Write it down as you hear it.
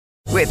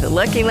With the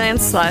Lucky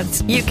Land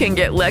Slots, you can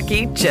get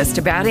lucky just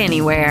about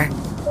anywhere.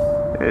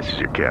 This is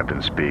your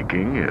captain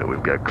speaking.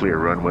 We've got clear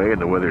runway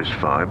and the weather's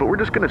fine, but we're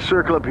just going to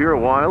circle up here a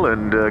while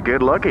and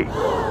get lucky.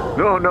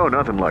 No,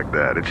 nothing like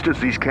that. It's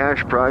just these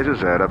cash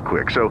prizes add up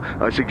quick. So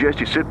I suggest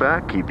you sit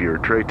back, keep your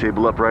tray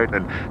table upright,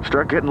 and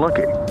start getting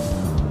lucky.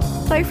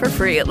 Play for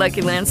free at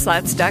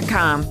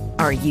LuckyLandSlots.com.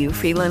 Are you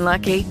feeling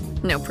lucky?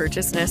 No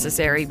purchase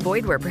necessary.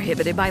 Void where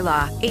prohibited by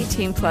law.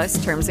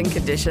 18+ terms and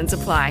conditions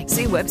apply.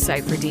 See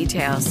website for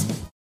details.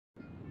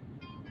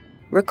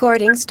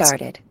 Recording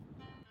started.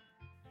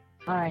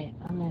 All right,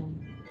 I'm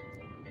in.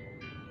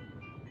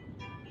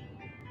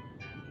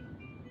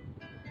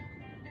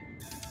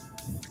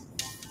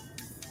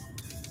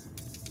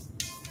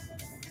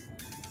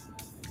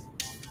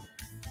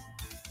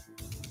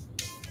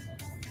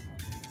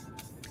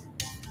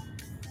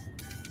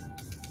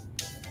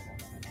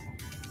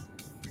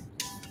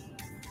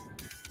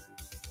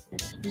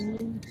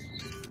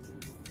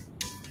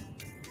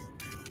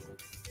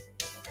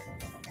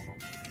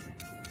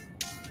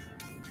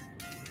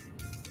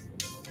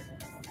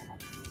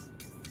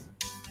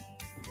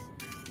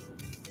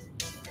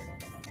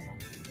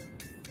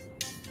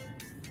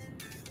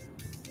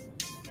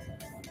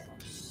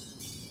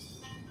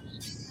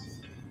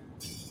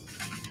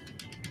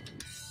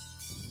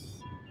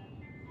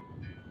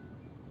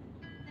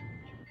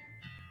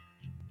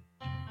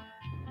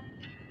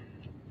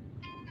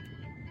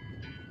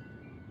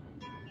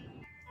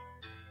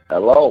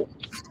 Hello.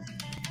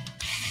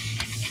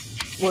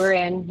 We're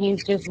in.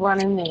 He's just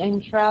running the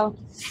intro.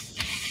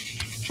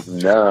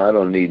 No, I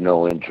don't need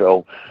no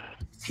intro.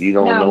 You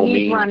don't know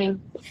me. No, he's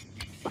running.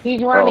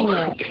 He's running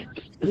it.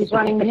 He's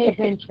running his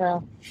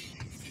intro.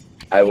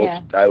 I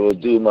will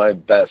do my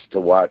best to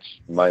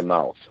watch my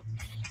mouth.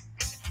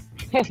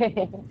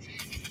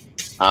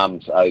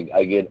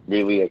 I get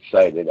really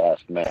excited.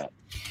 Ask Matt.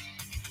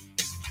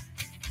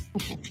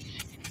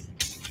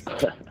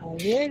 I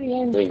hear the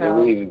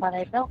intro, but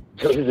I don't.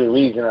 There's a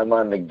reason I'm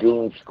on the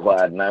goon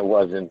squad and I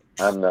wasn't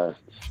on the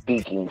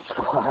speaking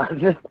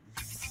squad.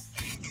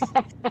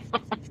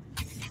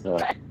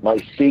 My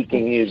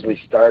speaking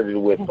usually started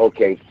with,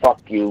 okay,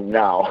 fuck you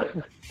now.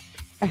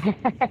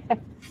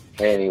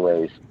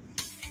 Anyways,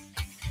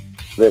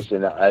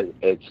 listen, I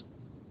get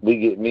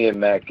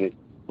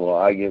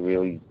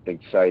really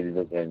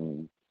excited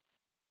and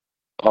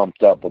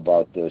pumped up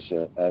about this,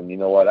 and you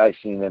know what? I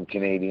seen them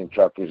Canadian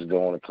truckers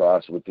going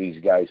across with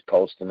these guys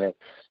posting it,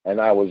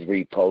 and I was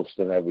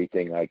reposting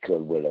everything I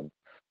could with them,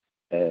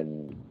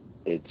 and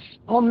it's.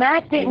 Well,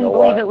 Matt didn't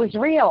believe it was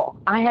real.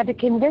 I had to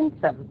convince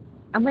him.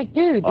 I'm like,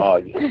 dude,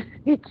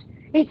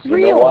 it's real.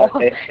 You know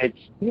what?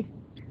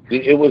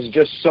 It was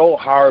just so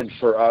hard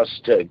for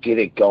us to get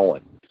it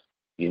going.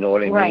 You know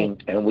what I mean?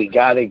 And we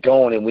got it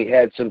going, and we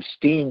had some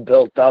steam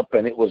built up,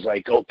 and it was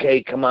like,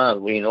 okay, come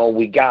on, we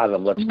got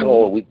them. Let's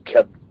go. We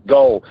kept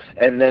go,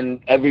 and then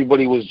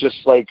everybody was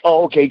just like,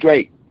 oh, okay,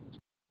 great.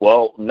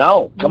 Well,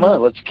 no, come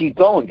on, let's keep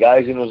going,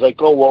 guys. And it was like,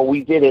 oh, well,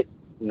 we did it.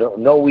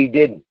 No, we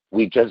didn't.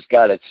 We just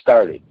got it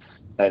started,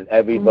 and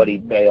everybody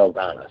bailed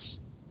on us.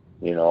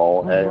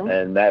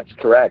 And that's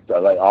correct.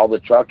 Like all the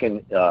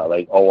trucking,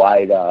 like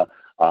OIDA,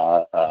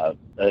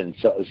 and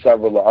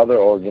several other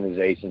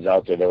organizations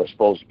out there that were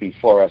supposed to be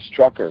for us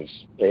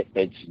truckers.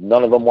 It's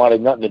none of them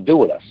wanted nothing to do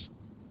with us.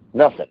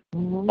 Nothing.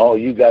 Oh,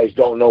 you guys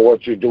don't know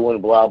what you're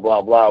doing, blah,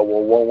 blah, blah.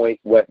 Well,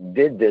 what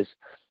did this,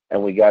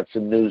 and we got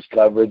some news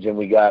coverage, and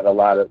we got a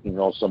lot of,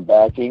 some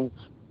backing.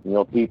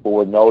 People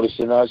were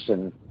noticing us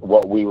and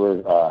what we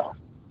were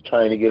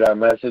trying to get our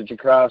message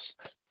across.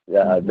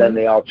 Then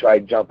they all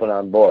tried jumping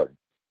on board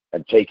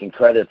and taking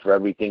credit for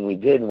everything we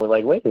did. And we're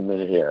like, wait a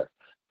minute here.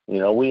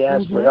 We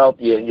asked for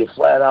help. You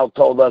flat out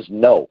told us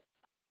no.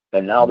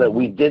 And now that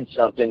we did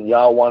something,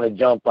 y'all want to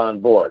jump on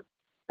board.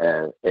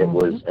 And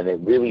it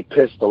really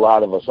pissed a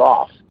lot of us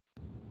off.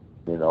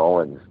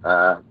 And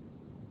a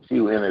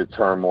few inner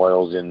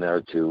turmoils in there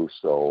too.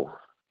 So,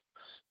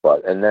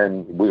 and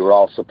then we were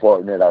all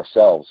supporting it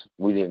ourselves.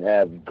 We didn't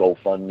have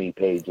GoFundMe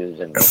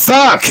pages and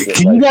fuck.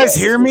 Can you guys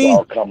hear me?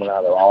 All coming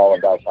out of all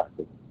about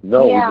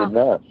no, we did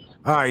not.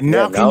 All right,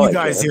 now can you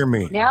guys hear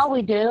me? Now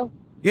we do.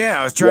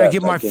 Yeah, I was trying to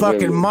get my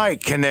fucking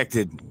mic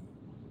connected.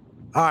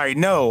 All right,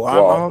 no,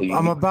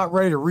 I'm about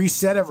ready to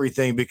reset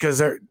everything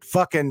because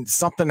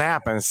something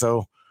happened.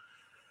 So,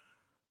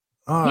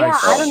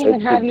 I don't even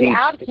have you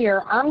out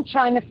here. I'm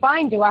trying to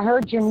find you. I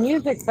heard your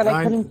music, but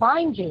I couldn't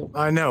find you.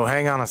 I know.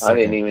 Hang on a second. I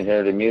didn't even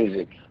hear the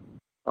music.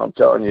 I'm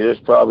telling you, there's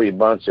probably a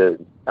bunch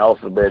of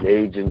alphabet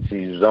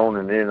agencies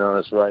zoning in on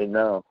us right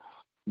now,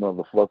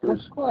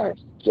 motherfuckers. Of course.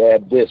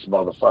 Jab this,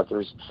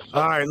 motherfuckers.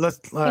 All right, let's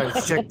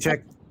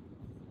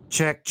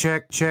check,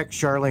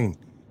 Charlene.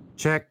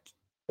 Check.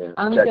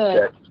 I'm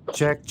good.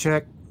 Check.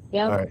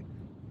 Yep.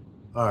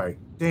 All right.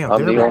 Damn.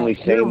 I'm the only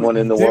sane one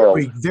in the world.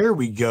 There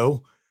we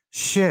go.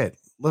 Shit.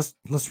 Let's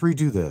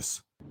redo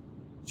this.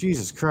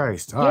 Jesus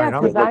Christ. All right.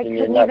 Because I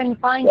couldn't even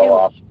find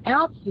you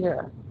out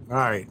here. All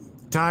right.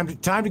 Time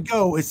to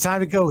go. It's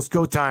time to go. It's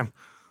go time.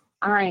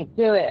 All right.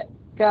 Do it.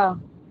 Go.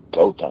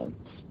 Go time.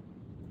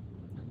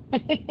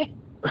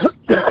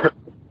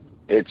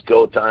 It's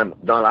go time.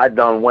 I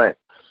done went.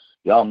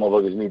 Y'all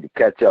motherfuckers need to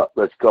catch up.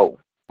 Let's go.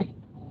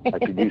 I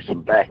could use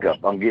some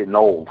backup. I'm getting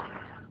old.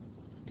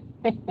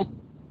 I ain't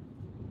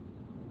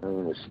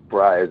as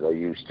spry as I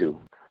used to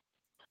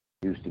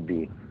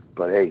be.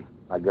 But hey,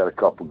 I got a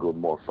couple good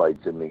more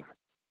fights in me.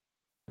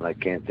 And I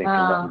can't think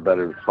of nothing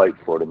better to fight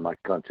for than my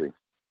country.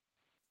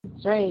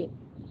 That's right.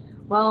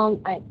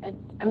 Well,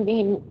 I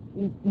mean,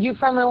 you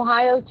from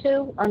Ohio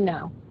too, or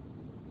no?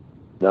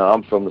 No,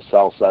 I'm from the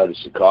south side of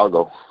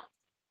Chicago.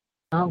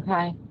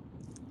 Okay.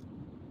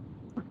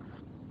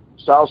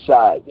 South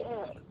side,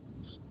 yeah.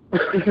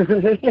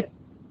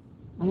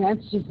 And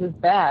that's just as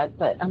bad,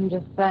 but I'm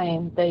just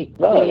saying it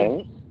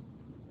ain't.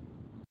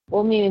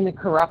 Well, meaning the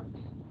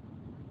corruptness.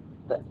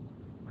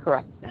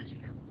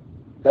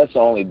 That's the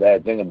only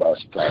bad thing about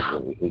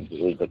Chicago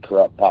is the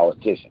corrupt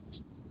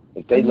politicians.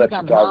 If they let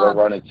Chicago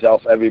run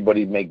itself,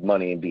 everybody'd make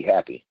money and be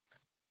happy.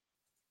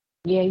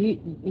 Yeah,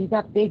 you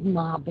got big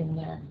mob in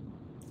there.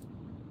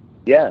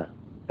 Yeah,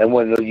 and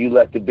when you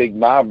let the big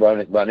mob run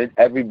it,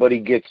 everybody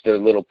gets their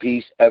little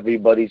piece.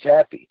 Everybody's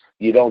happy.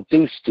 You don't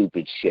do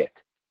stupid shit.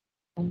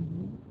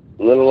 Mm-hmm.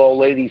 Little old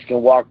ladies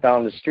can walk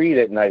down the street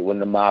at night when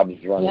the mob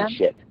is running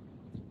shit.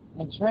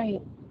 That's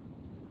right.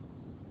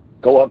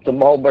 Go up to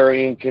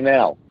Mulberry and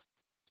Canal.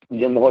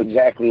 You know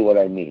exactly what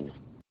I mean.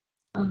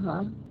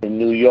 Uh-huh. In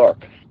New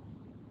York.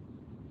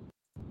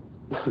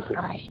 All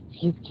right.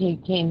 He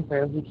came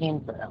through.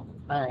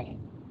 All right.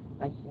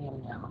 I see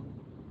him now.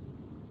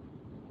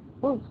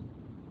 Oof.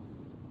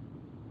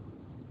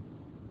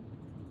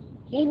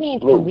 He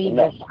needs to leave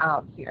us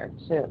out here,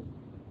 too.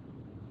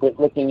 Quit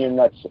licking your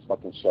nuts to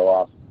fucking show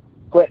off.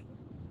 Quit.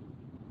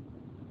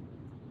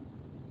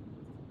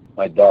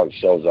 My dog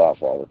shows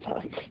off all the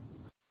time.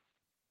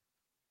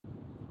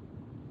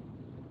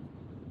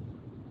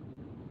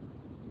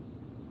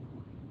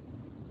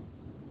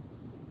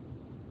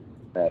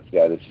 Matt's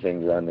got his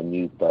finger on the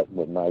mute button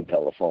with my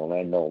telephone.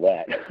 I know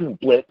that.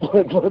 Blip,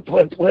 blip, blip,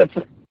 blip, blip.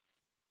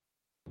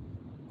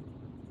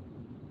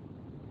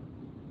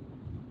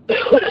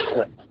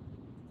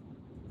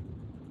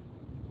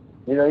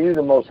 You know, you're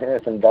the most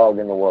handsome dog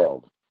in the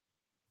world.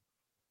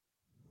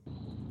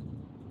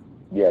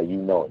 Yeah, you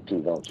know it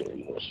too, don't you?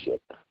 You little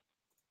shit.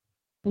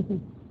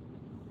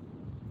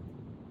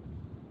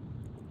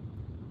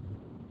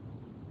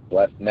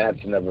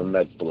 Matt's never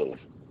met Blue.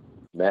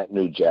 Matt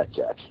knew Jack.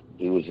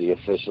 He was the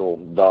official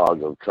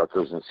dog of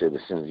Truckers and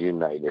Citizens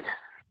United.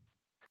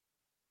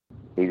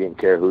 He didn't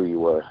care who you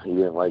were. He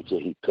didn't like you.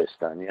 He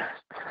pissed on you.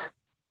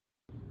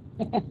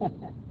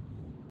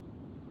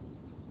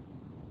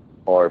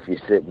 Or if you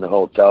sit in the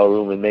hotel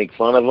room and make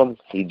fun of him,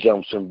 he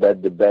jumps from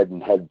bed to bed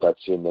and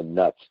headbutts you in the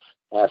nuts.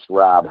 Ask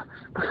Rob.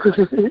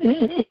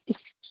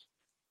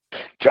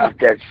 Drop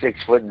that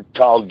 6-foot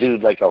tall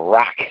dude like a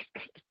rock.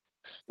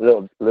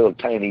 Little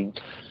tiny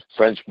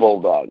French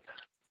bulldog.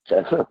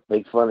 Said,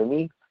 make fun of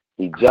me?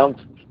 He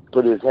jumped,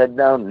 put his head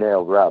down,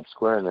 nailed Rob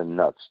square in the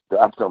nuts,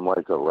 dropped him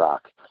like a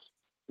rock.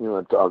 You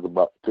want to talk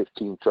about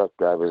 15 truck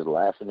drivers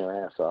laughing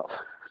their ass off?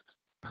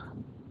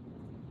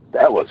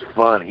 That was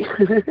funny.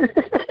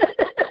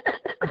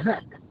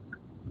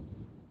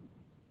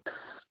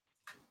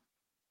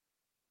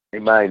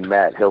 Remind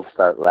Matt, he'll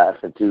start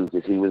laughing too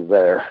because he was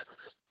there.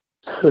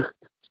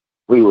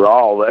 We were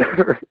all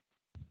there.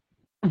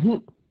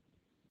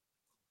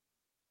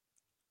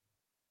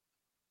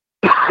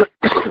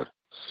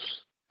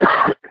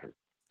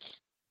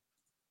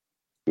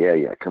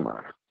 Yeah, come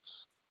on.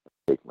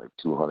 Take my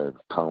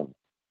 200-pound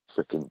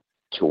freaking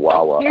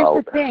chihuahua out.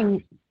 Here's the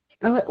thing.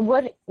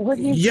 What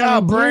he's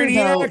Brady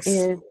X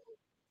is...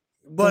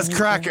 What's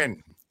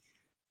cracking?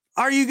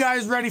 Are you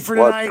guys ready for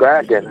tonight?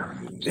 What's cracking?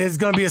 It's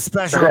going to be a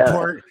special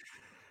report.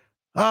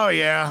 Oh,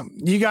 yeah.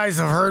 You guys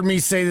have heard me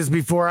say this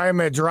before. I am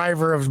a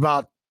driver of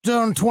about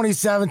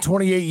 27,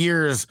 28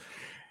 years,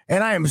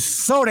 and I am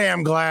so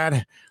damn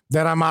glad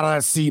that I'm out of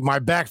that seat. My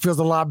back feels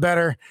a lot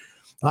better.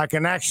 I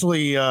can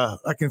actually,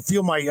 I can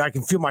feel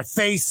my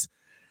face.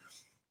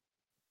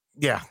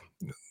 Yeah.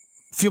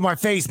 Feel my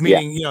face,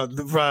 meaning,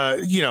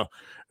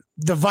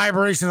 the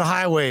vibration of the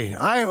highway.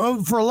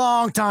 For a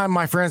long time,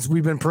 my friends,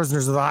 we've been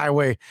prisoners of the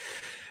highway.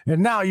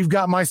 And now you've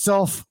got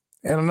myself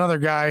and another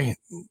guy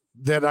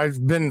that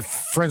I've been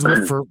friends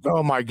with for,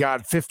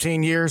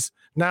 15 years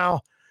now.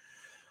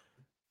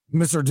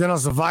 Mr.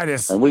 Dennis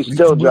Avitis. And we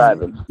still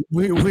driving.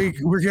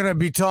 We're going to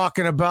be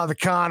talking about the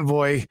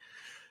convoy,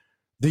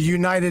 the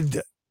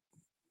United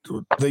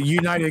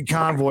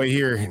convoy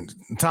here.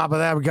 On top of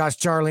that, we got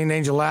Charlene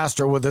Angel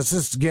Astro with us.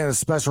 This is, again, a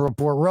special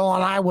report. Roll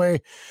on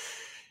highway.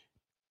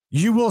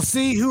 You will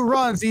see who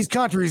runs these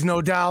countries,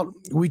 no doubt.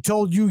 We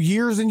told you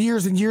years and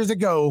years and years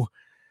ago.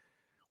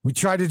 We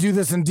tried to do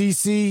this in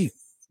D.C.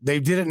 They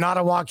did it in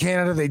Ottawa,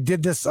 Canada. They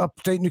did this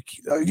upstate,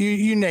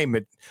 you name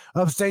it,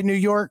 upstate New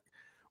York.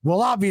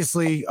 Well,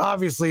 obviously,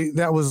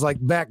 that was like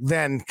back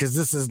then, because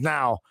this is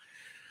now.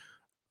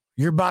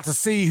 You're about to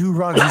see who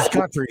runs these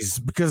countries,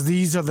 because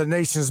these are the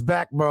nation's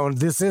backbone.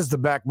 This is the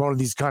backbone of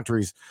these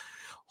countries.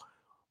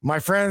 My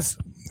friends,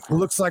 it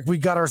looks like we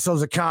got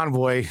ourselves a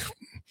convoy.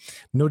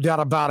 No doubt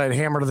about it.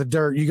 Hammer to the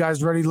dirt. You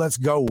guys ready? Let's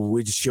go.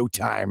 It's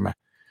showtime.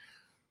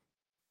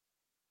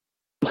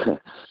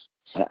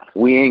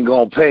 We ain't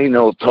gonna pay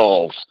no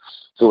tolls.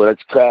 So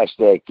let's crash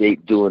that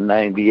gate doing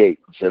 98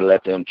 instead of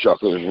let them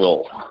truckers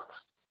roll.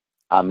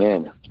 I'm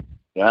in.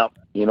 Yeah.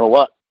 You know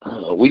what?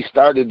 We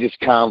started this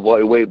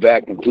convoy way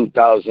back in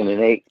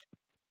 2008.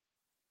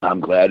 I'm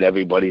glad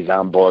everybody's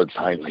on board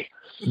finally.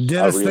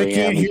 Dennis, I really they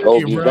can't am. hear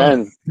Told you, you bro.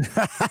 then.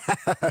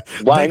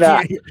 Why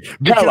not?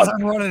 Because Tell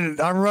I'm running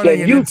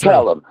Then an you intro.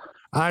 tell them.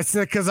 I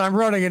said because I'm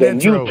running an Then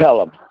intro. you tell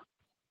them.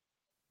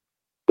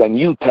 Then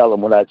you tell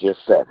them what I just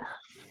said.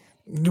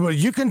 Well,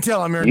 you can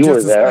tell him here in You were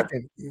just a there.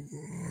 second.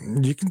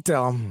 You can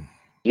tell him.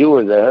 You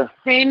were there.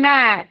 Hey,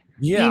 Matt.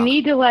 Yeah. You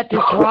need to let this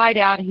ride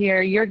out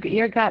here. You're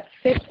got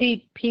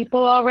 50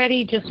 people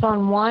already just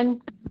on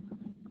one.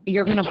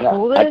 You're gonna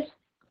pull this?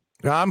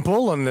 I'm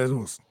pulling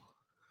this.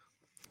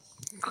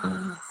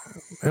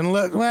 And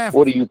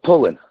What are you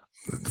pulling?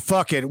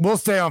 fuck it. We'll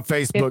stay on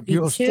Facebook.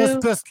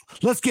 52.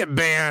 Let's get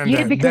banned.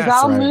 Yeah, because That's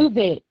I'll right. move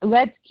it.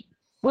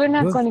 We're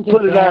not Let's going to get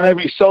Put it on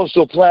every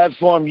social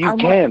platform you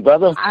can,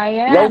 brother. I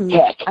am. Low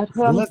tech. That's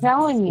what I'm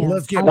telling you.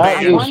 Let's get Not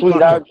banned. you,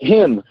 sweetheart.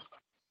 Him.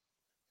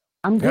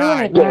 I'm doing All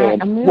it,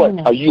 Matt. I'm moving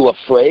What? Are it. you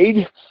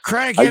afraid?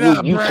 Crank Are it you-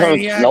 up, you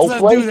turned Brainiacs. Let's do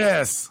snowflake?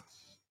 this.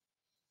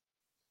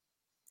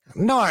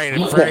 No, I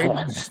ain't afraid.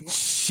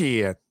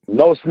 Shit.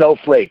 No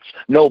snowflakes.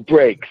 No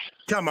brakes.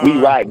 Come We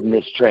on. riding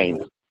this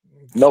train.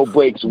 No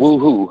brakes.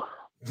 Woohoo.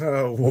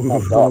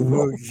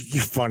 Oh,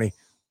 you're funny.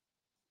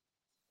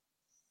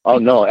 Oh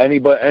no!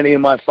 Any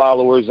of my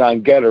followers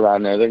on Getter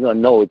on there, they're gonna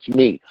know it's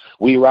me.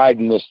 We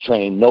riding this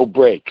train. No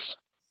brakes.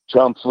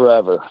 Trump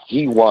forever.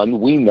 He won.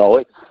 We know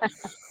it.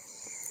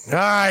 All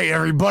right,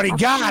 everybody,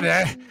 got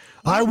it.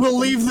 I will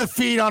leave the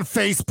feed on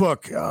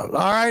Facebook. All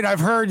right, I've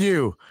heard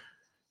you.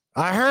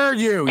 I heard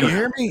you. You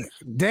hear me?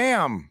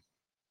 Damn.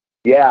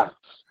 Yeah.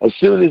 As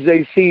soon as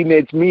they see me,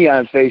 it's me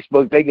on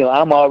Facebook, they go,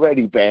 I'm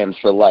already banned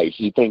for life.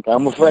 You think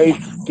I'm afraid?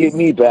 Get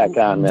me back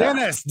on there.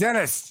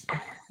 Dennis.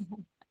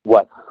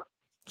 What?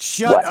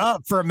 Shut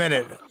up for a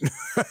minute.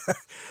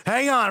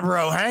 Hang on,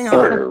 bro. Hang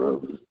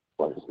on.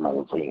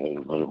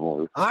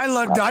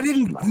 I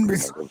didn't.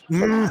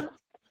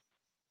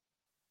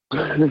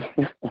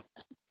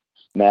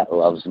 Matt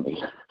loves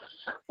me.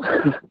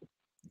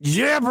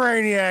 Yeah,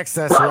 Brainiacs.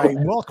 That's right.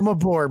 Welcome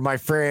aboard, my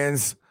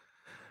friends.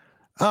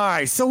 All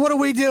right. So what are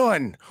we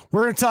doing?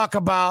 We're going to talk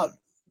about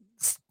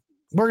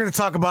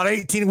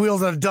 18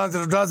 wheels and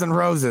a dozen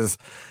roses.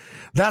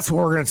 That's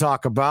what we're going to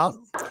talk about.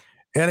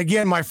 And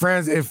again, my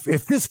friends, if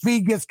this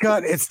feed gets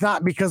cut, it's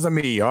not because of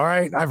me. All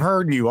right. I've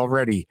heard you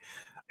already.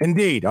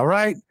 Indeed. All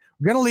right.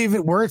 We're going to leave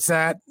it where it's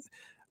at.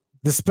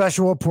 The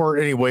special report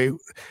anyway.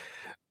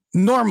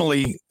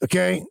 Normally,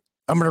 okay,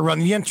 I'm going to run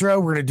the intro.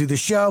 We're going to do the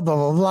show, blah,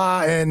 blah,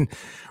 blah. And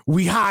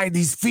we hide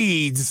these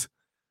feeds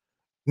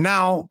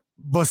now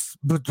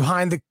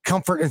behind the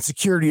comfort and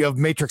security of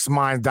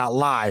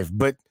matrixminds.live.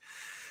 But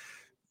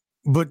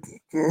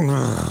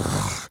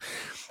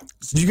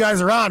you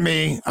guys are on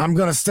me. I'm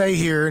going to stay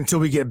here until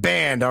we get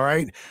banned. All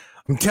right.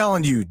 I'm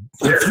telling you,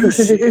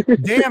 if you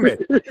damn it.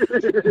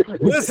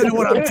 Listen to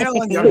what I'm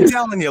telling you. I'm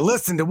telling you,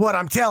 listen to what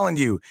I'm telling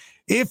you.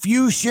 If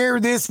you share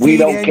this feed, we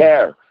don't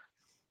care.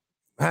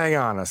 Hang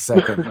on a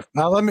second.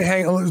 Now let me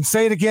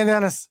say it again,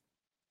 Dennis.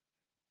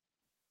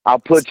 I'll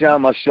put you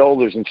on my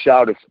shoulders and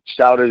shout it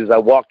as I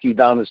walk you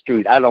down the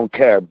street. I don't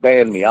care.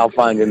 Ban me. I'll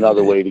find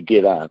another way to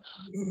get on.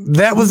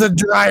 That was a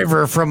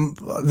driver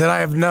that I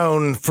have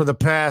known for the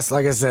past,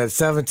 like I said,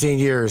 17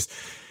 years.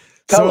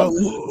 Tell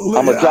him.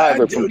 I'm a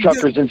driver from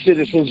Truckers and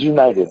Citizens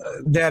United.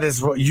 That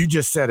is what you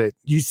just said it.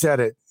 You said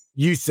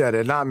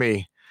it, not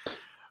me.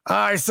 All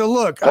right, so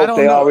look, Hope I don't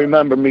they know. all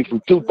remember me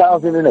from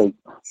 2008.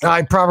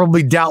 I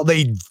probably doubt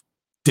they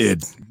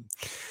did.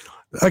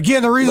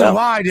 Again, the reason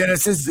why,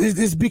 Dennis,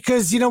 is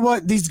because you know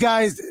what? These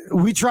guys,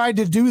 we tried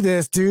to do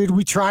this, dude.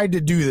 We tried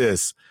to do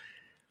this.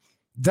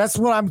 That's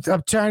what I'm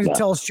trying to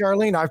tell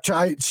Charlene. I've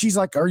tried. She's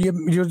like, "Are you?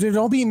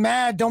 Don't be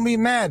mad. Don't be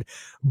mad."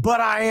 But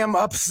I am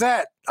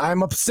upset.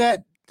 I'm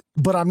upset,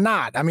 but I'm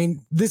not. I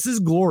mean, this is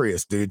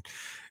glorious, dude.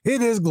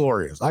 It is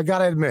glorious. I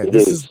gotta admit,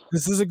 this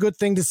is a good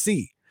thing to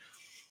see.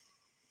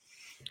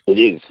 It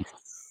is.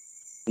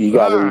 You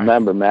got to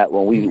remember, Matt,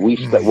 when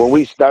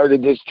we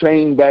started this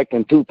train back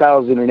in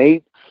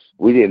 2008,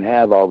 we didn't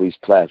have all these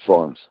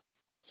platforms.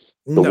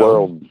 The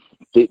world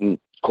didn't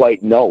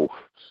quite know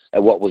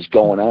what was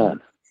going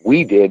on.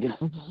 We did.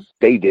 Mm-hmm.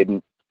 They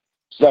didn't.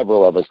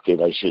 Several of us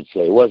did, I should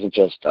say. It wasn't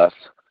just us.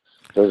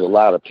 There's a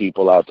lot of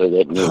people out there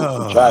that knew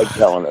and tried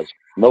telling us.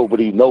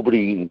 Nobody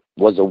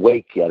was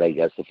awake yet, I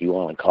guess, if you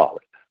want to call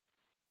it.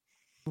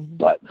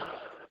 But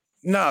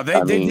no, they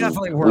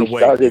definitely were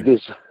awake. Started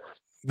this.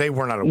 They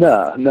were not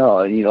awake.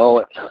 No. You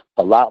know,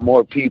 a lot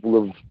more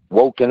people have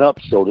woken up,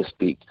 so to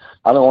speak.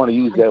 I don't want to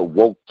use that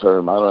woke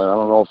term. I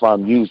don't know if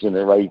I'm using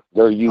it right.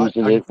 They're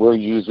using it. We're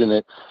using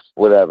it.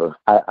 Whatever.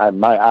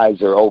 My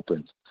eyes are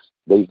opened.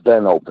 They've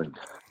been opened.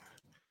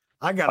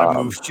 I gotta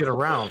move shit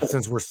around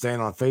since we're staying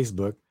on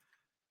Facebook.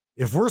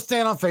 If we're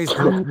staying on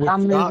Facebook,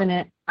 I'm moving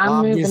it.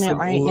 I'm moving it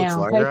right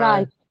now. Hey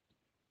guys,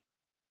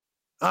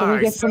 Can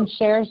we get some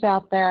shares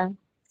out there?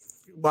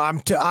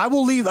 Well, I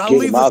will leave. I'll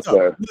leave this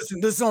up.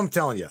 Listen, this is what I'm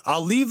telling you.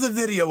 I'll leave the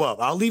video up.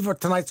 I'll leave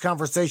tonight's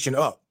conversation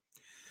up.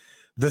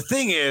 The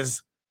thing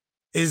is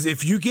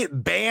if you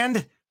get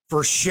banned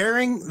for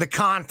sharing the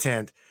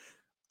content,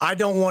 I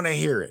don't want to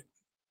hear it.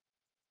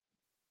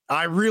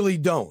 I really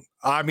don't.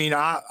 I mean,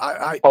 I'm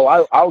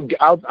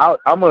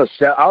gonna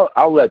say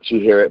I'll let you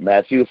hear it,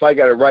 Matthew. If I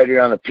got to write it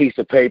on a piece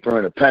of paper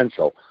and a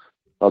pencil,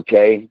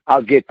 okay,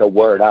 I'll get the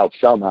word out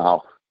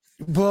somehow.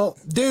 Well,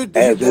 dude,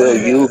 as will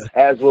you,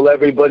 as will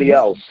everybody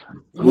else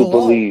who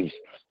believes.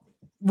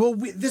 Well,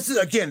 this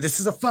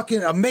is a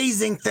fucking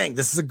amazing thing.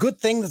 This is a good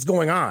thing that's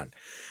going on.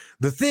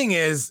 The thing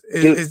is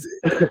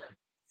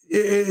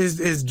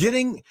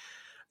getting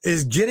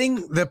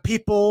the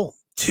people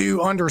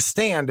to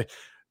understand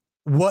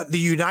what the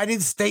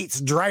United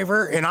States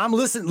driver, and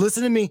listen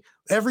to me,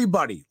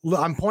 everybody.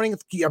 I'm pointing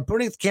at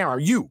the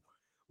camera. You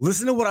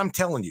listen to what I'm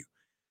telling you.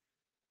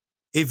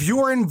 If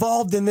you're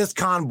involved in this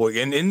convoy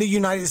and in the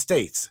United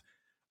States,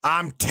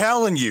 I'm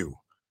telling you,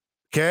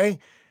 okay,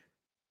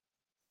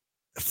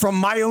 from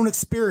my own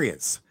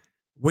experience,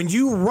 when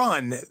you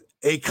run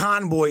a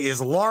convoy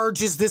as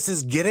large as this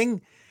is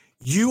getting,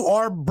 you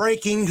are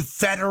breaking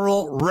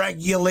federal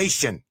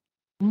regulation.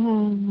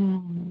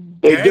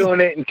 They're doing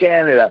it in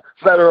Canada.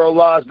 Federal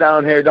laws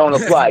down here don't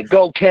apply.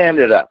 Go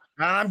Canada.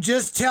 I'm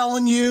just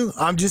telling you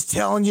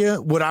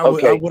what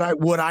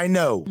I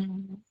know.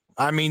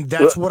 I mean,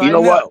 that's what I know. You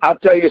know what? I'll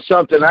tell you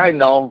something I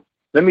know.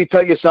 Let me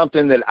tell you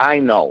something that I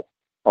know,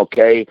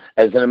 okay,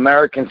 as an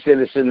American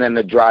citizen and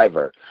a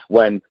driver.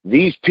 When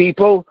these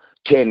people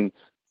can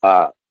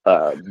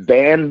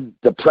ban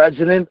the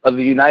president of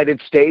the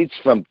United States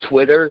from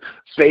Twitter,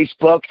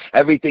 Facebook,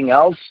 everything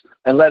else,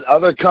 and let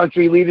other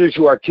country leaders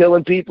who are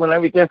killing people and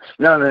everything,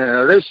 no,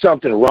 there's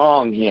something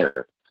wrong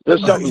here.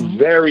 There's something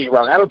very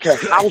wrong. I don't care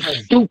how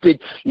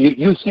stupid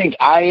you think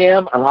I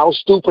am or how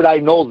stupid I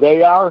know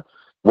they are.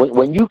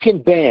 When you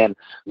can ban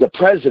the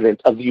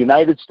president of the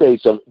United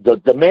States, of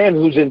the man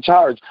who's in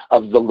charge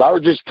of the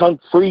largest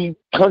free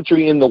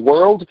country in the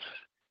world,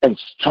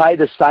 and try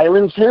to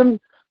silence him,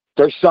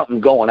 there's something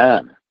going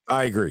on.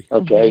 I agree.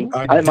 Okay,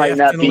 I might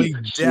not be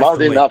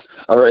smart enough,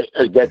 or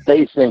that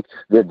they think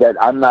that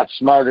I'm not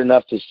smart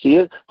enough to see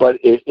it. But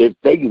if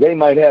they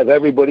might have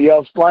everybody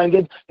else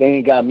blinded, they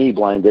ain't got me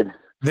blinded.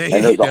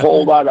 And there's a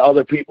whole lot of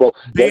other people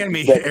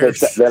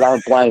that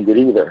aren't blinded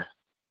either.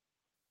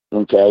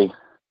 Okay.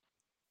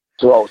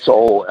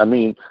 So I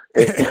mean,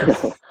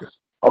 okay,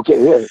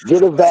 here,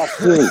 get a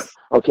vaccine.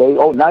 Okay,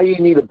 now you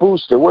need a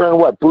booster. We're in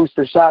what,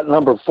 booster shot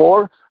number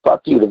 4?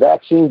 Fuck you, the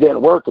vaccine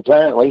didn't work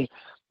apparently,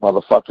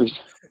 motherfuckers.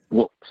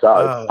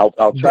 Sorry,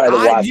 I'll try to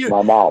watch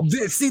my mouth.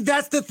 See,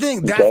 that's the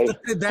thing.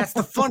 That's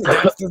the funny.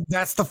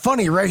 That's the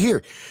funny right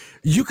here.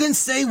 You can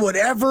say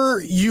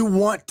whatever you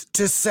want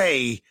to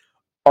say.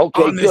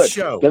 Okay, on this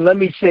show. Then let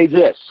me say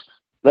this.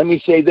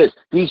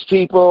 These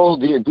people,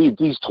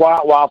 these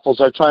twat waffles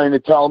are trying to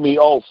tell me,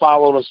 oh,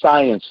 follow the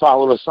science.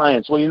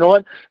 Well, you know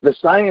what? The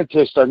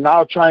scientists are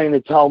now trying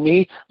to tell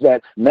me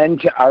that men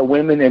are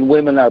women and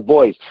women are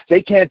boys.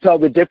 They can't tell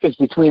the difference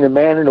between a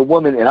man and a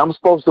woman, and I'm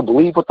supposed to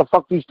believe what the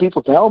fuck these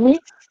people tell me?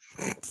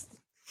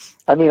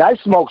 I mean, I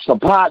smoke some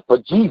pot,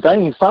 but geez, I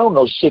ain't found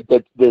no shit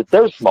that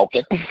they're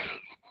smoking.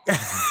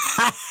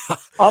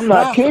 I'm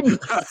not kidding.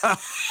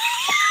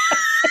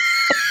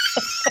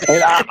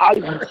 And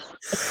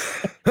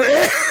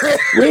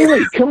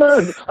really, come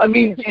on. I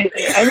mean,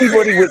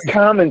 anybody with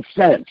common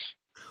sense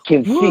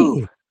can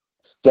see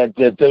that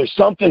there's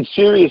something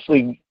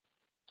seriously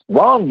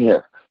wrong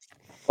here.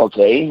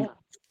 Okay?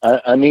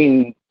 I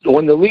mean,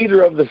 when the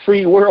leader of the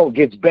free world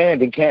gets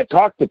banned and can't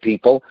talk to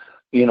people,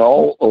 you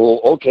know,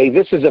 okay,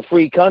 this is a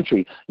free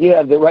country. You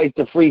have the right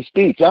to free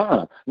speech.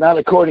 Not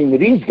according to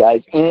these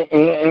guys.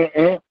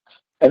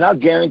 And I'll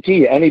guarantee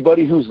you,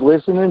 anybody who's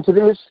listening to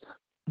this,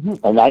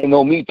 and I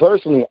know me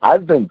personally,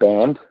 I've been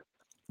banned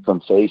from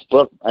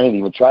Facebook. I ain't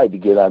even tried to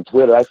get on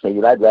Twitter. I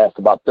figured I'd last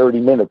about 30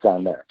 minutes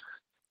on there.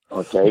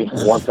 Okay?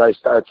 Once I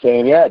start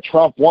saying, yeah,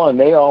 Trump won,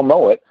 they all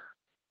know it.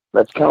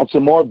 Let's count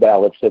some more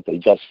ballots that they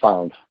just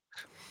found.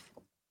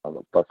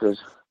 Motherfuckers.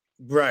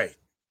 Right.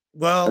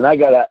 Well, and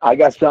I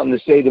got something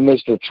to say to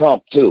Mr.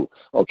 Trump too.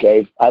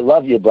 Okay? I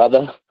love you,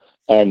 brother.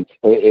 And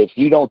if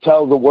you don't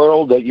tell the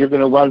world that you're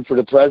going to run for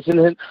the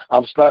president,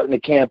 I'm starting a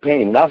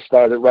campaign. And I'll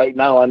start it right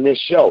now on this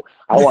show.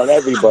 I want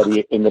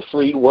everybody in the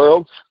free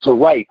world to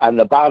write on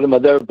the bottom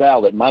of their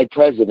ballot, my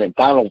president,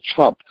 Donald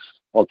Trump.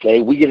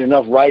 Okay, we get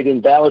enough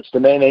write-in ballots, the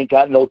man ain't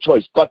got no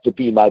choice but to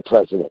be my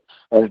president.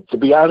 And to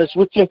be honest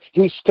with you,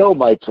 he's still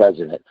my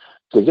president.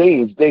 Because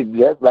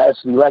that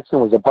last election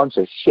was a bunch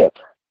of shit.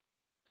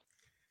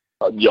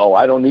 I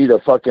don't need a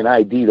fucking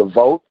ID to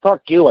vote.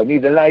 Fuck you. I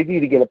need an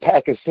ID to get a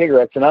pack of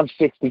cigarettes, and I'm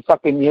 60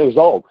 fucking years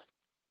old.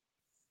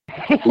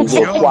 These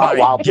little twat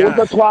waffles.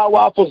 The twat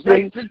waffles,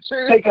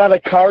 they gotta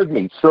card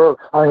me. Sir,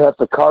 I have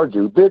to card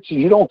you. Bitch,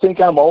 you don't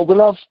think I'm old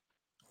enough?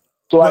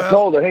 So I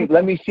told her, hey,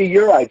 let me see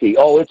your ID.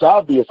 Oh, it's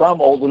obvious I'm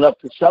old enough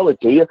to sell it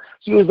to you.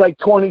 She was like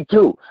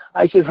 22.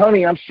 I said,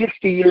 honey, I'm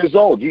 60 years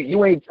old.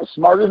 You ain't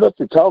smart enough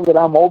to tell that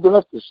I'm old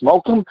enough to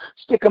smoke them?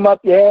 Stick them up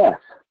your ass.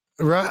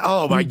 Right.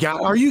 Oh, my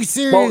God. Are you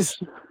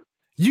serious? Well,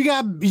 you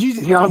got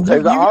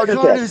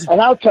artist, and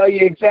I'll tell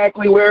you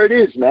exactly where it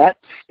is, Matt.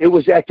 It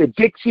was at the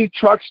Dixie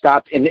truck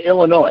stop in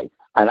Illinois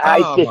on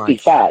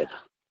I-55.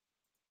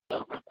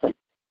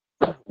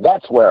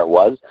 That's where it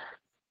was.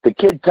 The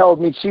kid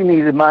told me she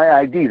needed my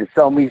ID to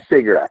sell me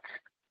cigarettes.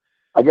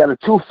 I got a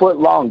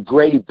 2-foot-long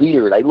gray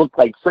beard. I look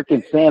like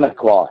frickin' Santa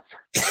Claus.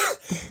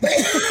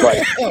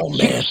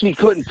 But she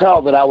couldn't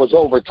tell that I was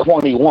over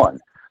 21.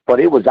 But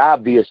it was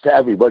obvious to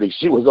everybody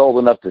she was old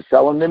enough to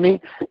sell them to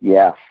me.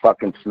 Yeah,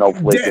 fucking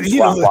snowflake and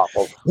flop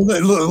waffles.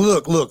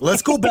 Look.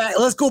 Let's go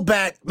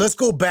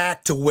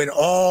back to when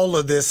all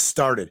of this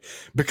started.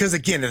 Because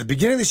again, at the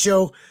beginning of the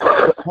show,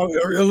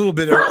 or a little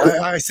bit,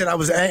 I said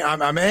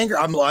I'm angry.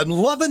 I'm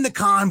loving the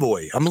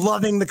convoy. I'm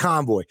loving the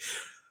convoy.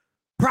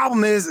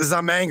 Problem is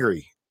I'm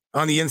angry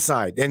on the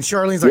inside. And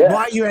Charlene's like,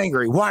 why are you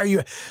angry? Why are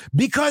you?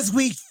 Because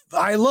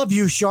I love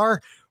you,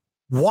 Char.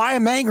 Why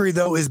I'm angry,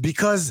 though, is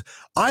because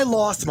I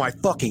lost my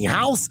fucking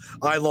house.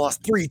 I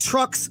lost 3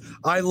 trucks.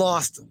 I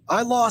lost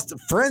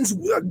friends.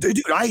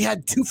 Dude, I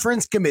had 2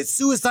 friends commit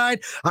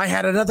suicide. I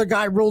had another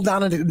guy roll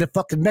down into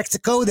fucking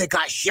Mexico that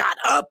got shot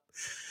up.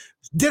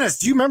 Dennis,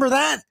 do you remember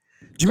that?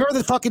 Do you remember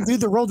the fucking dude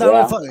that rolled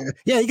down?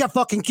 Yeah, he got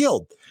fucking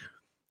killed.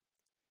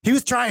 He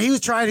was trying to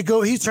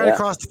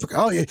cross.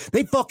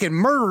 They fucking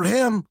murdered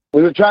him.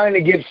 We were trying to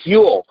get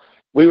fuel.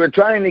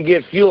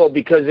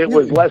 Because it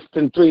was less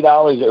than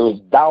 $3. It was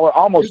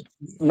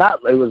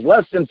it was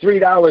less than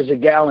 $3 a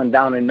gallon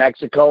down in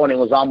Mexico, and it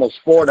was almost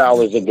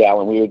 $4 a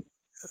gallon.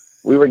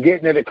 We were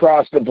getting it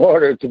across the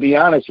border. To be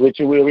honest with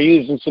you, we were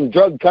using some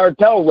drug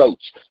cartel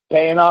routes,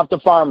 paying off the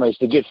farmers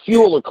to get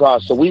fuel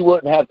across, so we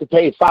wouldn't have to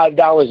pay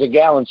 $5 a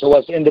gallon, so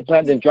us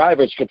independent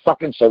drivers could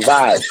fucking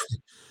survive.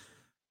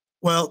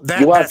 Well,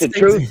 you want the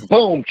truth?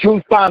 Boom!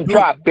 Truth bomb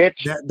drop,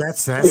 bitch.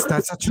 That's a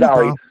truth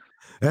bomb.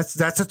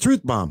 That's a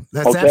truth bomb.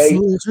 That's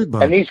absolutely a truth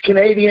bomb. And these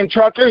Canadian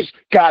truckers,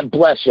 God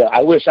bless you.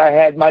 I wish I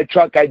had my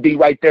truck. I'd be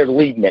right there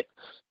leading it.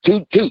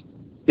 Toot, toot.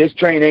 This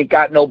train ain't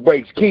got no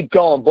brakes. Keep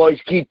going, boys.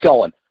 Keep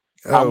going.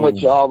 I'm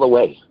with you all the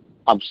way.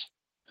 And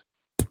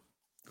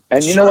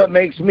you know what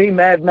makes me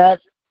mad, Matt?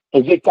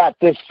 Is it got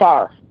this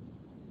far.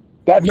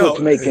 That's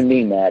what's making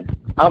me mad.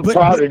 I'm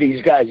proud of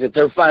these guys that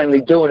they're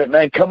finally doing it,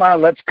 man. Come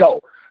on, let's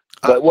go.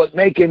 But what's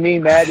making me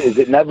mad is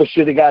it never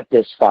should have got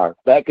this far.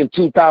 Back in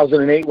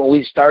 2008 when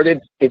we started,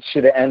 it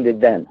should have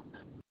ended then.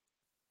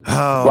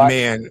 Oh, but,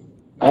 man.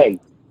 Hey,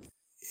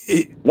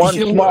 one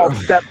small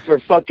step for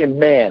fucking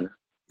man.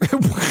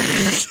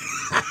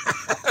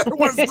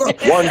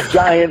 One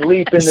giant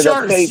leap into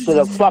the face of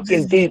the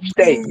fucking deep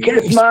state.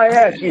 Kiss my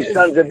ass, you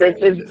sons of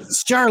bitches.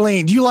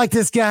 Charlene, do you like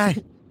this guy?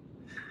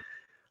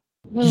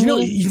 You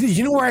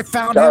know where I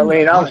found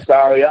Charlene, him? I'm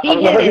sorry. He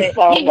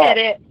did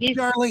it. He's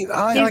got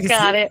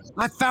it.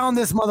 I found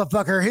this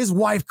motherfucker. His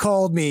wife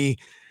called me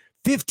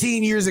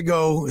 15 years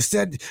ago,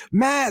 said,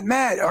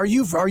 Matt, are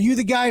you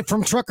the guy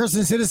from Truckers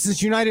and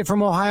Citizens United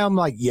from Ohio? I'm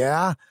like,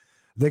 yeah.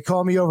 They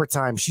call me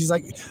overtime. She's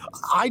like,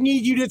 I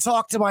need you to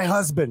talk to my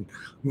husband.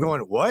 I'm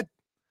going, what?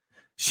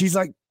 She's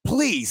like,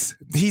 please.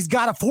 He's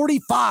got a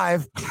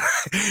 45.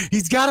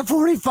 He's got a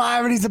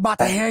 45 and he's about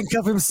to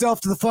handcuff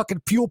himself to the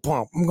fucking fuel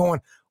pump. I'm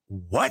going,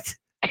 what?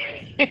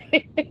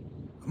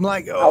 I'm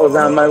like, I was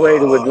on my way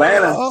to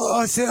Atlanta.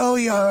 I said, oh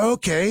yeah,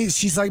 okay.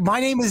 She's like, my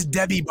name is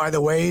Debbie, by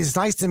the way. It's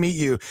nice to meet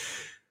you.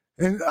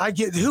 And I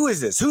get, who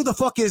is this? Who the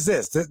fuck is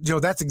this?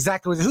 That's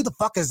exactly who the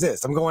fuck is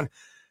this? I'm going,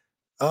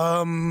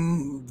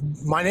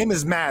 my name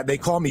is Matt. They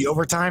call me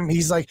Overtime.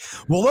 He's like,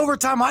 well,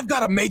 Overtime, I've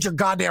got a major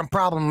goddamn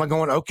problem. I'm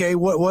going, okay,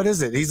 what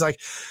is it? He's like,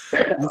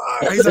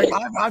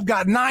 I've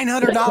got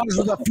 $900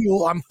 worth of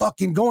fuel. I'm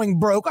fucking going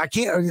broke. I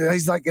can't.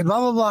 He's like, blah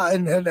blah blah,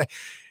 and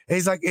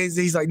he's like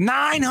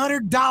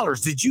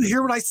 $900. Did you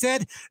hear what I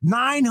said?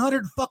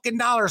 $900 fucking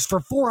dollars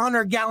for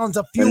 400 gallons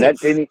of fuel.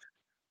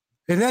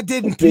 And that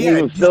didn't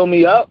even fill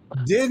me up.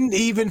 Didn't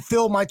even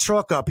fill my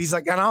truck up. He's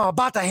like, and I'm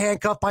about to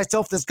handcuff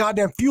myself to this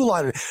goddamn fuel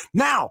line.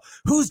 Now,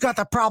 who's got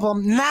the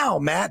problem now,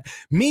 Matt?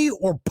 Me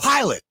or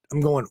Pilot? I'm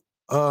going,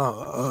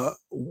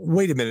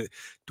 wait a minute.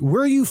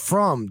 Where are you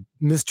from,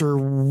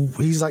 Mr.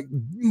 He's like,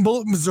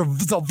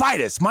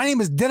 Zovitis. My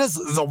name is Dennis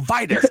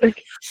Zovitis.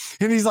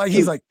 And he's like,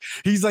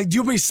 do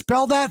you want me to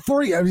spell that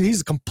for you? I mean,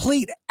 he's a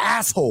complete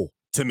asshole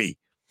to me.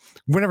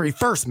 Whenever he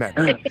first met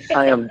me.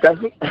 I am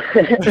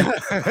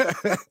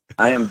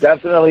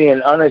definitely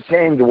an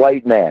unashamed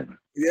white man.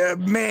 Yeah,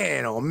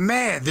 man. Oh,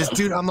 man. This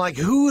dude, I'm like,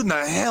 who in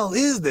the hell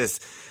is this?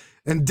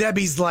 And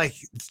Debbie's like,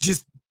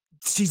 just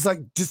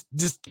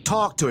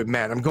talk to him,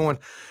 man. I'm going,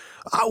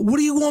 what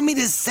do you want me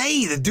to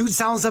say? The dude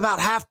sounds about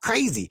half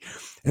crazy.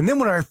 And then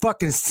when I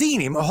fucking seen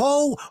him,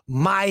 oh,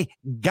 my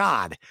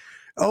God.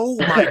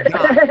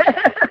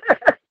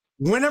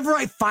 Whenever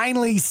I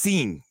finally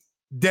seen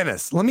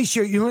Dennis, let me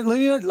show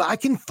you. I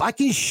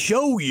can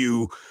show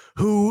you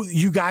who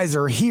you guys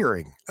are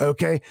hearing.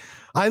 Okay,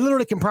 I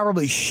literally can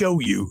probably show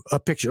you a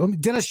picture.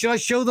 Dennis, should I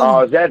show them?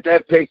 Oh, is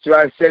that picture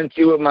I sent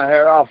you with my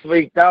hair all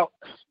freaked out?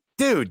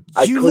 Dude,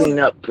 I clean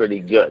up pretty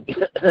good.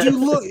 You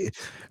look,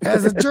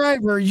 as a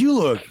driver, you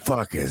look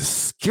fucking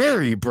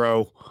scary,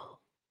 bro.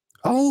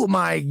 Oh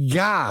my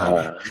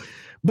God.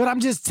 But I'm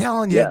just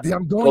telling you,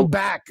 I'm going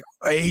back,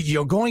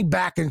 going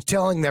back and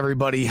telling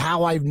everybody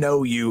how I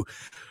know you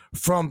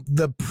from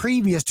the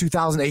previous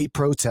 2008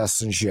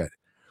 protests and shit,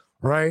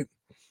 right?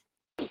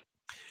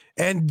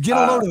 And get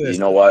a load of this. You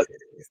know what?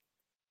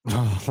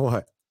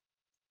 What?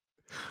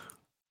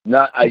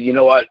 No, you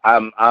know what?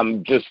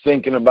 I'm just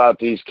thinking about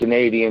these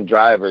Canadian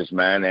drivers,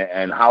 man,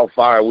 and how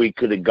far we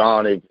could have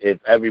gone if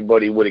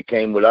everybody would have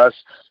came with us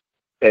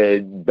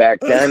back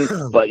then.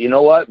 But you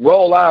know what?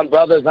 Roll on,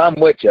 brothers. I'm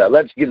with you.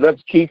 Let's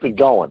keep it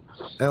going.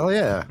 Hell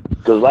yeah!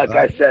 Because like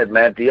I said,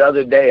 man, the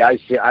other day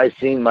I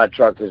seen my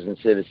Truckers and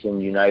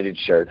Citizen United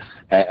shirt,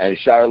 and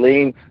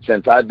Charlene,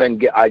 since I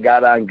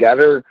got on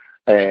Getter.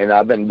 And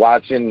I've been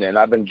watching, and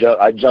I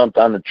jumped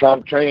on the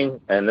Trump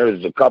train, and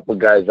there's a couple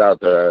guys out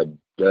there,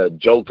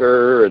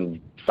 Joker and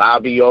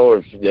Fabio,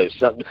 or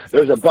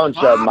there's a bunch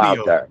of them out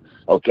there.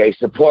 Okay,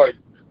 support.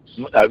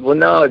 Well,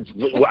 no,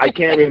 I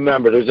can't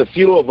remember. There's a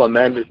few of them,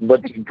 man.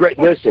 But great,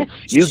 listen,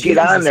 you get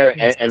on there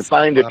and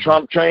find the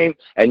Trump train,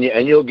 and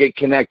you'll get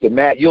connected,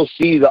 Matt. You'll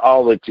see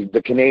all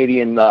the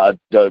Canadian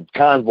the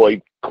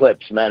convoy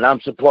clips, man. I'm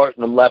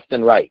supporting them left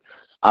and right.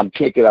 I'm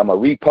kicking. I'm a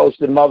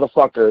reposted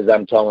motherfucker, as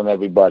I'm telling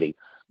everybody.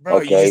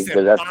 Bro, okay,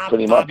 because that's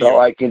pretty much all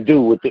I can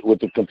do with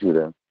the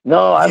computer.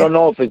 No, I don't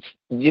know if it's.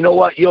 You know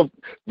what?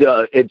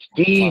 It's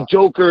D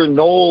Joker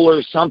Noel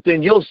or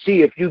something. You'll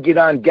see if you get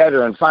on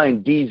Getter and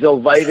find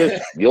Diesel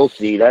Vitus. You'll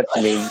see that's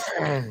me.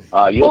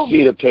 You'll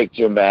see the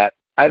picture, Matt.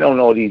 I don't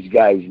know these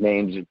guys'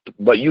 names,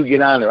 but you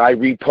get on there. I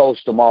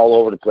repost them all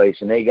over the place,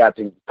 and they got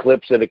the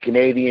clips of the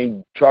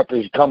Canadian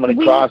truckers coming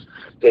across.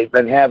 They've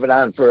been having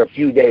on for a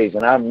few days,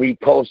 and I'm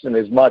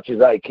reposting as much as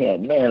I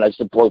can. Man, I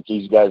support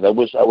these guys. I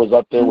wish I was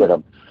up there with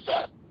them.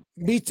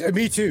 Me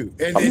too.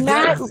 And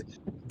Matt,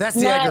 that's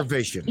the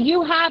aggravation.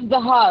 You have the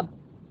hub.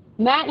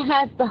 Matt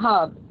has the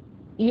hub.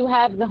 You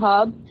have the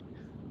hub.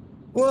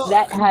 Well,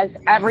 that has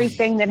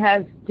everything that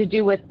has to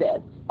do with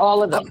this.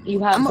 All of it.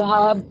 You have the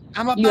hub.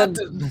 I'm about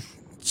to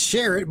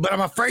share it, but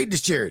I'm afraid to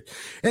share it.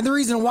 And the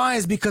reason why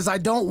is because I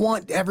don't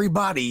want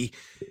everybody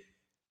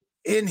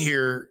in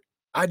here.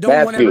 I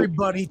don't want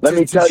everybody let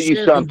me tell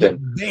you something.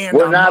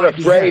 We're not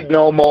afraid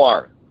no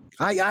more.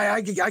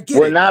 I get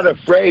We're not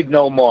afraid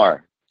no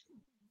more.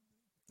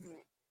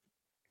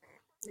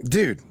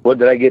 Dude. What,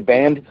 did I get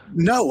banned?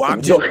 No,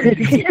 I'm just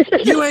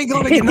you ain't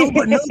gonna get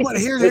nobody.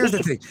 Here's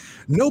the thing.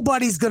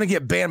 Nobody's gonna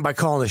get banned by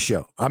calling the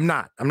show. I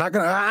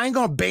ain't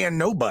gonna ban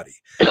nobody.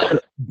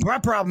 My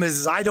problem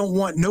is I don't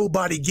want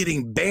nobody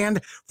getting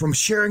banned from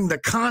sharing the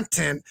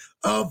content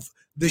of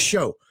the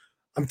show.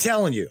 I'm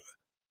telling you.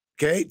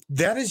 Okay,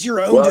 that is your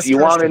own. Well, you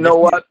want to know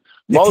what?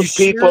 Most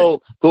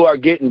people who are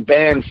getting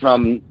banned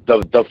from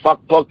the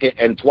fuck book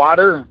and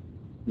Twitter,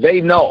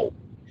 they know.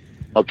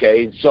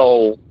 Okay,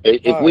 so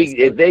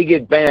if they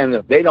get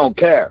banned, they don't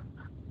care.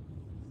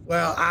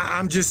 Well,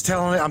 I'm just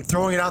I'm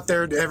throwing it out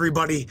there to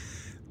everybody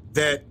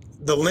that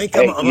the link.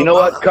 Hey, you know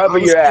what? Cover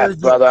your ass,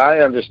 brother.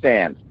 I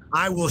understand.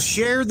 I will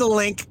share the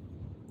link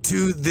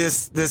to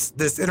this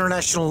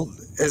international,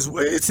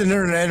 it's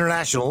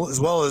international as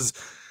well as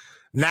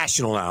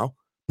national now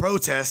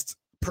protest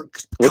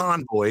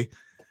convoy.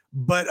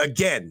 But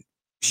again,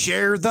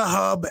 share the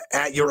hub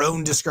at your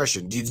own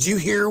discretion. Did you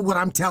hear what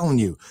I'm telling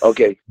you?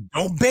 Okay.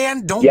 Don't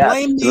blame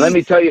me. Let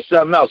me tell you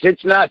something else.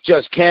 It's not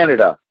just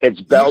Canada.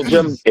 It's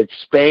Belgium. It's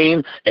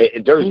Spain.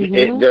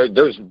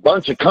 There's a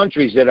bunch of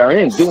countries that are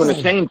doing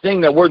the same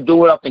thing that we're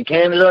doing up in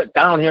Canada,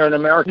 down here in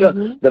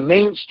America. The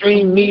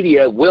mainstream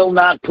media will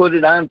not put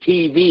it on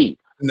TV.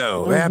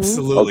 No,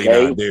 absolutely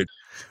not, dude.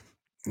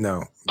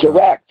 No.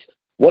 Correct.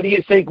 What do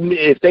you think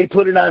if they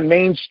put it on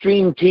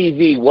mainstream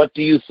TV? What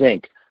do you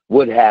think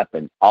would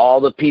happen? All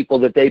the people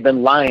that they've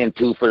been lying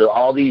to for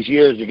all these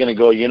years are going to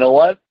go, you know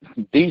what?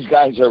 These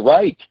guys are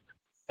right.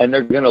 And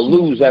they're going to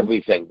lose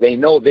everything. They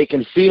know they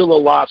can feel the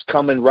loss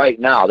coming right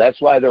now. That's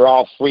why they're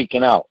all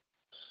freaking out.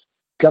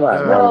 Come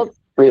on, well, man.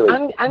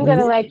 Really. I'm going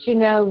to let you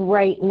know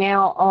right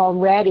now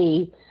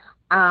already.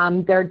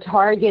 They're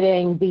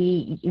targeting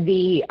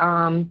the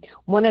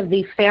one of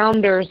the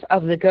founders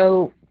of the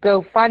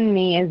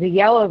GoFundMe is a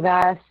yellow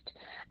vest.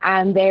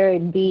 And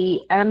the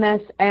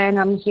MSN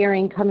I'm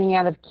hearing coming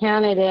out of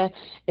Canada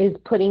is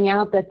putting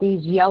out that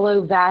these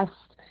yellow vests,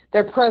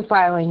 they're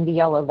profiling the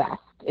yellow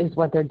vest is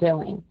what they're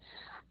doing.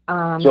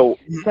 So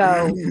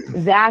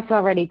that's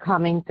already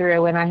coming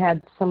through, and I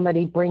had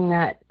somebody bring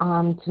that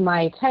to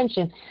my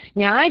attention.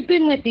 Now, I've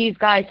been with these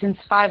guys since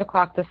 5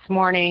 o'clock this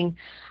morning.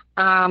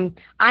 I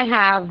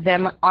have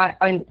them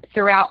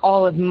throughout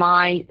all of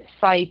my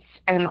sites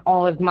and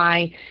all of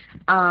my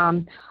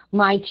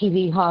my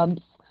TV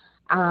hubs.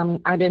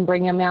 I didn't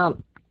bring them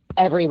out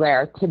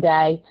everywhere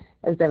today,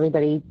 as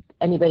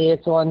anybody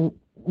that's on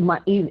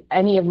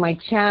any of my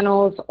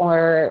channels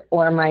or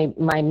my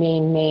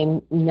main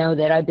name know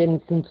that I've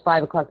been since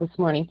 5 o'clock this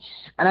morning.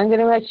 And I'm going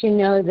to let you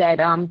know that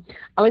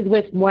I was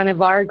with one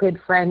of our good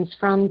friends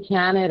from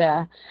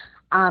Canada.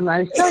 I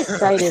was so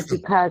excited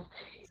because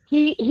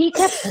he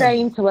kept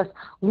saying to us,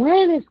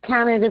 when is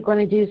Canada going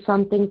to do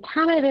something?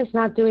 Canada's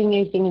not doing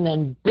anything, and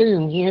then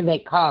boom, here they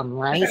come,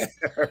 right?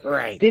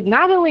 Right.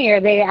 Not only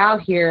are they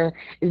out here,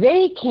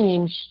 they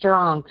came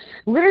strong.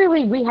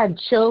 Literally, we had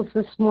chills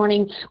this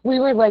morning. We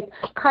were like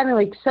kind of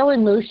like so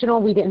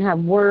emotional. We didn't have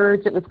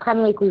words. It was kind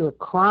of like we were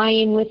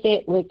crying with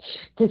it, like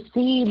to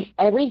see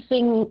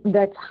everything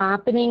that's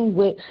happening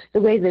with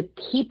the way the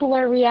people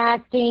are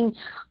reacting,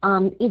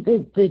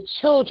 the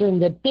children,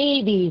 the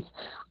babies,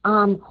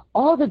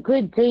 all the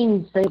good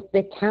things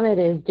that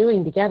Canada is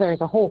doing together as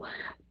a whole.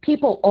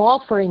 People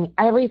offering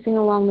everything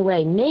along the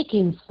way,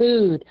 making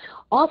food,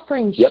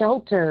 offering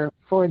shelter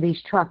for these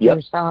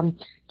truckers,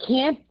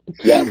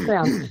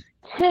 campgrounds,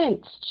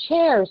 tents,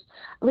 chairs,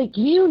 like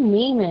you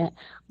name it.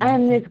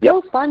 And this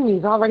GoFundMe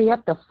is already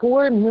up to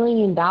 $4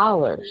 million.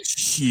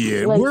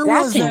 Shit, like, where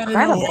that's was that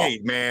incredible. in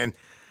 08, man?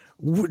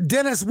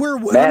 Dennis, where?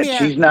 Matt,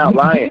 she's not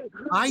lying.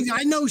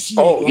 I know she.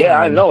 Oh, yeah,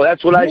 I know.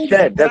 That's what I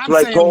said. That's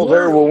what I told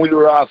her when we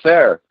were off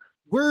air.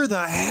 Where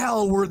the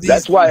hell were these?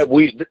 That's why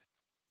we,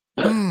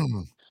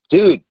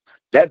 dude.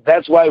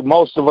 That's why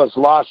most of us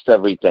lost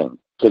everything,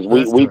 because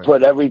we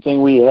put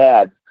everything we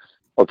had.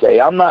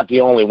 Okay, I'm not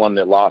the only one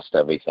that lost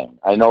everything.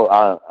 I know.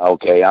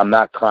 Okay, I'm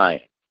not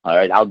crying. All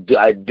right,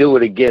 I'd do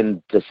it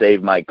again to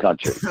save my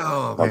country.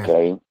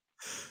 Okay.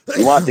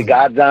 You want the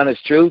God's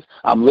honest truth?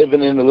 I'm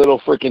living in a little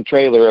freaking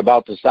trailer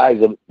about the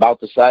size of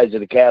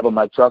the cab of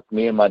my truck,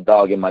 me and my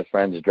dog in my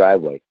friend's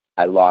driveway.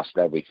 I lost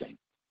everything.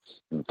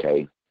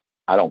 Okay?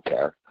 I don't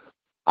care.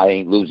 I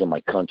ain't losing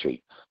my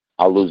country.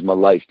 I'll lose my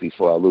life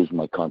before I lose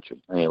my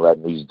country. I ain't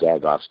letting these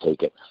dagoffs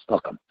take it.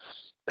 Fuck them.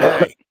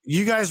 Hey,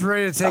 you guys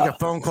ready to take a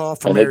phone call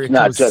from and area it's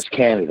not code just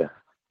Canada.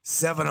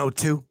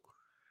 702?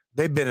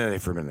 They've been in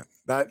it for a minute.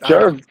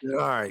 Sure.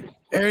 All right.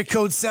 Area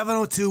code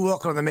 702.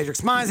 Welcome to the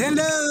Matrix Minds.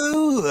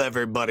 Hello,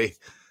 everybody.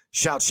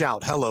 Shout.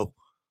 Hello.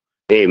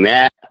 Hey,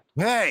 Matt.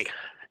 Hey.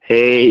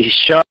 Hey,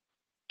 Shar?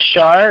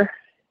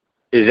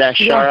 Is that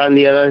Shar on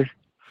the other?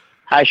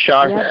 Hi,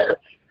 Shar. Yeah.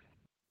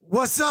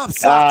 What's up,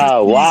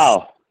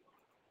 wow.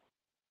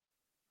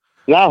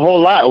 Not a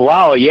whole lot.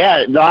 Wow,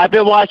 yeah. No, I've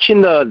been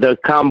watching the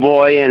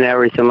convoy and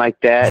everything like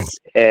that.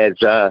 As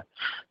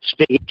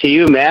speaking to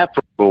you, Matt,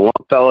 from one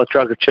fellow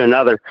trucker to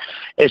another.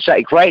 It's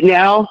like right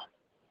now,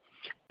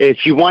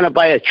 if you want to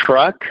buy a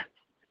truck,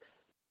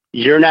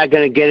 you're not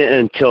going to get it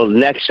until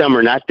next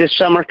summer. Not this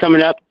summer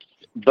coming up,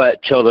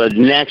 but till the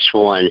next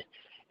one.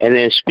 And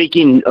then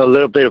speaking a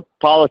little bit of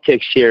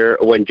politics here,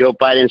 when Joe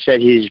Biden said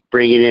he's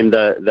bringing in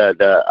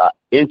the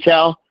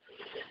Intel,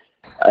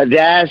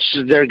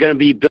 they're going to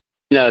be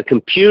building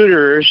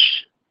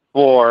computers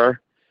for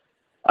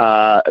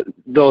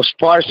those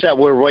parts that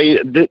we're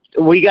waiting.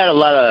 We got a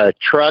lot of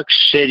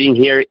trucks sitting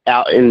here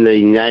out in the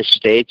United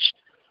States.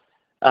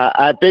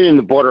 I've been in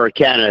the border of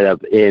Canada,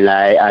 and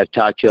I've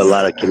talked to a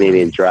lot of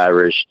Canadian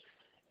drivers.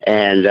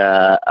 And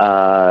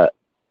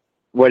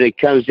when it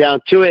comes down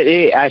to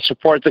it, I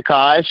support the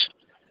cause.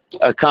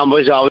 A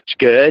convoy is always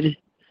good.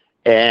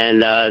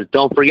 And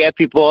don't forget,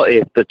 people,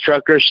 if the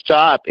truckers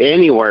stop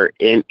anywhere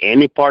in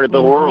any part of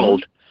the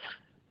world,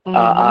 we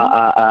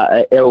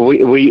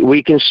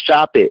can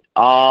stop it.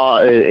 All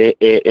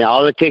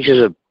it takes is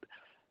a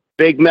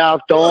big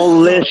mouth.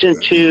 Don't listen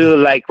to,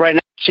 like right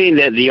now, seeing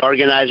that the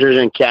organizers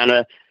in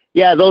Canada,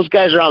 yeah, those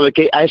guys are on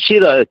vacation. I see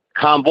the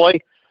convoy.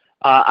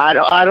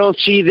 I don't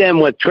see them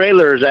with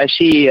trailers. I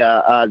see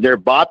they're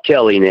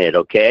bobtailing it.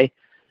 Okay,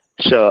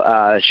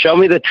 so show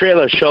me the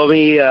trailer. Show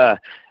me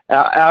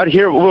out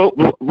here.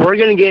 We're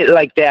gonna get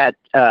like that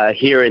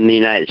here in the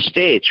United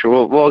States.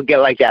 We'll get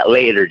like that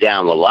later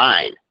down the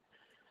line.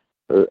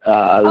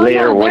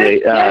 Later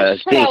when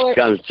things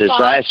comes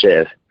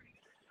decisive.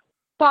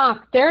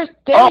 Fuck, there's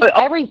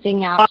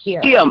everything out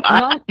here.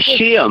 I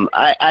see them.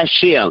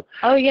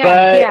 Oh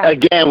yeah. But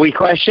again, we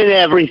question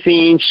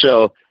everything,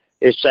 so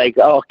it's like,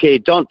 okay,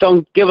 don't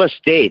give us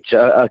dates.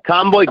 A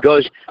convoy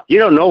goes. You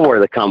don't know where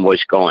the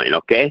convoy's going.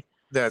 Okay.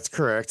 That's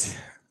correct.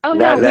 Oh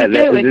no, we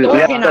do. It's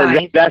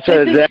organized.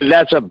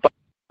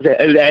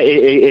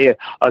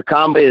 A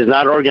convoy is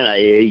not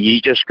organized.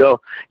 You just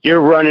go. You're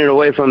running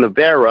away from the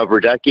bear, rubber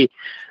ducky.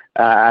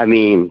 I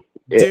mean,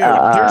 dude,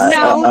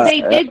 no,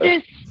 they did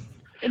this.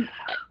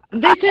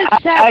 This is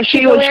set I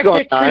see what's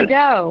going on.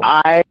 Trudeau.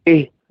 I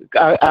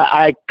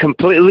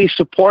completely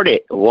support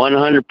it,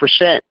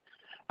 100%.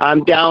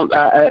 I'm down.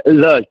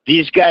 Look,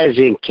 these guys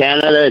in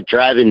Canada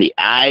driving the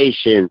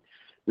ice, and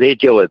they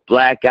deal with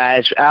black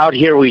guys. Out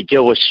here, we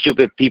deal with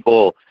stupid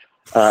people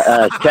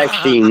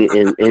texting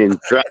and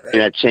driving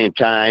at the same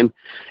time.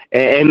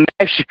 In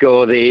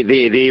Mexico,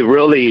 they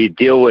really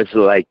deal with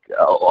like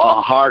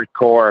a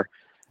hardcore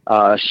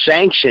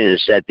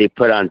sanctions that they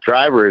put on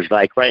drivers.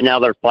 Like right now,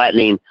 they're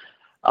flattening.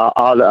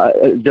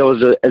 There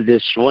was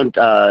this one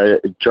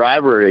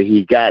driver.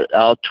 He got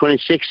all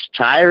 26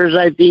 tires,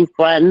 I think,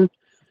 flattened.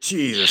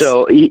 Jesus.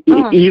 So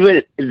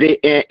even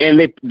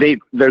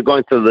they're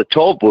going to the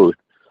toll booth.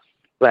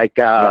 Like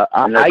I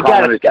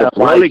got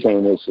supply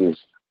chain issues.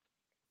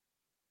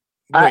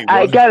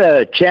 I got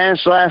a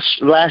chance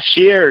last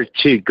year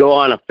to go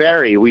on a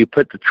ferry. We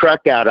put the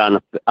truck out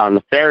on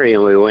the ferry,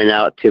 and we went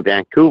out to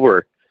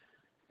Vancouver.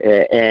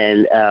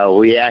 And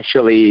we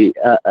actually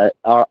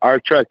our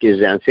truck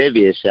is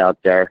amphibious out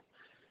there.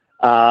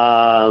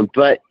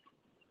 But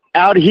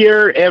out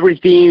here,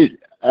 everything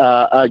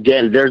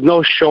again. There's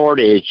no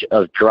shortage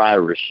of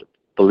drivers.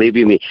 Believe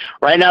you me.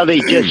 Right now, they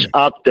just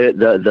upped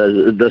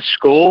the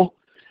school.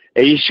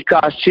 It used to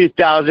cost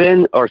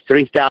 $2,000 or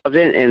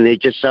 $3,000, and they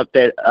just upped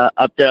it.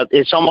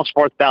 It's almost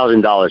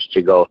 $4,000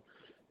 to go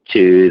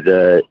to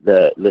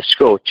the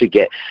school to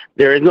get.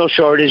 There is no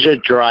shortage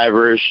of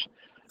drivers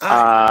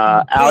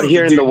out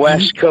here in the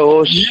West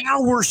Coast.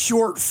 Now we're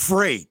short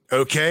freight.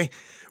 Okay.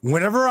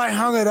 Whenever I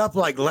hung it up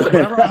last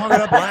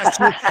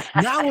year,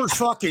 now we're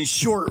fucking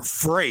short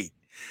freight.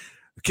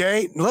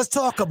 Okay, let's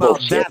talk about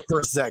that for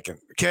a second.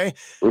 Okay,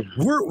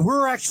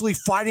 we're actually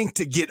fighting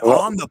to get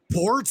on the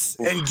ports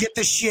and get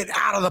the shit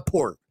out of the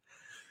port,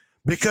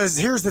 because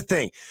here's the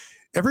thing: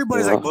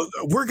 everybody's like, well,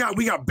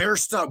 we got bare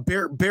stuff,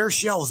 bare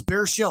shelves.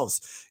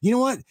 You know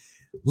what?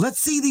 Let's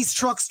see these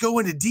trucks go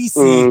into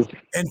DC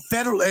and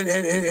federal and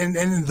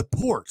in the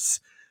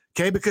ports.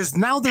 Okay, because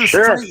now there's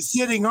freight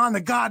sitting on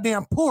the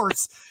goddamn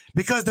ports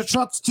because the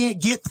trucks can't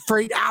get the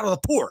freight out of the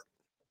port.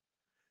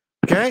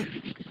 Okay.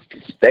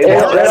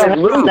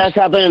 That's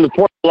happening in the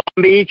Port of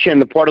Long Beach and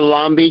in the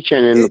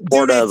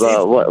Port of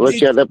what's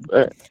the other?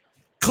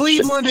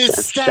 Cleveland is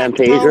stacked. San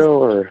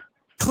Pedro or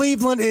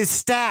Cleveland is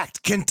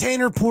stacked.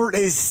 Container Port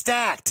is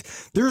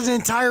stacked. There's an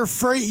entire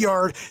freight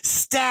yard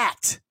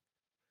stacked.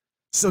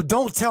 So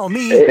don't tell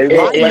me.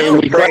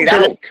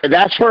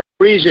 That's for a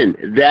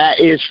reason. That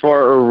is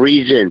for a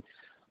reason.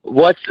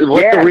 What's the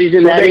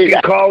reason that they is?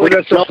 Can call it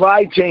a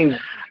supply chain.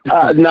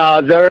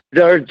 No,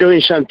 they're doing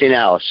something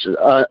else.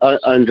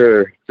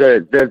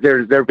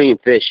 They're being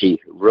fishy,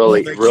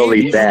 really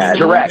bad.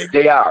 Correct,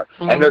 they are,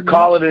 and they're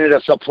calling it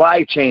a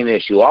supply chain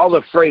issue. All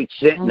the freight's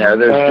sitting there.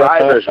 There's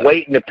drivers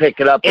waiting to pick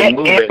it up and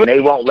move it, and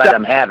they won't let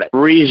them have it.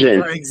 Reason.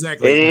 Right,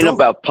 exactly. It ain't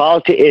about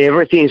politics.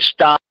 Everything's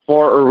stopped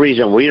for a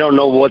reason. We don't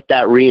know what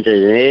that reason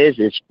is.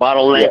 It's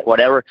bottleneck,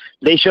 whatever.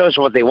 They show us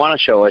what they want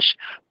to show us,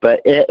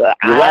 but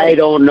I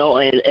don't know.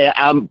 And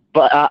I'm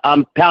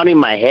pounding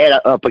my head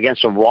up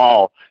against a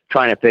wall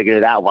trying to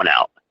figure that one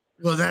out.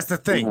 Well, that's the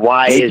thing.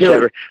 Why is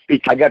there?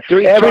 I got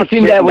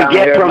everything that we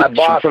get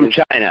from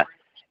China,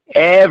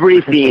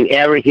 everything,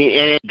 and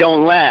it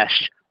don't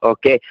last.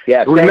 Okay.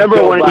 Yeah.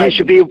 Remember when it used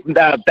to be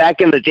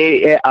back in the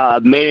day,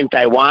 made in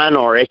Taiwan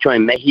or hecho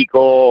in Mexico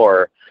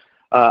or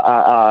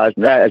things like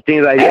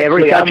that.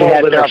 Every time country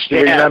had their enough to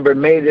remember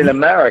made in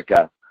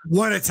America.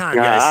 One at a time,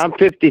 guys. I'm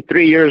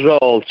 53 years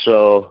old,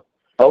 so.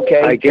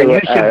 Okay, and you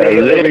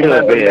should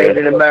remember made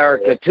in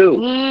America, too.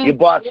 You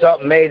bought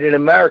something made in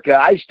America.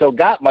 I still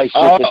got my shit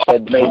that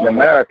said made in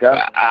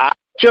America. I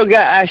still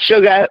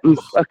got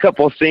a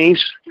couple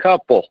things.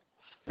 Couple.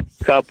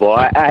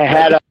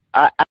 I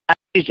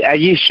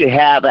used to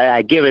have,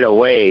 I give it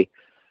away,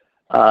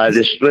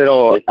 this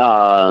little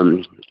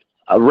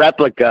a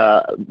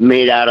replica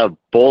made out of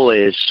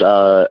bullets,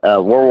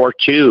 World War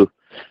II.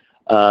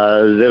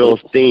 Little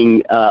thing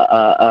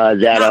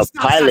that a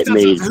pilot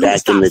made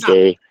back in the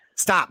day.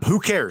 Stop. Who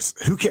cares?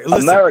 Listen,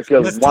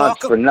 America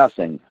wants for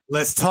nothing.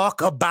 Let's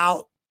talk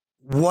about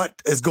what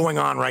is going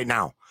on right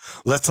now.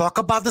 Let's talk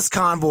about this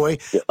convoy.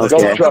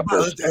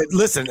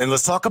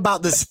 Let's talk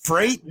about this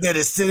freight that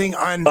is sitting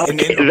on in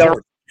the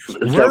port.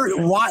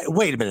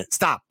 Wait a minute.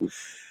 Stop.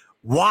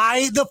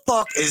 Why the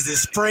fuck is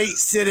this freight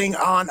sitting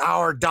on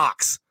our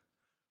docks?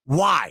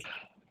 Why?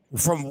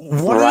 From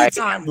one at a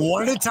time.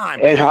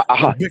 And,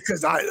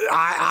 because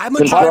I'm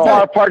a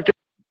driver.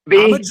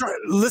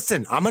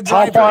 Listen, I'm a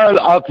driver.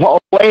 How far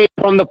away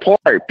from the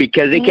port?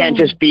 Because it can't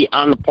just be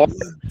on the port.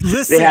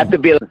 Listen, they have to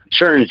be a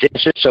certain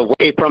distance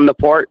away from the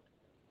port.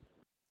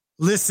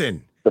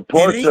 Listen, the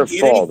ports are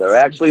full. They're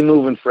actually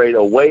moving freight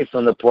away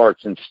from the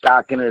ports and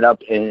stocking it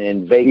up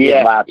in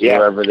vacant lots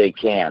wherever they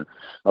can.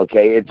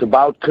 Okay, it's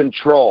about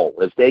control.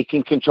 If they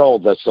can control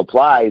the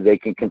supply, they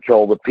can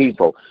control the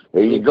people.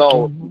 There you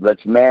go.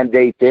 Let's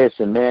mandate this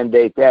and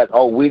mandate that.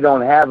 Oh, we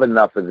don't have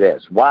enough of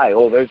this. Why?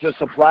 Oh, there's a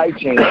supply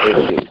chain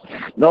issue.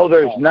 No,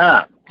 there's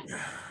not.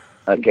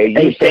 Okay,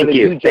 Thank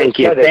you.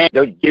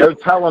 They're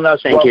telling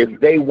us what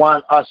they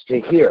want us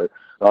to hear.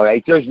 All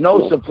right, there's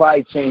no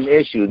supply chain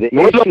issue. The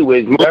issue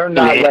is they're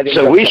not letting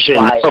the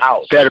supply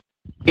out.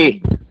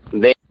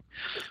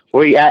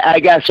 I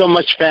got so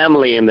much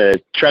family in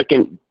the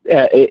trucking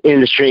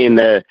industry and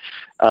the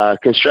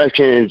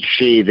construction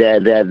industry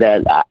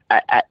that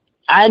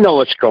I know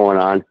what's going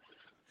on.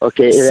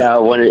 Okay,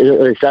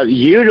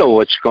 you know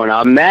what's going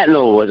on. Matt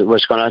knows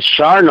what's going on.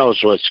 Shar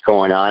knows what's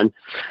going on.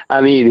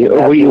 I mean,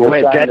 we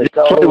went to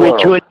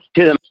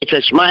the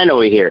Matrix Mind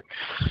over here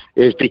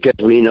is because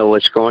we know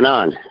what's going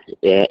on.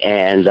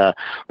 And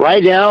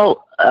right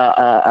now,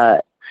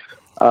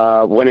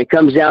 when it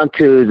comes down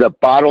to the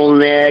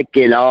bottleneck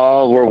and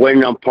all, we're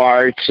waiting on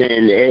parts,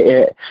 and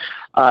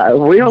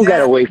we don't got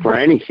to wait for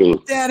anything.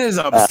 That is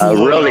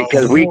really,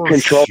 because we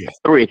control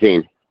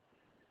everything.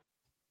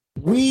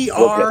 We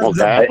are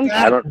the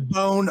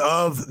backbone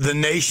of the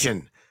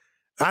nation.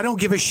 I don't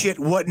give a shit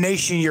what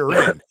nation you're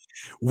in.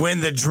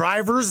 When the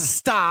driver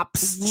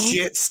stops,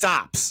 shit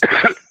stops.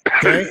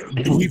 Okay,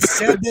 we've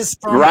said this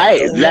from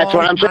That's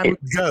what I'm saying.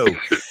 Ago.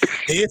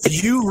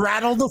 If you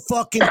rattle the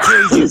fucking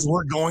cages,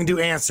 we're going to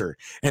answer,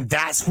 and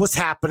that's what's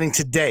happening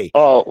today.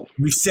 Oh,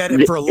 we've said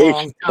it for a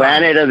long time.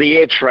 Planet of the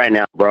Apes right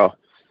now, bro.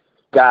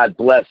 God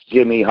bless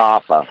Jimmy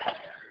Hoffa.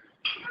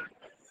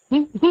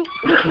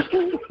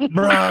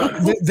 Bro,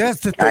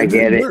 that's the thing. I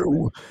get it.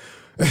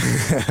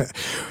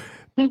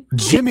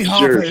 Jimmy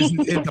Hoffa is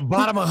at the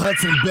bottom of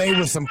Hudson Bay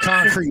with some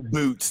concrete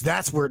boots.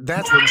 That's where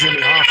Jimmy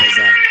Hoffa's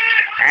at.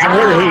 I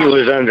heard he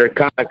was under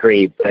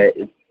concrete, but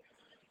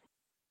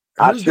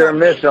I sure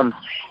miss him.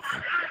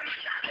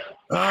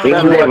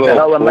 That's what the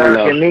hell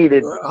America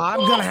needed.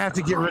 I'm gonna have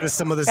to get rid of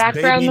some of this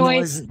background baby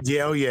noise.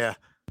 Yeah, oh yeah.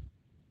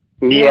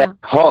 Yeah.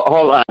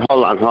 Hold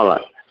on.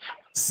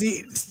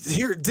 See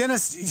here,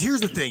 Dennis.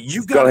 Here's the thing.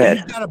 You've Go ahead.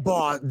 You've got a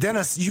boss,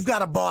 Dennis. You've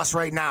got a boss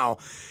right now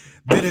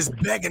that is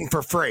begging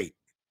for freight.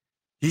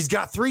 He's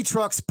got 3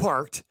 trucks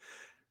parked.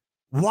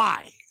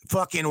 Why?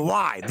 Fucking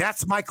why?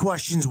 That's my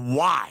questions.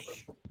 Why?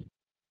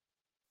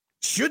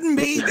 Shouldn't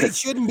be. They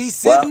shouldn't be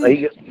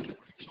sitting.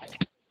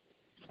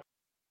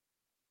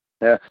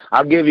 Well,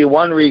 I'll give you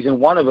one reason.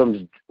 One of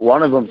them's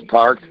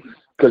parked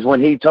because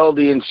when he told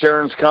the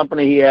insurance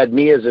company he had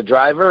me as a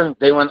driver,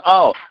 they went,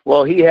 "Oh,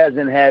 well, he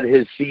hasn't had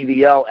his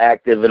CDL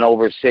active in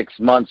over 6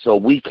 months, so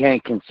we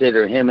can't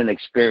consider him an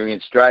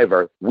experienced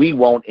driver. We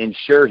won't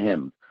insure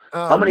him."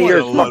 How many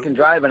years fucking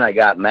driving I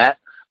got, Matt?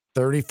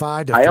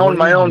 35 to 40. I own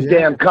my own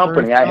damn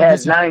company. I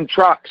had 9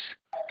 trucks.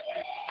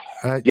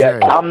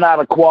 Yet I'm not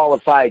a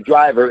qualified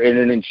driver in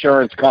an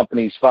insurance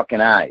company's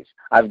fucking eyes.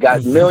 I've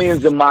got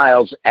millions of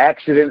miles,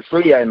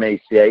 accident-free, I may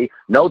say.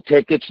 No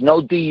tickets,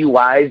 no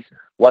DUIs.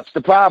 What's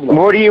the problem?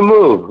 Where do you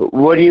move?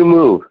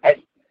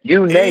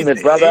 You name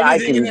it, brother. I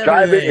can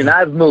drive it, and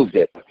I've moved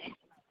it.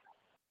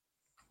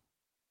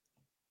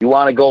 You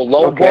want to go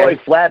low boy,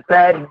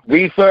 flatbed,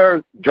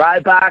 reefer,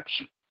 dry box?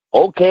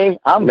 Okay,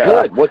 I'm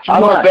good. What you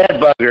want? I'm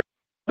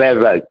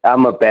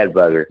a bad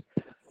bugger.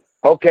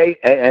 Okay,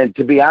 and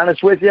to be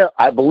honest with you,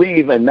 I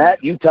believe, and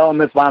Matt, you tell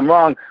him if I'm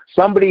wrong,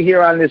 somebody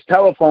here on this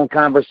telephone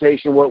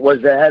conversation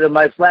was the head of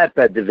my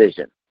flatbed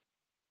division.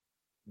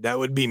 That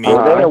would be me.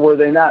 Were they or were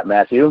they not,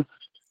 Matthew?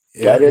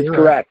 Yeah, that is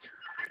correct.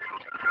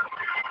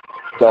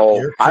 Right.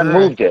 So I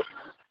moved it.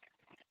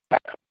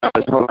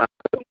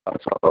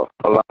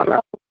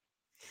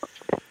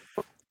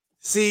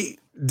 See,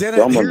 Dennis,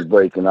 someone's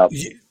breaking up.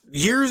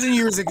 Years and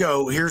years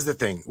ago, here's the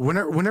thing.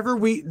 Whenever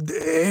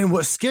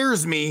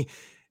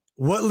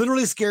what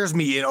literally scares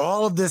me in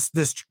all of this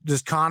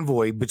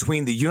convoy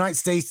between the United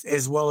States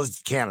as well as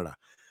Canada,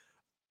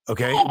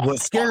 okay, what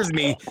scares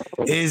me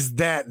is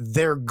that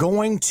they're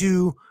going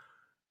to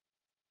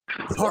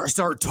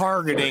start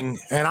targeting,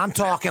 and I'm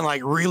talking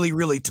like really,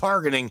 really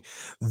targeting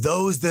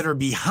those that are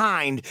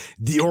behind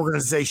the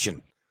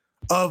organization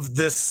of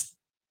this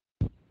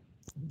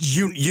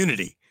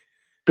unity.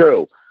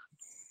 True.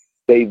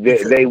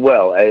 They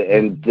will,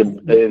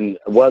 and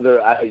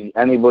whether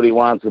anybody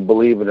wants to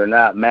believe it or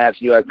not,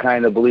 Matthew, I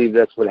kind of believe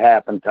that's what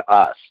happened to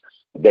us.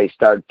 They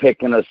start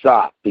picking us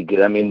off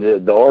because, I mean,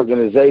 the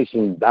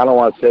organization, I don't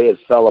want to say it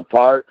fell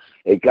apart.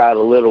 It got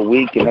a little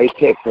weak, and they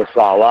picked us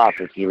all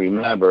off, if you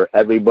remember.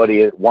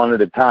 Everybody at one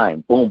at a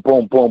time. Boom,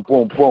 boom, boom,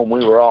 boom, boom.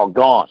 We were all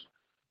gone.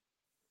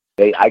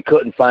 I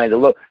couldn't find a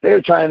load. They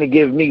were trying to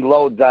give me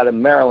loads out of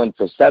Maryland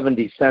for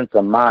 70 cents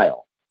a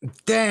mile.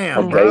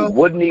 Damn, okay, bro.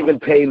 Wouldn't even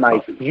pay my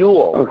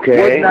fuel.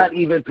 Okay. Would not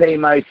even pay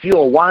my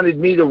fuel. Wanted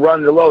me to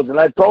run the loads. And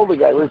I told the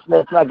guy, listen,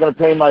 that's not going to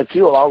pay my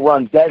fuel. I'll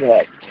run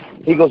deadhead.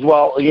 He goes,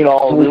 well, you know,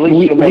 at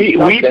least you make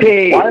something. We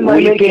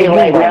pay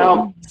right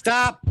now.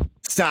 Stop.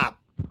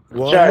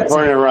 What? Sorry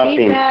for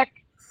interrupting. Feedback.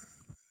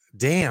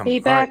 Damn.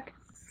 Feedback. Right.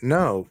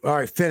 No. All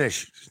right,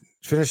 finish.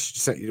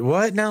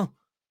 What now?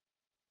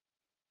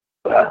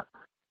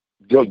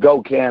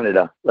 Go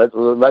Canada.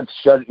 Let's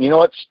shut. You know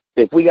what?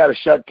 If we got to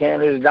shut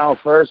Canada down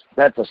first,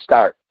 that's a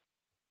start.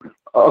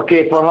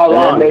 Okay, for how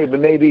long?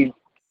 Maybe.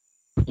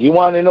 You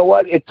want to know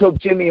what? It took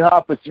Jimmy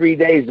Hoffa 3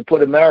 days to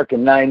put America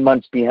 9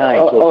 months behind.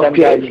 So if them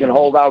guys can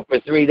hold out for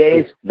 3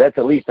 days, that's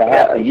at least a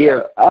half a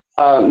year.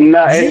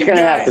 No, it's going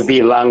to have to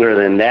be longer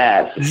than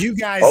that. You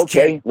guys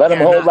let them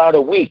hold out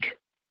a week.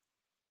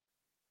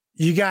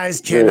 You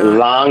guys can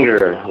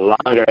longer.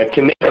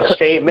 To make a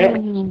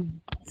statement.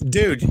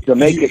 Dude, to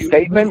make a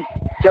statement,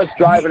 just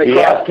driving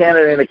across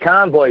Canada in a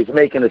convoy is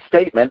making a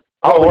statement.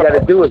 All we got to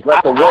do is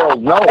let the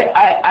world know.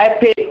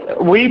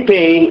 We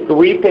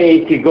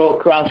pay to go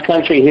across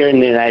country here in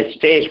the United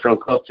States from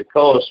coast to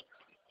coast,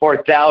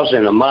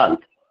 $4,000 a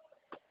month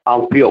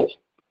on fuel.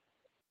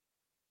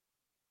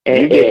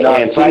 And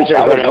prices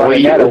are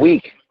going to a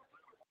week.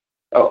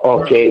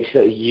 Oh, okay,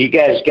 so you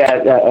guys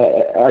got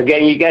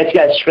again. You guys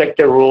got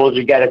stricter rules.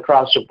 You got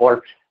across the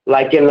board,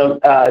 like in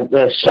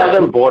the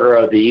southern border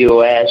of the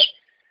U.S.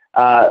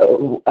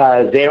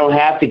 They don't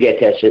have to get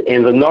tested.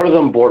 In the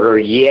northern border,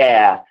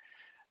 yeah,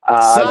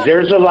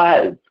 there's a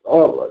lot.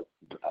 Oh,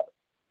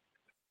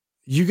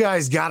 you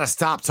guys got to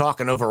stop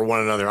talking over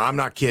one another. I'm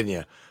not kidding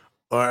you.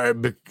 Or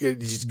you're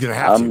gonna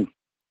have to.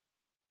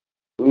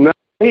 No,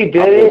 he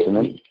did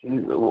it.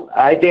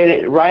 I did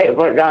it right,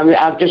 but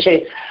I'm just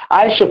saying.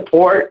 I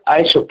support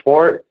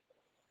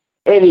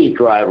any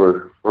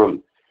driver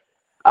from.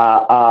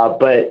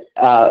 But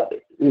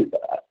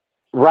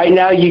right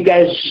now, you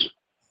guys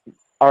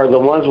are the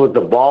ones with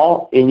the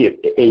ball in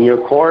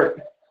your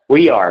court.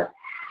 We are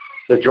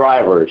the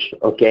drivers.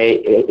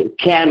 Okay,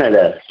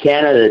 Canada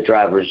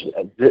drivers.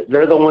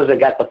 They're the ones that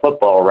got the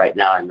football right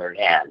now in their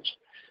hands.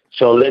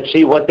 So let's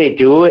see what they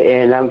do,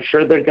 and I'm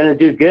sure they're going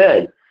to do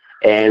good.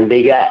 And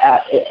they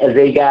got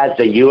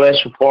the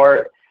U.S.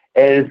 support,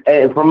 and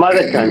from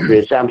other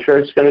countries. I'm sure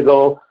it's going to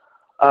go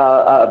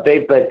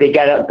big, but they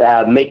got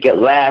to make it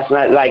last.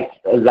 Not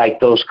like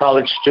those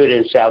college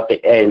students out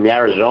in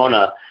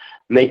Arizona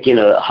making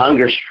a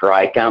hunger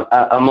strike.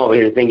 I'm over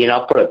here thinking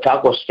I'll put a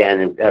taco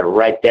stand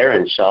right there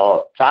and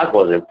sell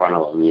tacos in front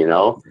of them. You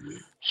know,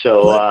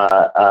 so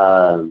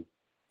I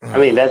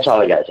mean that's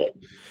all I got to say.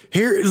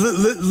 Here,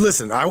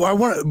 listen, I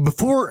want to,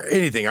 before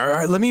anything, all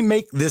right, let me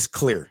make this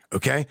clear,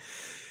 okay?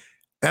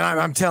 And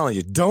I'm telling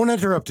you, don't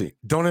interrupt me.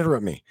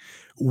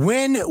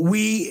 When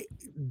we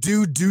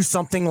do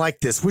something like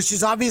this, which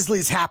is obviously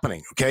is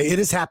happening, okay? It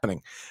is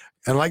happening.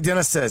 And like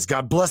Dennis says,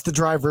 God bless the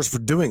drivers for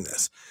doing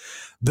this.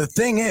 The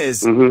thing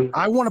is,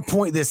 I want to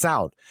point this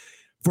out.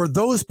 For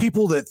those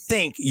people that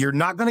think you're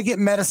not going to get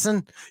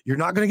medicine, you're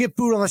not going to get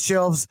food on the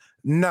shelves,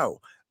 no.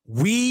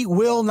 We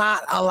will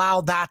not allow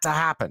that to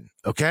happen,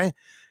 okay?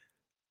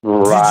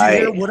 Right.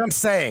 Did you hear what I'm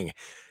saying?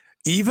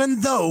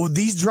 Even though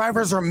these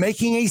drivers are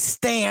making a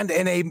stand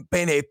and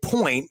a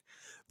point,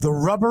 the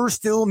rubber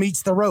still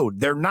meets the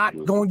road. They're not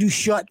going to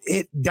shut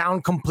it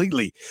down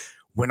completely.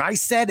 When I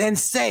said and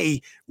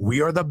say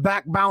we are the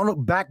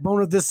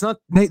backbone of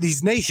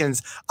these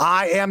nations,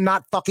 I am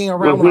not fucking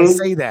around when I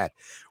say that.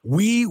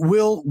 We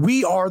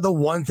are the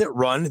ones that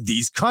run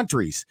these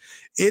countries.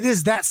 It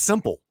is that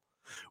simple.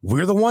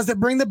 We're the ones that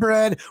bring the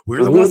bread.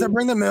 We're the ones that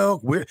bring the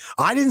milk.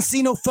 I didn't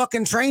see no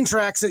fucking train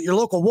tracks at your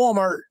local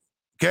Walmart.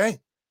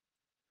 Okay.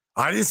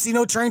 I didn't see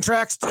no train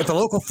tracks at the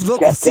local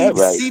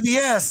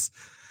CVS.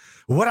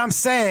 What I'm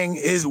saying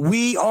is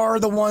we are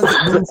the ones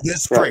that move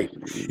this freight.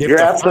 You're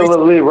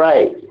absolutely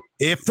right.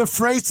 If the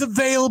freight's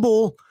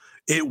available,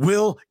 it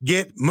will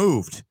get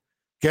moved.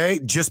 Okay.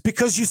 Just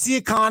because you see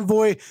a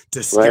convoy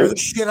to scare the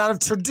shit out of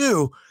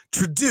Trudeau,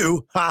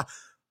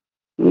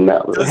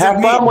 no,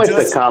 have fun with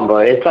the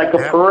convoy. It's like a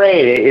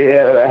parade.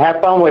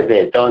 Have fun with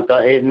it. Don't.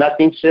 It's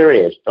nothing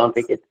serious. Don't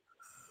think it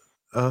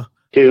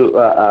too.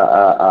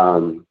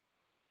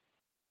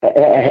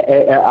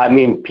 I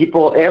mean,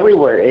 people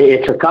everywhere.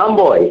 It's a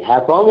convoy.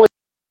 Have fun with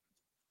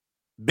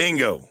it.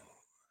 Bingo.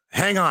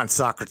 Hang on,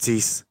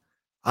 Socrates.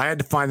 I had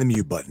to find the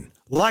mute button.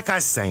 Like I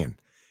was saying,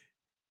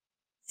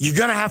 you're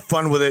going to have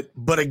fun with it.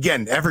 But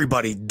again,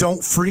 everybody,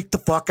 don't freak the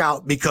fuck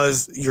out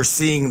because you're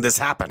seeing this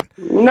happen.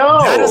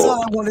 No. That is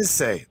all I wanted to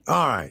say.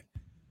 All right.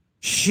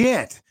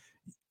 Shit.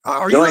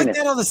 Are you like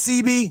that on the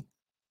CB?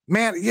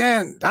 Man,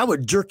 yeah, I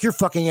would jerk your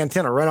fucking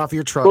antenna right off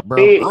your truck,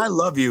 bro. I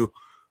love you,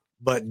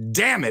 but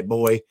damn it,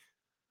 boy.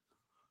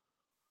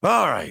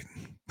 All right.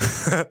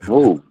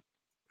 Ooh.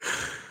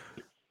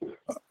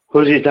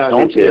 Who's he talking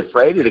Don't to? be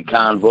afraid of the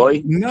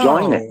convoy. No.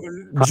 Join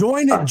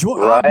it.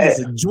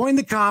 Join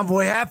the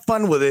convoy. Have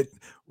fun with it.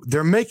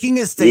 They're making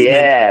a statement.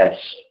 Yes.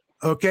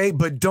 Okay,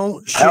 but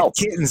don't shit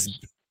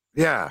kittens.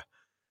 Yeah.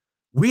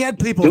 We had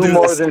people do doing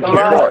more the than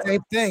very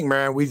same thing,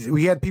 man.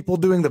 We had people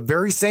doing the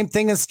very same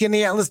thing in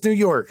Skinny Atlas, New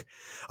York.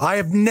 I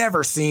have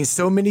never seen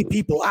so many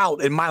people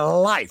out in my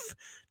life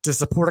to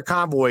support a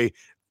convoy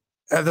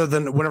other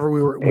than whenever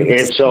we were.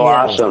 It's so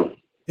awesome.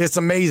 It's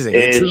amazing.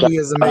 It truly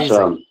is amazing.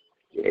 Awesome.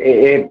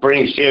 It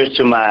brings tears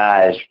to my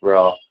eyes,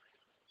 bro.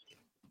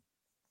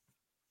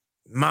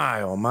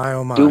 My, oh my,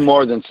 oh my. Do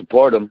more than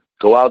support them.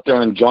 Go out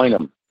there and join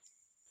them.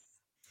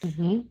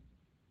 Mm-hmm.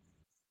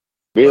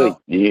 Really,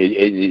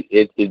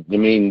 I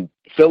mean,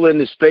 fill in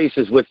the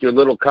spaces with your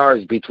little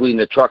cars between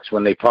the trucks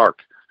when they park.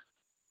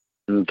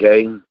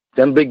 Okay?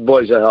 Them big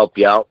boys will help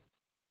you out.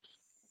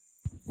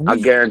 I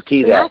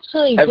guarantee that.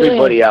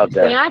 Everybody out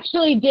there. They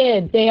actually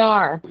did. They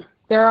are.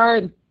 They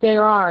actually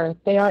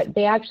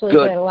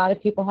did. A lot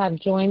of people have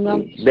joined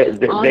them.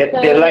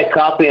 They like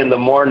coffee in the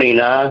morning,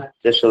 huh?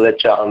 Just to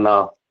let y'all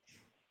know.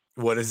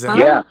 What is that?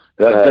 Yeah.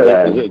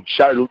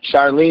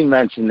 Charlene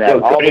mentioned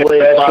that. All the way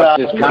across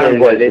this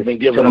convoy, they've been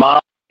giving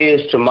tamales,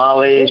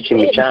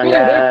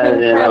 chimichangas,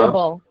 you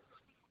know.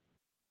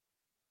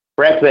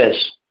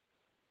 Breakfast.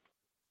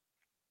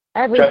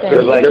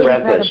 Everything. Like it's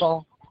breakfast.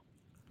 incredible.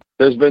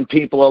 There's been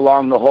people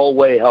along the whole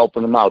way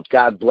helping them out.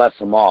 God bless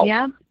them all.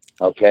 Yeah.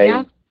 Okay?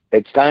 Yeah.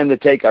 It's time to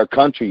take our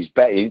countries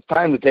back. It's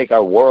time to take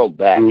our world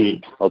back.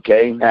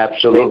 Okay?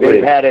 Absolutely.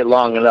 They've had it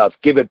long enough.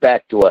 Give it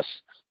back to us.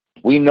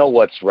 We know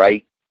what's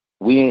right.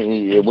 We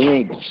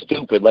ain't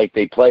stupid like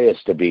they play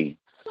us to be.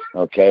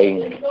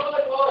 Okay?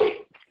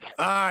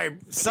 All right,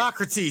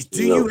 Socrates,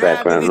 do No you have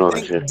background noise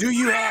anything? here. Do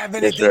you have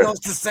Yes, anything sir. else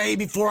to say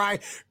before I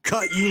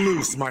cut you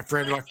loose, my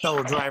friend, my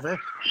fellow driver?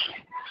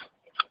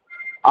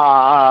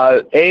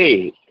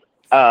 Hey,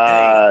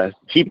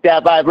 keep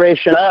that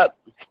vibration up.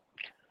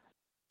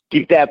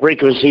 Keep that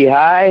frequency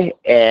high,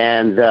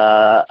 and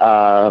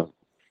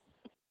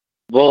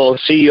we'll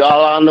see you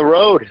all on the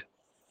road.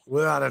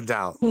 Without a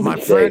doubt. My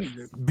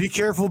friend, be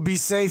careful, be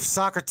safe.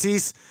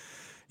 Socrates,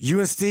 you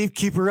and Steve,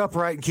 keep her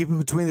upright and keep her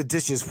between the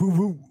dishes. Woo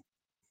woo.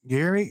 You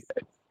hear me?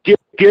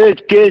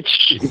 Good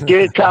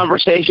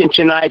conversation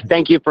tonight.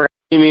 Thank you for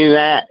having me,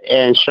 Matt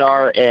and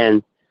Shar,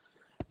 and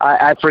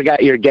I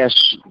forgot your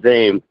guest's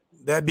name.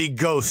 That'd be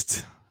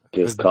Ghost.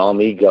 Just call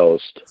me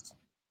Ghost.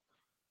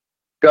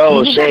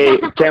 Ghost, say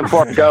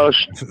 10-4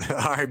 Ghost.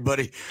 All right,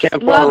 buddy.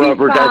 10-4 Love you,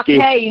 Rubber Sock. Ducky.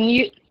 Hey,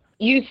 and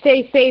you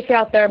stay safe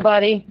out there,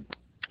 buddy.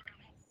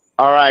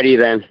 All righty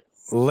then.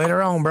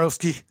 Later on,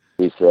 broski.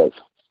 He says.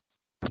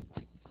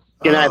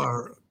 Good night.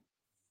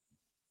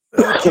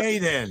 Okay,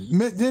 then.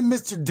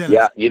 Mr. Dennis.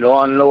 Yeah, you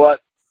don't know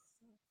what?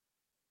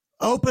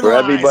 Open For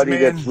eyes, everybody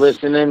man. that's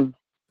listening,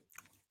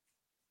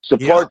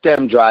 support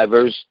them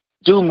drivers.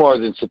 Do more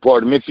than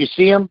support them. If you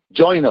see them,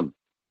 join them.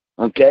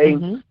 Okay?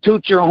 Mm-hmm.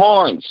 Toot your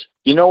horns.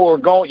 You know where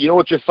we're going. You know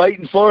what you're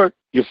fighting for?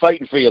 You're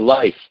fighting for your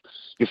life.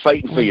 You're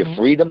fighting for your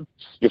freedom.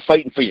 You're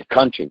fighting for your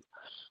country.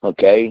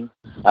 Okay?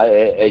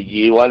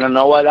 You want to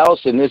know what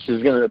else? And this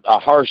is a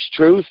harsh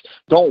truth.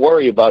 Don't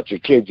worry about your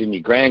kids and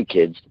your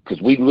grandkids,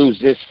 because we lose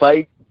this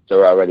fight,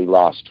 they're already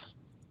lost.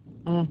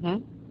 Mm-hmm.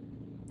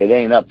 It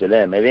ain't up to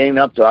them. It ain't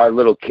up to our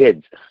little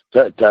kids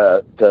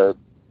to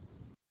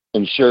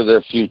ensure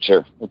their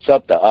future. It's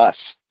up to us.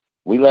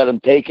 We let them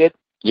take it.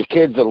 Your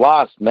kids are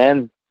lost,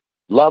 man.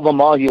 Love them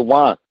all you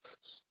want.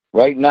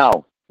 Right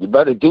now, you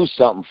better do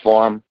something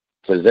for them,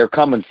 because they're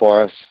coming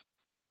for us.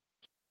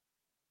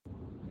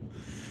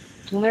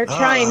 And they're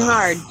trying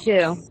hard,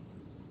 too.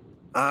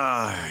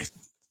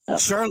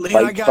 Charlene,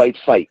 Fight, I got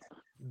fight.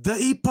 the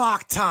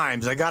Epoch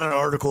Times. I got an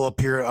article up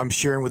here I'm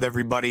sharing with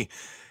everybody.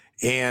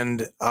 And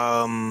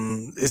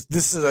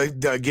this is,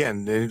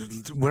 again,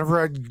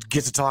 whenever I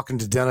get to talking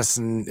to Dennis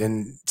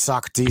and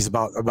Socrates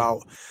about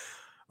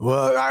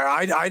well,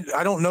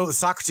 I don't know that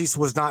Socrates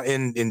was not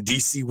in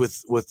DC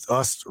with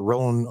us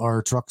rolling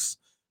our trucks,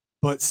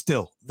 but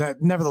still,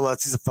 that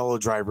nevertheless, he's a fellow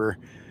driver,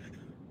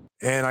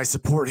 and I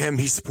support him.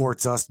 He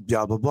supports us.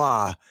 Blah blah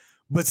blah.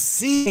 But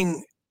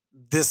seeing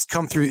this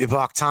come through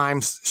Epoch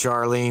Times,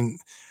 Charlene,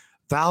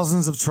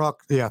 thousands of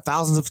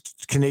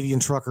Canadian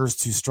truckers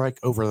to strike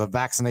over the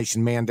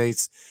vaccination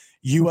mandates.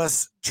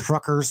 U.S.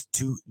 truckers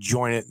to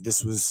join it.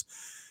 This was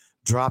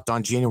dropped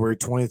on January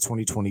 20th,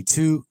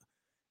 2022.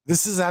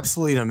 This is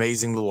absolutely an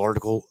amazing little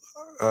article.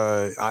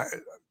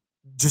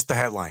 Just the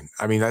headline.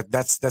 I mean,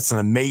 that's an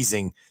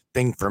amazing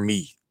thing for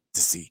me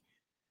to see.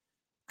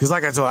 Because,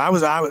 like I told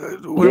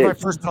you, whenever I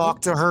first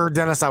talked to her,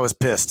 Dennis, I was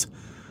pissed,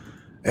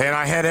 and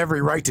I had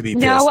every right to be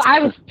pissed. No, I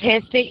was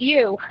pissed at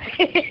you.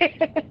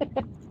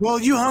 Well,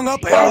 you hung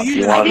up. Well, I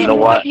didn't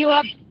want you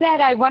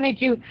upset. I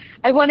wanted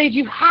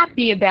you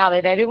happy about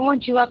it. I didn't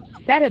want you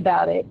upset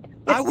about it.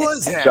 I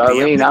was happy.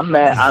 Charlene, I'm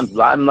mad.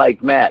 I'm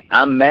like Matt.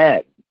 I'm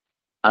mad.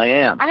 I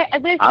am.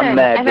 Listen, I'm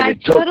mad that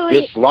it took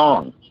this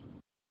long.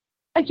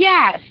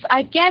 Yes,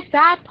 I get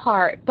that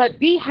part, but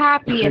be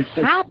happy it's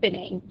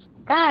happening.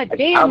 God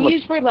damn,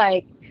 you were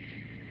like,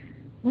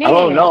 man.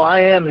 Oh, no,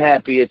 I am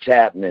happy it's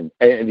happening.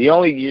 And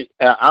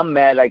I'm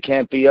mad I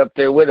can't be up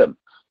there with him.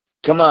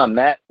 Come on,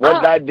 Matt.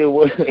 What did I do?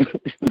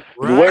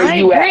 Where are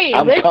you at?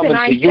 I'm coming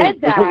to you. Said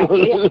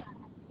that.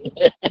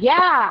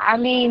 Yeah, I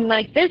mean,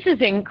 like, this is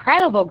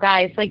incredible,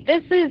 guys. Like,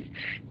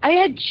 I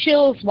had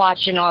chills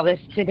watching all this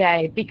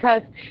today,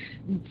 because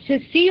to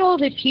see all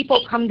the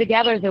people come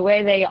together the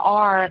way they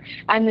are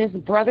and this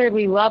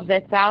brotherly love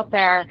that's out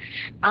there,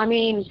 I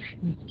mean,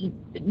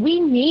 we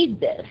need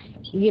this.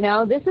 You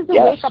know, this is a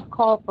wake-up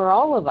call for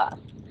all of us.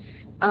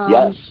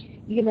 Yes.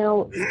 You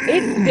know,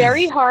 it's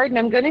very hard, and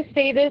I'm going to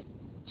say this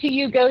to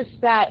you, Ghost,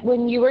 that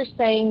when you were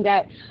saying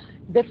that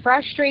the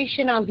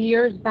frustration of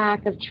years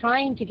back of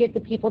trying to get the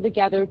people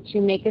together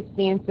to make a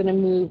stance and a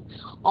move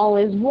all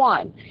as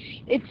one.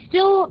 It's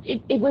still,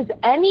 it was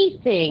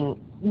anything,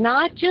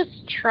 not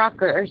just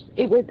truckers.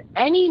 It was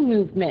any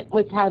movement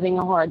was having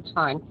a hard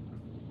time.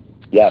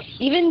 Yes.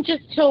 Even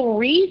just till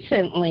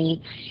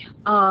recently,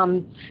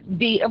 I'm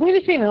going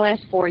to say in the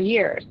last 4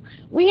 years,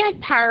 we had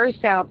Paris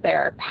out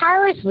there.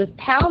 Paris was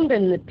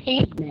pounding the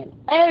pavement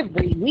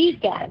every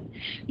weekend.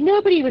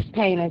 Nobody was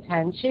paying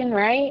attention,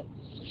 right?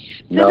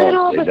 So then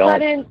all of a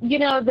sudden, you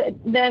know,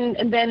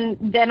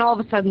 then all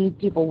of a sudden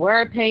people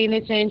were paying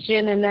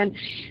attention, and then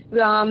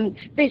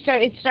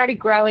it started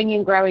growing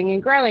and growing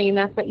and growing, and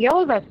that's what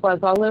Yellow Vests was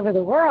all over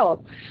the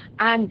world.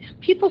 And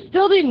people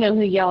still didn't know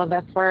who Yellow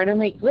Vests were. And I'm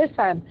like,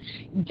 listen,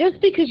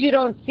 just because you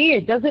don't see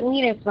it doesn't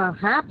mean it's not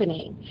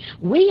happening.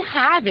 We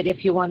have it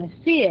if you want to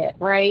see it,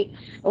 right?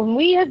 And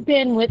we have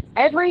been with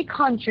every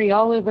country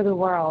all over the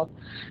world.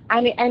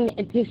 And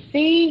to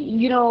see,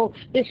 you know,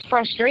 this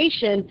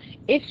frustration,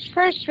 it's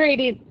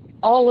frustrated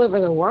all over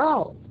the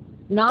world,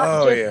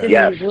 not just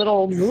in these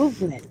little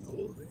movements.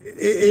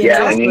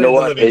 And you know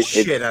what?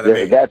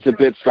 That's a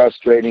bit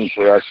frustrating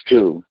for us,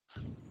 too.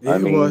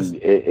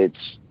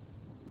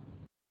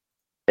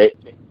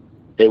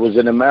 It was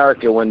in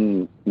America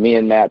when me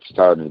and Matt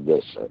started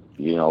this,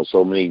 you know,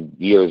 so many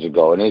years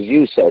ago. And as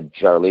you said,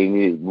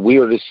 Charlene, we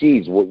are the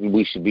seeds.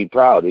 We should be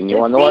proud. And you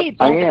want to know what?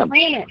 I am.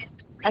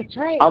 That's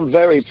right. I'm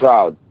very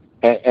proud.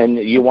 And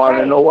you want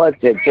to know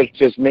what? That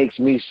just makes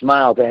me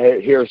smile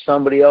to hear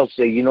somebody else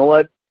say, you know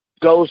what,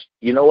 Ghost,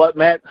 you know what,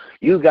 Matt?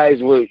 You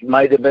guys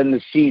might have been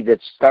the seed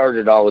that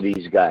started all of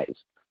these guys.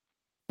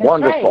 That's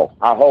wonderful.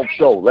 Right. I hope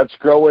so. Let's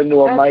grow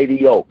into a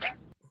mighty oak.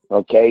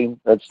 Okay?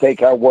 Let's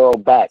take our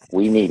world back.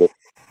 We need it.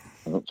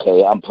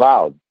 Okay? I'm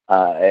proud.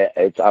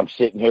 I'm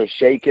sitting here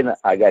shaking.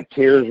 I got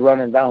tears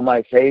running down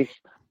my face.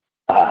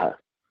 I'm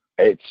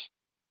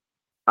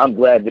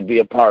glad to be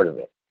a part of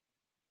it.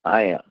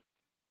 I am.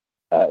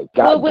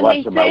 God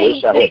bless him. I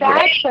wish I was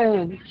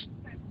backbone.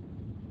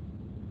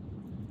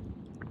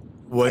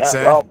 What's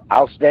that? Well,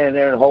 I'll stand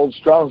there and hold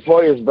strong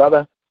for you,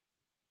 brother.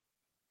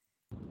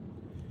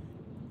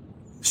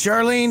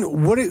 Charlene,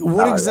 what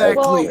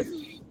exactly?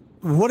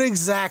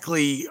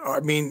 I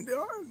mean,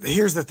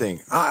 here's the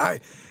thing.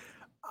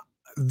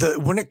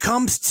 When it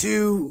comes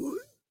to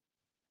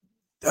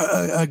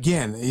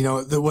again, you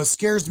know, what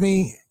scares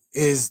me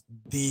is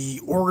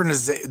the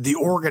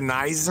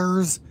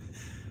organizers.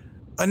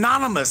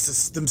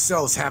 Anonymous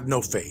themselves have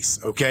no face,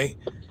 okay?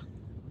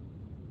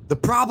 The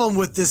problem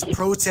with this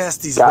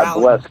protest, these God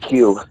bless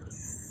Q,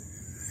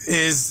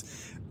 is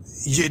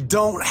you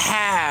don't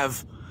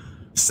have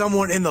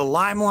someone in the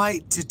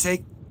limelight to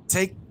take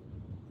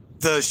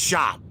the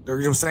shot. You know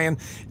what I'm saying?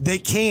 They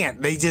can't.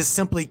 They just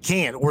simply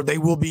can't, or they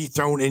will be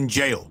thrown in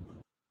jail,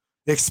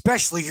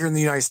 especially here in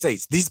the United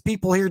States. These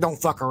people here don't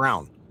fuck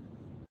around.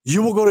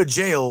 You will go to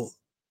jail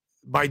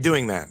by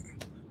doing that.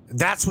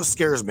 That's what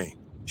scares me,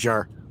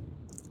 Char.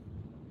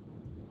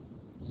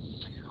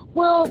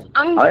 Well,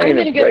 I'm going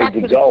to go back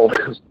to go.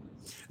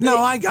 No,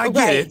 I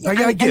get it. I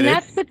get it. And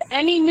that's with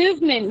any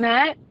movement,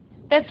 Matt.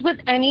 That's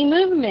with any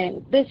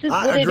movement. This is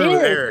what it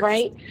is,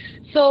 right?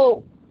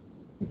 So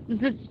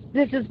this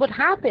is what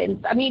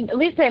happens. I mean,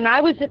 listen,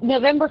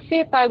 November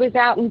 5th, I was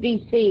out in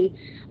D.C.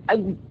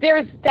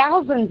 There's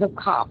thousands of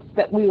cops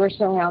that we were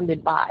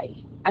surrounded by.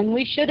 And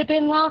we should have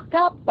been locked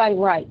up by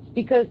rights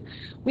because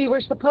we were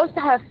supposed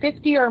to have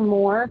 50 or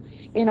more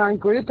in our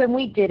group, and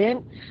we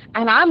didn't.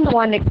 And I'm the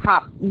one that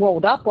cop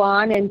rolled up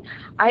on, and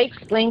I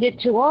explained it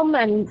to them,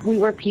 and we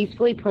were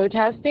peacefully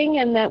protesting,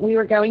 and that we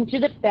were going to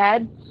the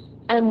Fed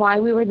and why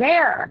we were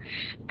there.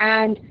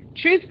 And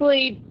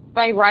truthfully,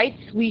 by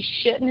rights, we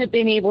shouldn't have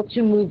been able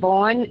to move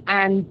on,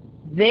 and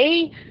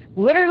they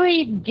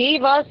literally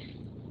gave us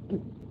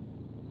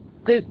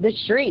the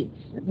streets.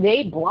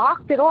 They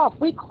blocked it off.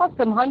 We cost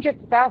them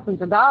hundreds of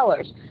thousands of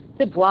dollars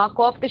to block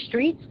off the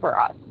streets for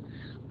us.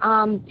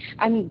 And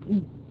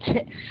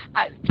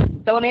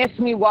don't ask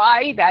me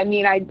why. I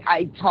mean,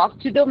 I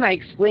talked to them. I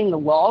explained the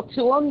law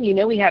to them. You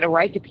know, we had a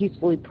right to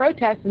peacefully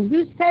protest. And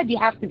who said you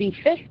have to be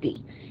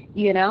 50,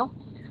 you know?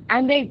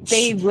 And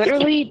they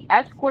literally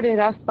escorted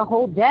us the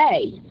whole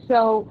day.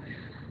 So,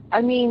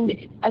 I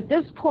mean, at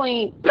this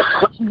point,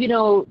 you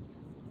know,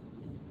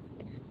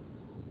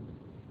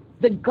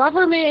 the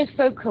government is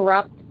so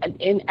corrupt,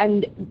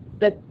 and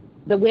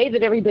the way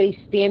that everybody's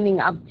standing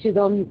up to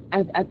them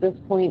at this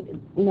point,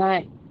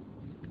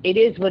 it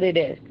is what it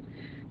is.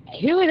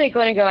 Who are they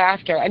going to go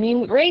after? I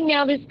mean, right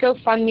now this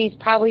GoFundMe is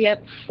probably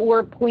at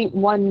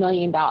 $4.1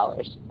 million,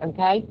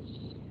 okay?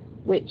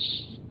 Which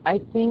I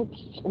think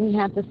we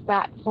have the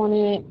stats on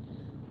it.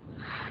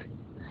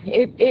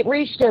 It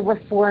reached over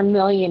 4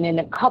 million in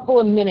a couple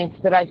of minutes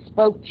that I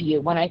spoke to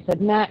you when I said,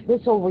 Matt,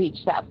 this will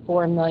reach that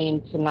 4 million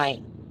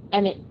tonight.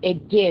 And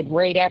it did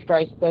right after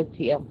I spoke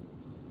to you.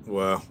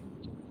 Wow.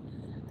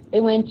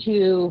 It went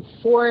to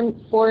 4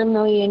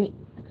 million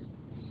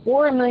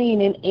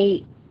and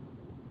 8.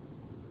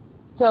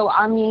 So,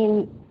 I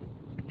mean,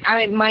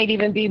 it might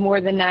even be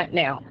more than that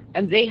now.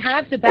 And they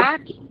have the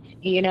backing.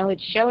 You know,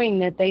 it's showing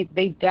that they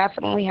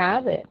definitely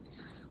have it,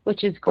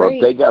 which is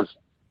great. Well,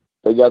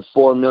 they got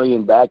 4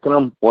 million backing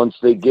them. Once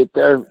they get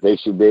there, they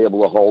should be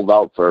able to hold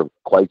out for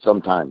quite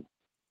some time.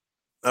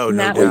 Oh, and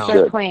no that doubt. was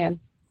their plan.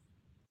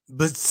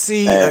 But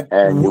see,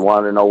 and you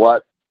want to know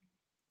what?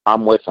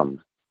 I'm with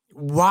them.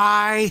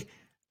 Why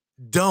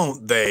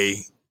don't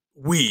they?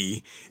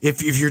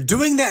 If you're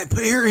doing that,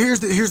 here's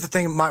the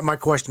thing. My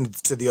question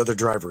to the other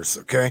drivers,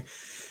 okay?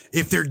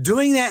 If they're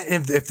doing that,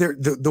 if they're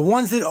the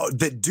ones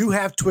that do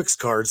have Twix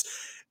cards,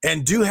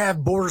 and do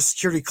have border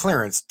security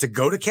clearance to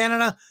go to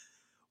Canada,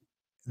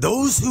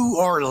 those who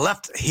are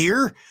left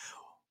here,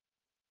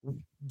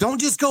 don't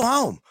just go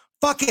home.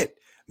 Fuck it.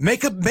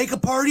 Make a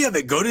party of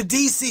it. Go to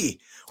DC.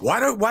 Why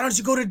don't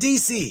you go to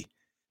DC?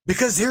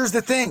 Because here's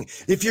the thing.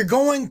 If you're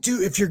going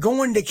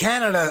to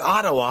Canada,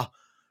 Ottawa,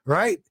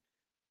 right?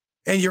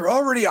 And you're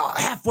already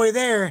halfway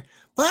there,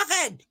 fuck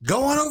it.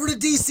 Go on over to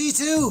DC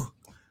too.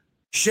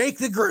 Shake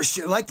the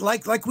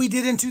like we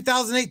did in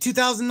 2008,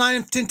 2009,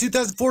 and 10,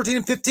 2014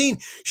 and 15.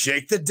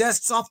 Shake the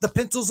desks off, the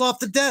pencils off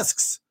the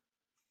desks.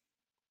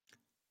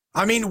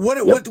 I mean,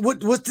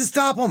 what's to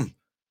stop them?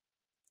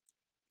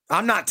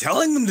 I'm not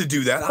telling them to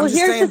do that. I'm just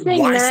saying,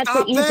 why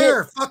stop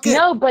there? Fuck it.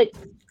 No, but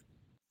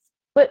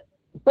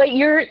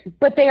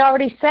they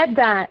already said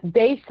that.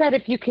 They said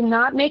if you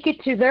cannot make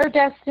it to their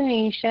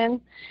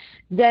destination,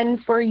 then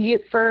for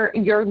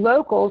your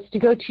locals to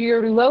go to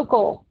your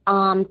local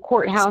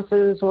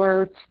courthouses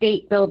or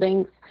state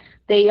buildings.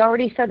 They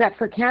already said that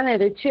for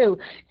Canada too.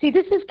 See,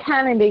 this is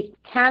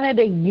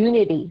Canada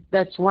Unity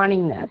that's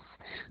running this.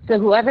 So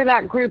whoever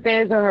that group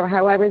is or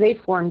however they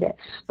formed it.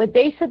 But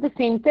they said the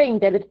same thing,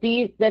 that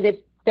if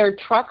their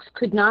trucks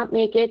could not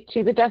make it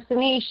to the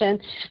destination,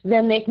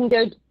 then they can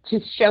go to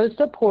show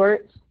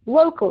support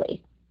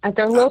locally at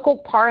their local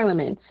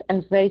parliaments,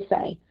 as they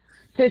say.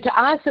 So to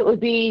us, it would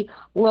be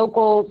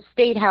local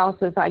state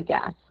houses, I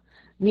guess,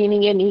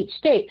 meaning in each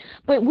state.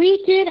 But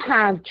we did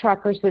have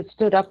truckers that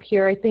stood up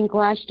here, I think,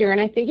 last year, and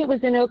I think it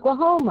was in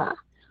Oklahoma.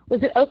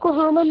 Was it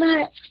Oklahoma,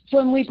 Matt,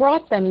 when we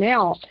brought them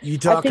now? You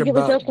talking I think it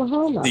was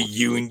Oklahoma. The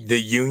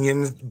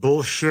union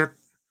bullshit?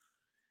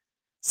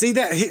 See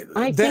that?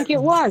 I think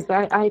it was.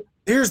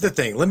 Here's the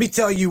thing. Let me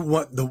tell you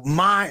what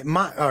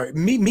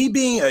me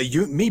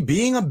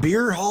being a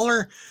beer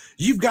hauler,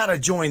 you've got to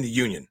join the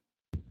union.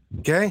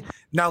 Okay.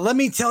 Now let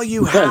me tell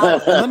you how.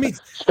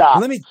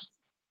 Stop.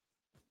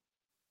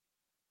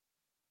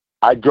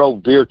 I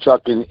drove beer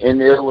truck in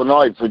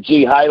Illinois for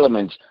G.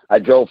 Heilemans. I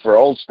drove for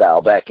Old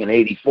Style back in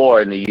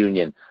 '84 in the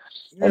union,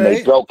 and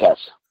they broke us.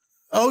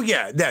 Oh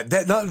yeah,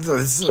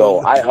 so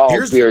I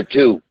hauled beer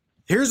too.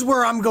 Here's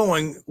where I'm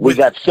going. We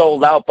got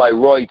sold out by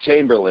Roy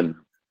Chamberlain.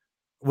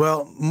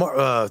 Well,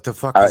 the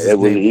fuck is his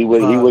name? He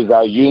was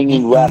our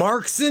union rep.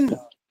 Markson.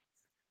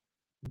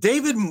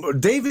 David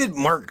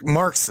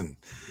Markson.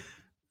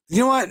 You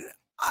know what?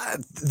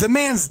 The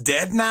man's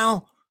dead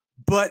now,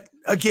 but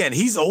again,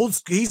 he's old.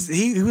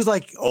 He was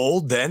like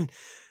old then,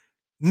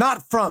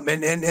 not from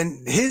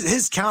and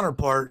his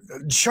counterpart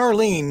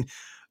Charlene.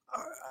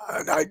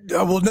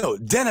 No,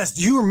 Dennis.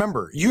 Do you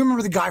remember? You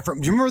remember the guy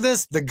from? Do you remember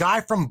this? The guy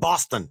from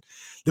Boston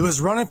that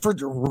was running for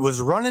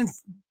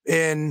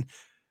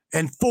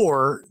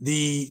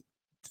the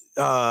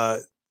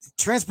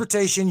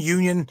transportation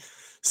union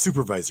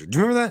supervisor. Do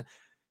you remember that?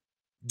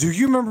 Do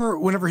you remember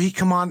whenever he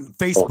come on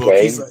Facebook?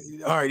 Okay.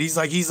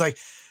 He's like,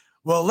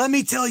 well, let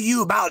me tell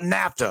you about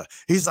NAFTA.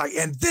 He's like,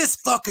 and this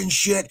fucking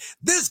shit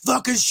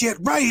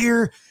right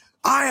here,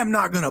 I am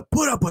not gonna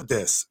put up with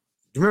this.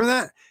 Do you remember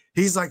that?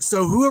 He's like,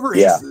 so whoever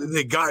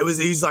the guy was,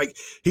 he's like,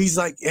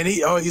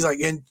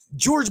 and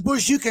George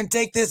Bush, you can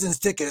take this and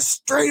stick it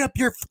straight up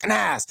your fucking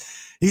ass.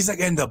 He's like,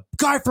 and the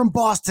guy from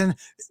Boston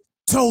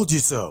told you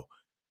so.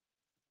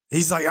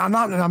 He's like, I'm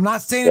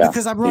not saying it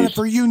because I'm running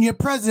for union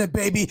president,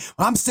 baby.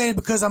 I'm saying it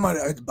because I'm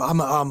a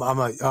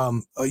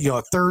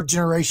third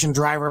generation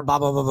driver, blah,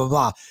 blah, blah, blah,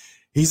 blah.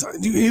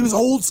 He was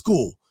old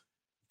school.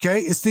 Okay.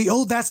 It's the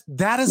old,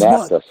 that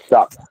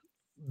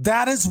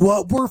is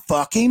what we're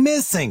fucking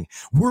missing.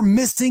 We're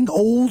missing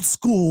old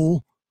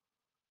school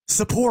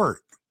support.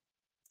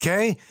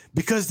 Okay.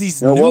 Because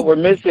what we're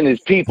missing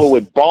is people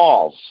with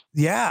balls.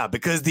 Yeah.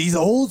 Because these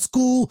old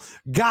school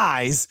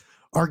guys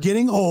are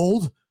getting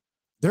old.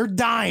 They're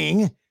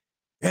dying,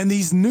 and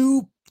these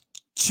new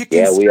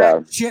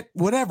chicken shit,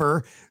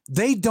 whatever,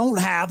 they don't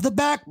have the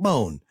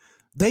backbone.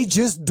 They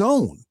just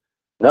don't.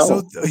 No.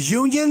 So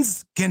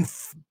unions can.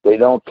 They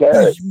don't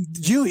care.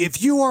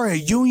 If you are a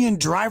union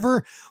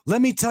driver,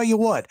 let me tell you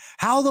what.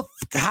 How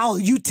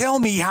you tell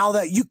me how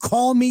that you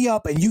call me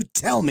up and you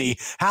tell me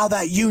how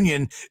that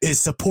union is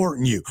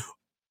supporting you.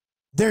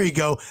 There you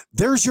go.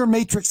 There's your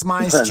Matrix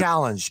Minds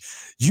challenge.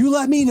 You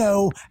let me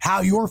know how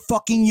your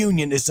fucking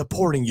union is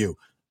supporting you.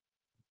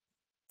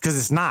 Because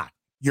it's not.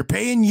 You're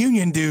paying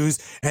union dues,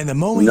 and the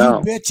moment you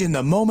bitch and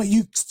the moment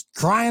you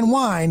cry and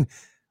whine,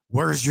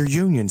 where's your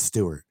union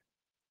steward?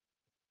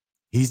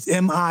 He's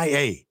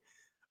MIA.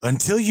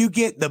 Until you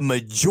get the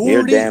majority.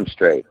 You're damn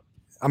straight.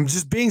 I'm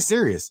just being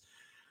serious.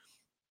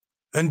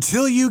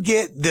 Until you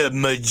get the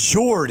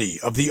majority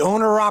of the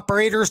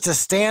owner-operators to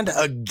stand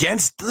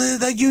against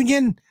the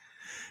union,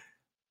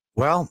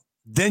 well,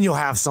 then you'll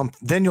have some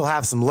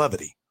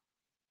levity.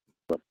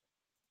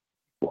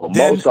 Well,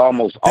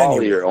 almost all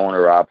of your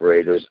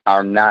owner-operators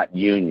are not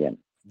union.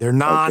 They're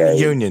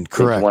non-union,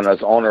 correct. It's when us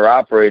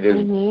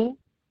owner-operators,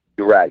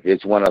 you're right,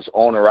 it's when us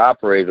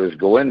owner-operators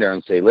go in there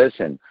and say,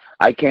 listen,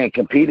 I can't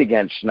compete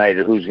against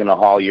Schneider, who's going to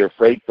haul your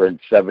freight for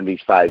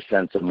 75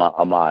 cents a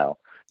mile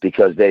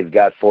because they've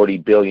got 40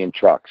 billion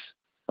trucks.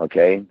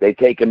 Okay, they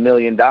take $1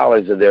 million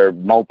of their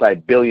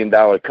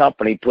multi-billion-dollar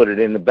company, put it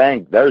in the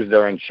bank. There's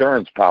their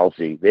insurance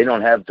policy. They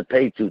don't have to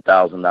pay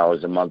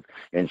 $2,000 a month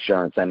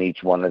insurance on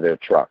each one of their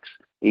trucks.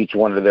 Each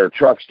one of their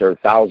trucks, there are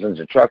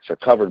thousands of trucks, are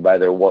covered by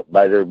their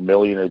 $1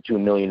 million or $2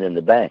 million in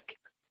the bank.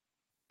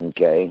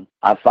 Okay,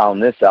 I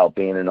found this out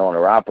being an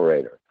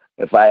owner-operator.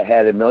 If I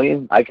had $1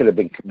 million, I could have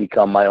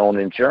become my own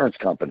insurance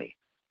company.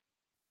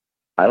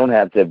 I don't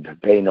have to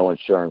pay no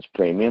insurance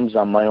premiums.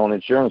 I'm my own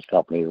insurance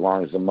company as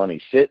long as the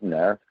money's sitting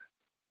there.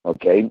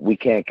 Okay, we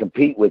can't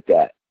compete with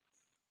that.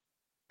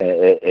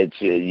 It's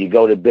you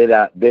go to bid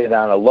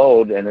on a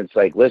load, and it's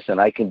like, listen,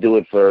 I can do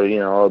it for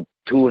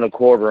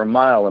 $2.25 a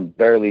mile and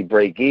barely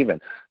break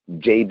even.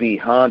 JB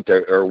Hunt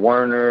or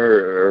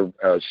Werner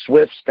or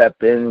Swift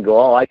step in and go,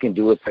 oh, I can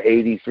do it for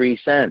 83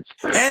 cents.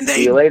 And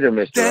See you later,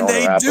 Mr. And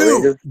they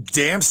Owner-Operator. do.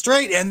 Damn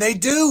straight, and they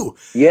do.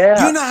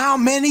 Yeah. You know how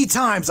many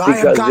times I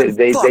have gotten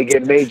they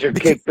get major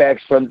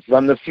kickbacks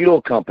from the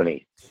fuel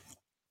company.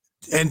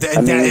 And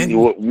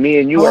me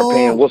and you are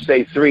paying, we'll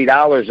say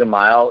 $3 a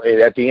mile.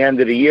 At the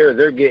end of the year,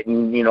 they're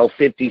getting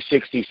 50,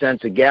 60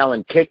 cents a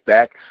gallon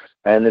kickback.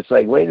 And it's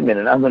like, wait a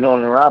minute, I'm an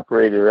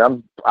owner-operator.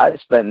 I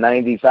spent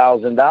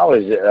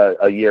 $90,000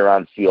 a year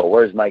on fuel.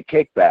 Where's my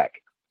kickback?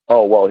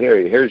 Oh, well,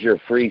 here's your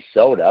free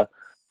soda.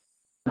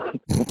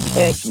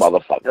 Thanks,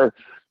 motherfucker.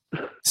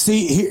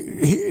 See,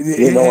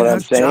 you know what I'm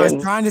saying? I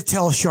was trying to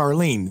tell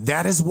Charlene,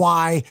 that is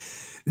why.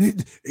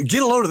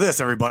 Get a load of this,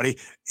 everybody.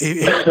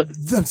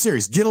 I'm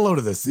serious. Get a load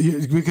of this,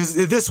 because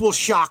this will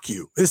shock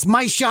you. This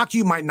might shock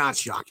you, might not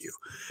shock you.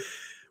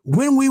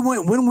 When we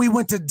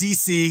went to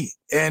DC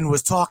and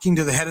was talking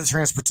to the head of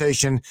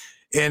transportation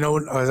in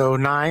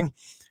 09,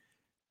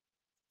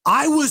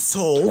 I was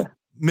told,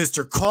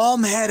 Mr.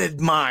 Calm-headed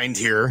mind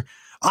here,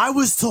 I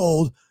was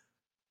told,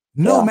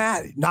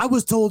 Matt,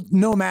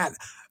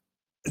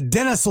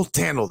 Dennis will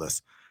handle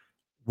this.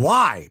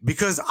 Why?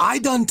 Because I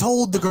done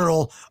told the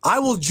girl, I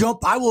will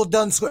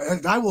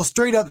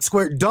straight up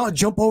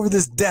jump over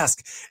this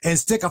desk and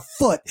stick a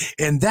foot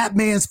in that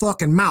man's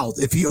fucking mouth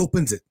if he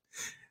opens it.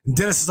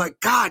 Dennis is like,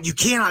 God, you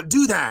cannot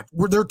do that.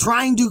 They're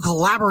trying to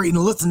collaborate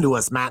and listen to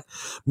us, Matt.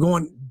 I'm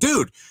going,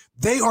 dude,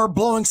 they are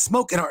blowing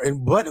smoke in our,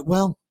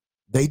 well,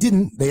 they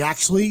didn't. They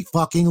actually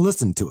fucking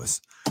listened to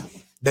us.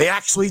 They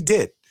actually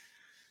did.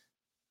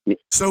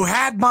 So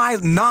had my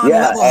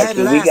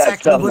non-level-headed ass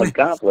actually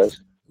accomplished.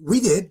 We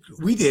did.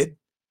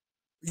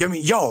 I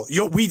mean,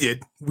 we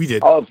did.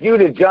 Oh, if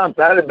you'd have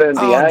jumped, I'd have been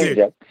behind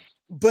you.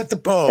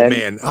 But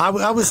man, I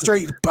was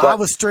straight. I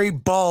was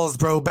straight balls,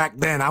 bro. Back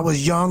then, I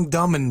was young,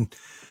 dumb, and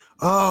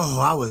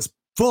I was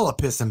full of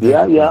piss and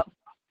vinegar. Yeah.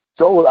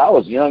 So I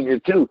was younger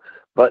too.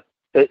 But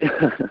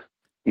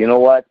you know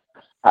what?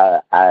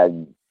 I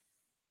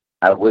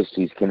wish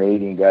these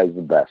Canadian guys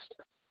the best.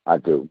 I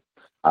do.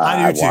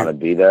 I want to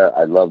be there.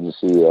 I'd love to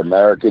see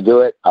America do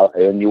it.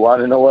 And you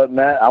want to know what,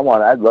 Matt?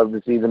 I'd love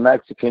to see the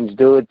Mexicans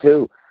do it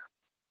too.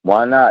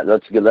 Why not?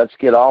 Let's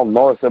get all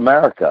North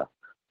America.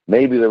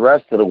 Maybe the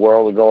rest of the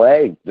world will go,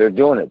 hey, they're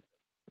doing it.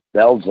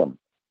 Belgium,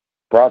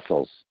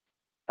 Brussels,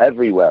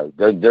 everywhere.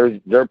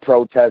 They're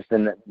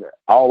protesting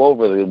all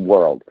over the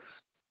world.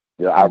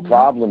 Our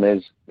problem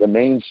is the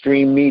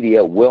mainstream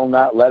media will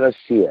not let us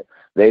see it.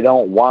 They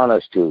don't want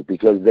us to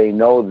because they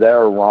know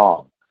they're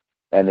wrong.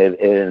 And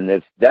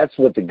if that's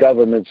what the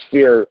governments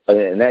fear,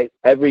 and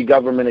every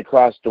government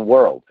across the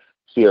world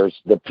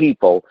fears the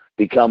people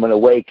becoming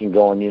awake and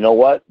going, you know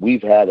what?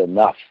 We've had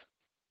enough.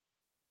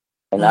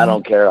 And I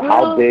don't care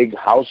how big,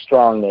 how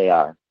strong they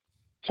are,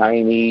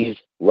 Chinese,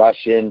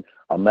 Russian,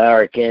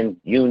 American,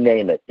 you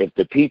name it. If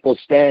the people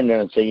stand there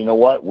and say, you know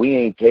what, we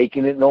ain't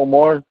taking it no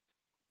more,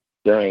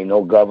 there ain't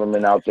no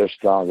government out there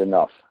strong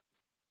enough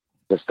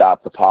to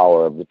stop the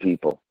power of the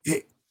people.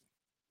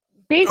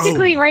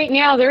 Basically, right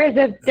now, there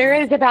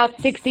is about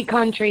 60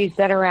 countries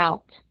that are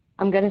out.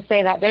 I'm going to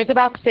say that. There's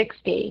about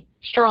 60.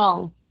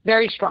 Strong.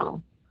 Very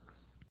strong.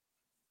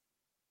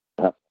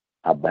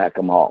 I'll back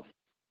them all.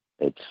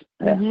 It's,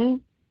 you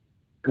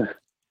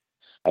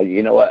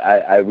know what?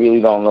 I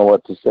really don't know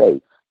what to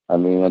say. I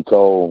mean,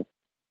 until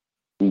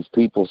these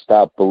people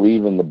stop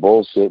believing the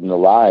bullshit and the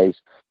lies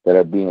that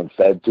are being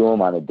fed to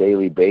them on a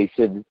daily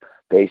basis,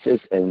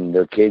 and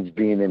their kids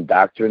being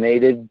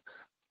indoctrinated,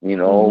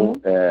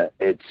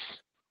 it's,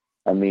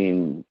 I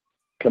mean,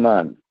 come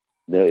on.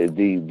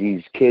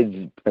 These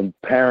kids and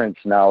parents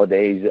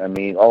nowadays, I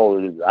mean,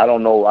 I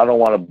don't know, I don't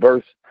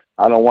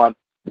want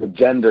the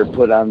gender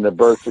put on the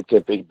birth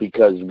certificate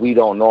because we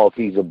don't know if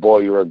he's a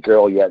boy or a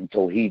girl yet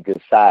until he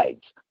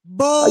decides.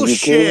 Bullshit. Are you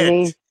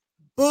kidding me?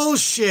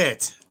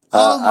 Bullshit.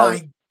 Oh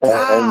my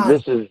God.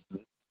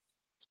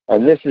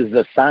 And this is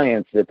the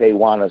science that they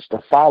want us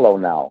to follow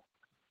now.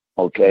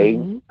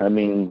 Okay? I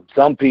mean,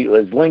 some people,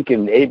 as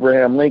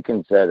Abraham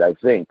Lincoln said, I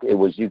think, it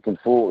was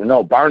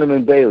Barnum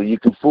and Bailey, you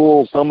can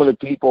fool some of the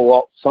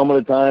people some of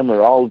the time,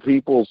 or all the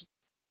people.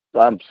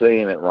 I'm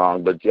saying it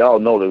wrong, but y'all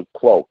know the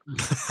quote.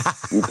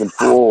 You can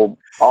fool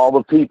all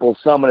the people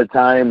some of the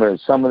time, or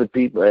some of the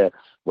people,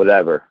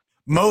 whatever.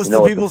 Most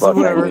of the people,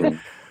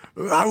 whatever.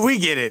 We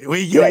get it.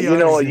 Yeah,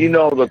 you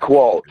know the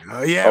quote.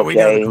 Yeah, okay? we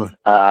know the quote.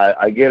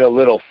 I get a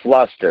little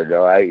flustered,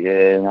 all right,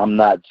 and I'm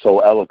not so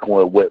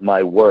eloquent with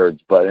my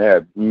words,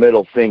 but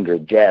middle finger,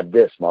 jab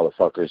this,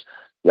 motherfuckers.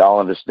 Y'all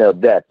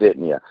understood that,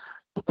 didn't you?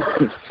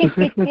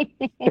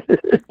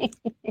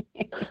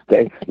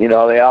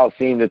 They all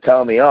seem to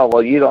tell me, oh,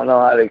 well, you don't know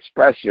how to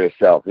express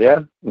yourself. Yeah,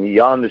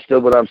 y'all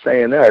understood what I'm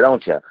saying there,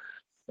 don't you?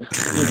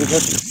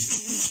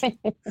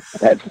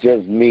 That's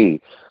just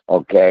me,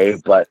 okay?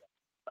 But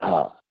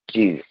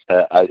geez,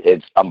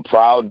 I'm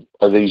proud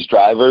of these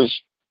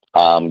drivers.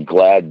 I'm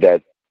glad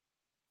that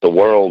the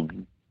world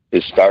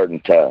is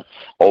starting to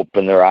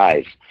open their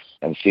eyes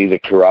and see the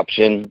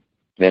corruption.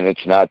 And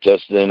it's not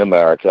just in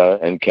America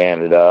and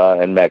Canada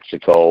and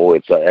Mexico.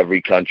 It's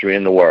every country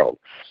in the world.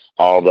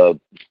 All the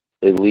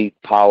elite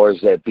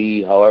powers that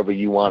be, however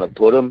you want to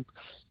put them.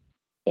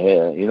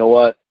 You know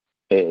what?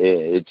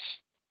 It's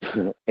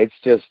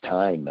just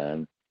time,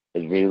 man.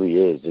 It really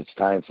is. It's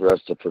time for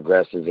us to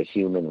progress as a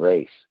human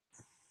race.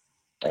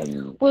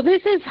 Well,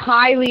 this is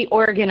highly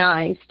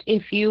organized.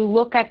 If you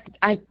look at,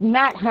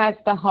 Matt has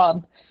the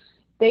hub.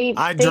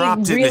 I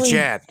dropped it in the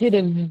chat.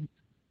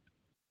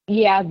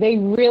 They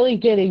really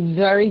did a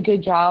very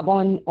good job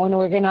on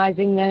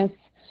organizing this.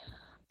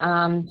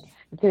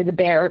 To the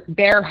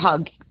Bear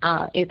Hug.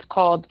 It's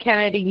called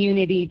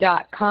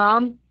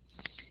CanadaUnity.com.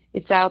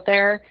 It's out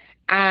there,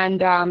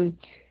 and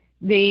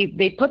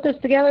they put this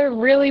together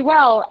really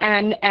well,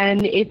 and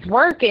it's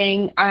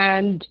working.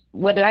 And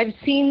what I've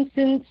seen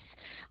since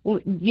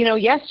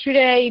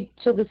yesterday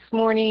till this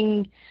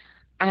morning,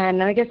 and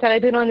like I said,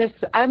 I've been on this.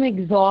 I'm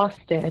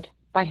exhausted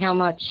by how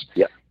much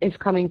is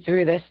coming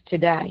through this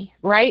today.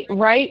 Right,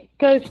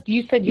 Ghost?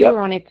 You said you were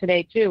on it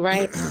today too,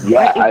 right?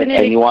 Yeah, right?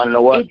 and you want to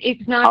know what?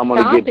 It's not. I'm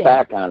going to get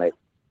back on it.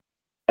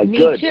 Me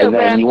good. Too. And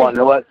then you want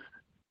to know what?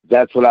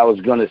 That's what I was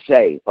going to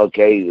say.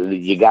 Okay,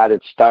 you got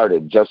it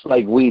started just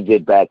like we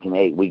did back in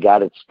 8. We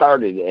got it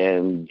started,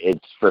 and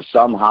it's for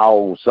some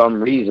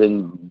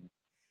reason,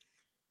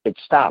 it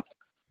stopped,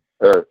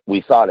 or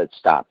we thought it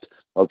stopped.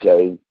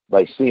 Okay,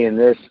 by seeing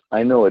this,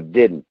 I know it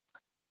didn't.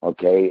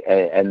 Okay,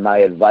 and my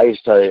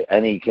advice to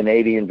any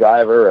Canadian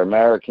driver or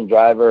American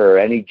driver or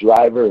any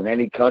driver in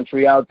any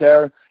country out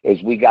there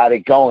is we got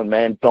it going,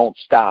 man. Don't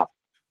stop.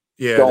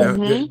 Yeah,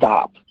 don't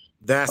stop.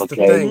 That's the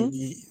thing.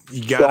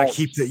 You got to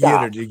keep the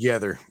unit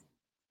together.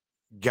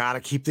 Got to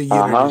keep the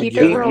unit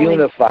together. Keep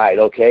unified,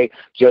 okay?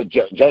 Just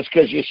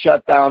because you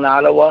shut down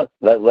Ottawa,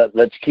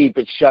 let's keep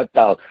it shut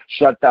down.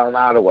 Shut down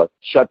Ottawa.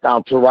 Shut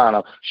down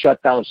Toronto.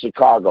 Shut down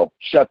Chicago.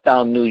 Shut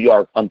down New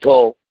York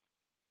until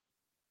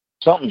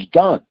something's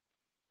done.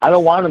 I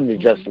don't want them to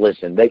just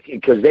listen.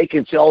 Because they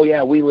can say, oh,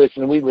 yeah, we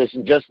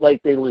listen, just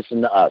like they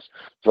listen to us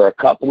for a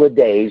couple of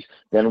days.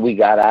 Then we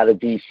got out of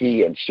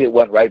D.C. and shit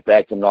went right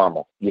back to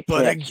normal. You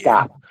can't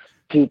stop.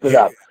 Keep it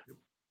up.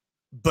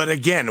 But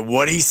again,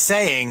 what he's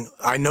saying,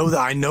 I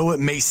know it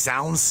may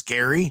sound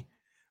scary,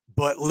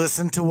 but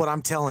listen to what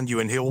I'm telling you,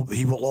 and he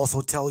will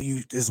also tell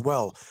you as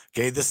well.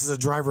 Okay, this is a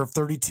driver of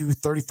 32,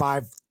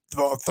 35,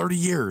 30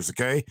 years,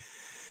 okay?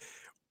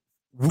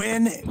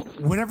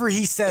 Whenever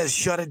he says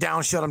shut it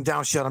down, shut them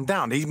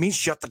down, he means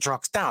shut the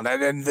trucks down.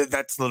 And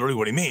that's literally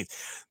what he means.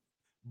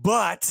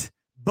 But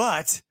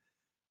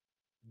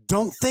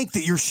don't think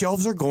that your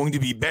shelves are going to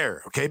be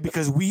bare, okay?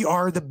 Because we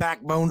are the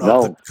backbone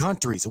of the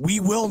countries. We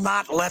will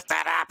not let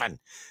that happen,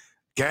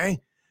 okay?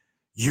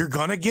 You're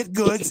going to get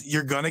goods.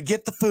 You're going to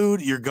get the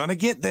food. You're going to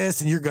get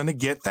this, and you're going to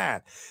get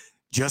that.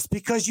 Just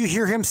because you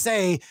hear him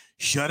say,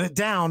 shut it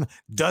down,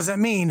 doesn't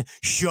mean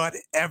shut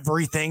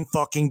everything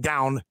fucking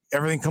down.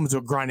 Everything comes to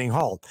a grinding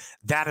halt.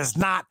 That is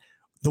not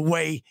the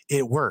way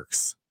it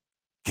works.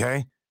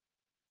 Okay?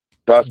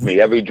 Trust me,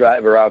 every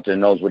driver out there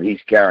knows what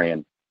he's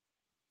carrying.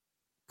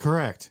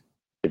 Correct.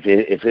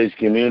 If his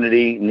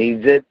community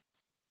needs it,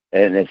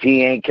 and if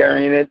he ain't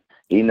carrying it,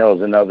 he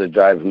knows another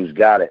driver who's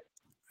got it.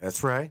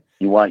 That's right.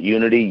 You want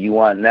unity, you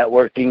want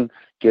networking,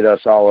 get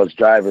us all as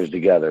drivers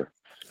together.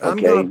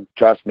 Okay,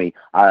 trust me.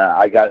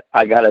 I got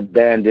a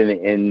band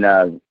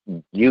in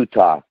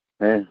Utah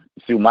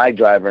through my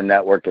driver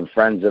network and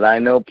friends that I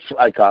know.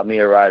 I caught me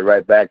a ride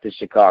right back to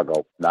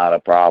Chicago. Not a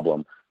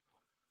problem.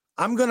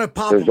 I'm gonna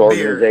pop. There's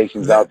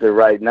organizations out there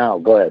right now.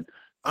 Go ahead.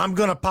 I'm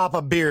gonna pop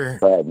a beer.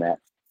 Go ahead, Matt.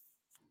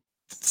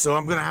 So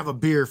I'm gonna have a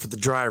beer for the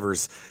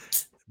drivers,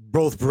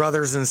 both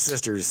brothers and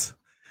sisters.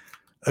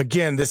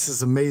 Again, this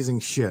is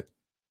amazing shit.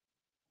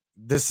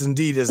 This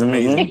indeed is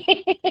amazing.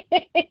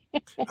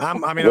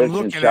 I'm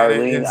looking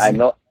Charlene, at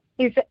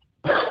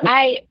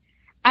it.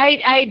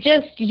 I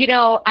just,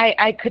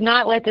 I could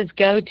not let this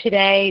go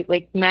today.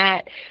 Like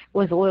Matt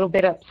was a little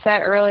bit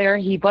upset earlier.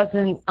 He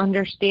wasn't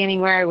understanding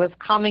where I was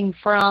coming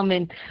from,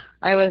 and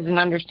I wasn't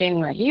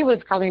understanding where he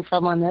was coming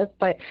from on this.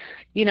 But,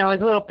 I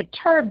was a little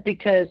perturbed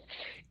because,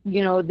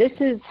 this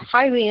is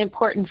highly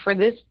important for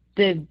the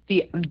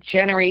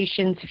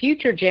generations,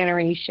 future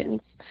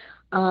generations.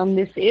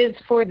 This is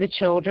for the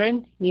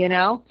children,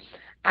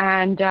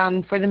 and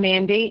for the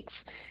mandates,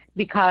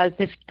 because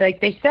like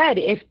they said,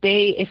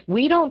 if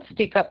we don't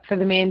stick up for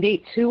the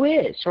mandates, who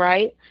is,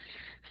 right?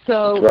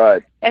 So,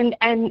 right. and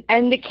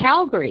the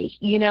Calgary,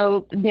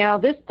 now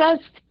this does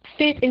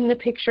fit in the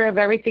picture of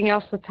everything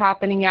else that's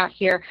happening out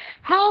here.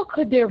 How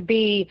could there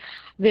be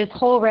this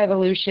whole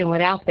revolution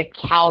without the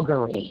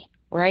Calgary,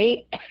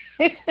 right?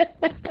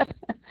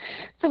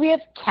 So we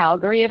have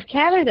Calgary of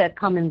Canada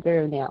coming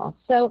through now.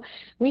 So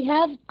we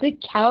have the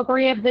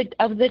Calgary of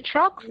the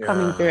trucks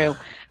coming through.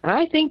 And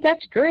I think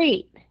that's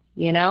great.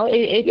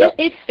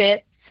 It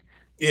fits.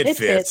 It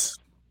fits.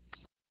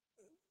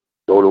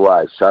 So do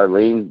I.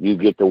 Charlene, you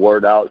get the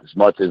word out as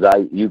much as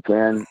you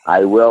can.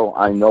 I will.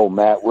 I know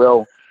Matt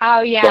will.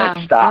 Oh, yeah.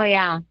 Don't stop. Oh,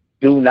 yeah.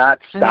 Do not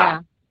stop.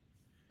 Yeah.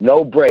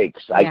 No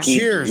breaks. Yeah. I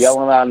keep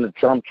yelling on the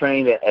Trump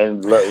train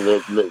and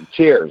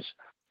cheers.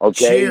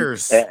 Okay?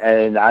 Cheers.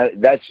 And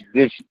that's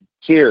this.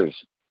 Cheers.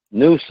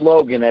 New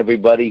slogan,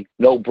 everybody.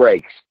 No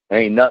breaks. There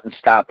ain't nothing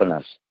stopping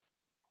us.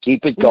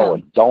 Keep it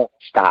going. Don't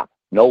stop.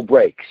 No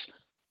breaks.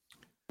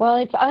 Well,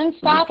 it's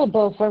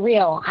unstoppable for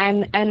real.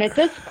 And at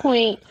this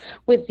point,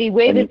 with the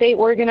way that they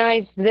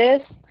organize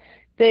this,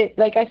 that,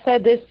 like I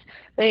said,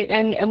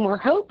 and we're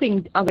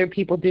hoping other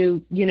people do,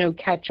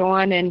 catch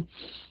on and,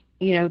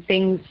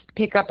 things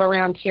pick up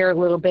around here a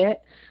little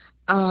bit.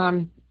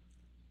 But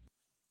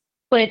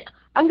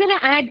I'm going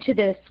to add to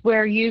this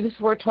where you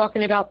were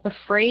talking about the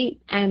freight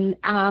and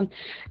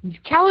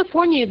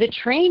California, the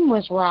train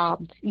was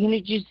robbed.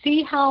 Did you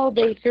see how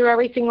they threw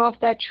everything off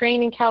that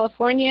train in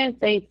California?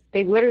 They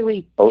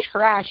literally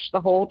trashed the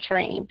whole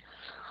train.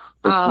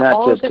 It's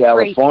not just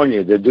California.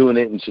 Freight. They're doing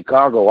it in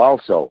Chicago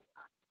also.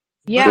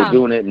 Yeah. They're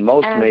doing it in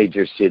most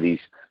major cities.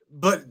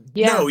 But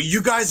no,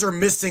 you guys are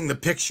missing the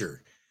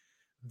picture.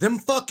 Them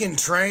fucking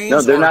trains.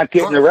 No, they're not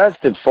getting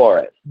arrested for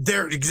it.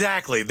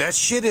 Exactly. That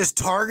shit is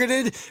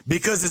targeted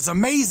because it's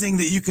amazing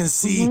that you can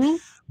see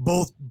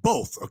both,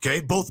 okay?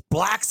 Both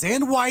blacks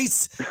and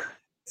whites.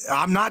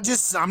 I'm not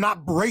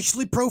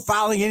racially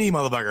profiling any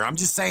motherfucker. I'm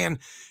just saying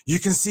you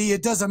can see,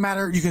 it doesn't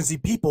matter. You can see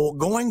people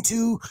going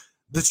to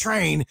the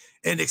train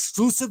and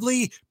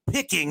exclusively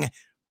picking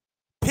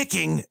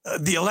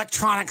the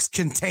electronics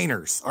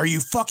containers. Are you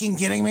fucking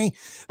kidding me?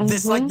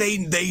 This like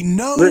they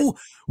know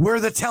where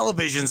the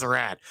televisions are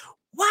at.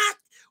 What?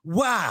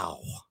 Wow.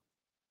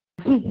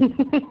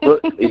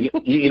 Look,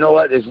 you know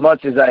what? As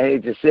much as I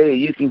hate to say it,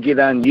 you can get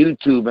on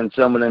YouTube and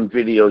some of them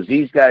videos.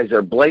 These guys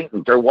are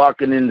blatant. They're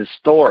walking into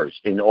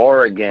stores in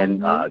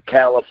Oregon,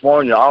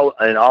 California,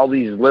 all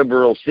these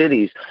liberal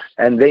cities,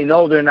 and they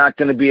know they're not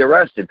going to be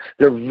arrested.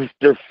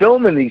 They're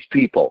filming these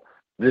people.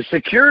 The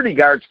security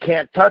guards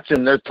can't touch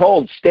them. They're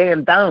told,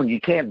 stand down.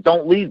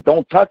 Don't leave,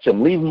 don't touch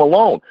them. Leave them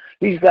alone.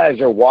 These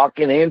guys are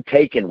walking in,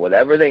 taking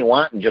whatever they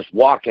want, and just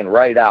walking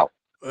right out.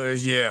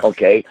 Yeah.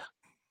 Okay.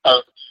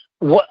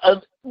 What?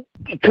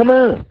 Come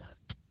on.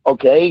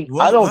 Okay.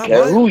 I don't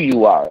care who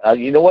you are.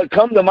 You know what?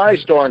 Come to my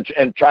store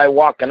and try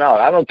walking out.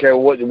 I don't care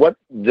what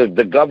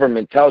the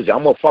government tells you.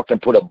 I'm going to fucking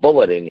put a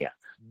bullet in you.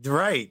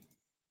 Right.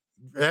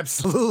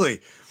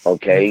 Absolutely.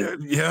 Okay.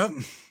 Yeah.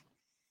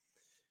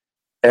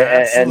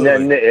 And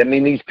then, I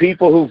mean, these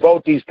people who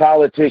vote these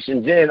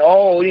politicians in,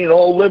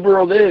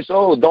 liberal this,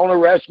 don't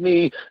arrest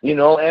me,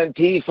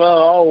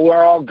 Antifa,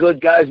 we're all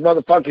good guys,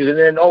 motherfuckers. And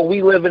then,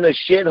 we live in a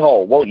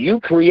shithole. Well, you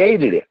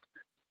created it.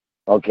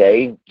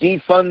 Okay?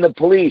 Defund the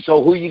police.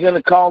 Who are you going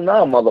to call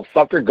now,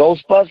 motherfucker?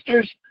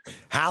 Ghostbusters?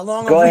 How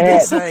long have we been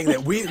saying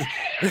that?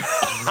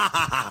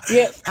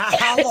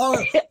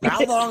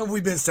 How long have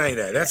we been saying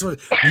that? That's what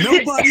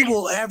nobody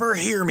will ever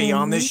hear me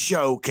on this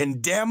show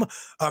condemn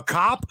a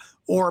cop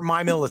or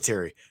my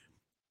military.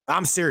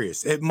 I'm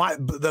serious.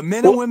 The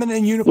men and women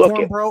in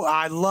uniform, bro,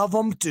 I love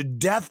them to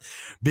death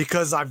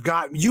because I've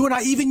got you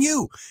and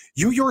you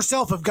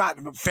yourself have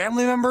got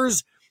family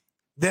members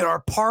that are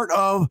part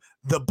of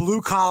the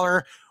blue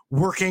collar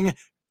working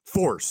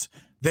force.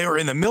 They are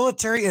in the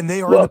military and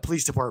they are in the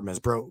police departments,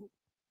 bro.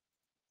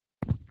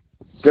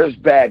 There's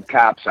bad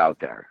cops out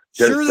there.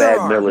 There's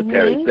bad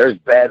military. There's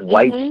bad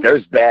whites.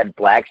 There's bad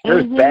blacks.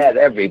 There's bad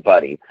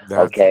everybody.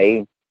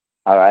 Okay?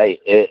 All right?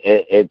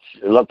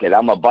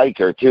 I'm a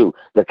biker too.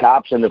 The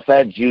cops and the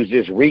feds use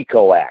this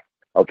RICO Act.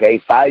 Okay?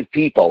 5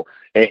 people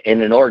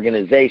in an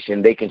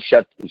organization, they can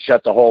shut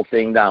the whole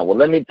thing down. Well,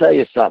 let me tell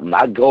you something.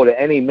 I'd go to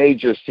any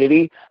major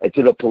city,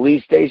 to the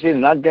police station,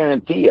 and I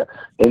guarantee you,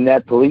 in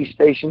that police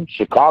station,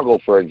 Chicago,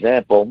 for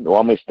example, you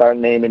want me to start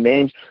naming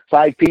names?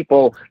 5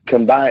 people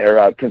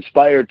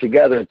conspired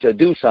together to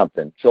do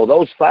something. So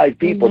those 5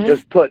 people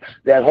just put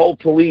that whole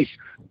police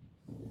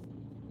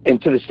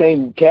into the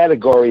same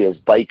category as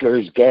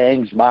bikers,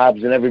 gangs,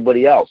 mobs, and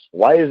everybody else.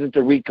 Why isn't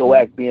the RICO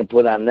Act being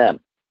put on them?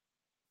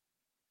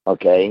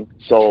 Okay,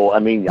 so I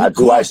mean,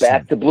 do I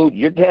back the blue?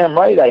 You're damn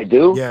right, I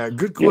do. Yeah,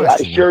 good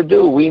question. I sure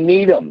do. We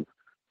need them.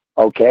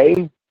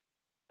 Okay,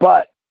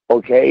 but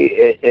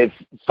if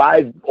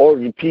 5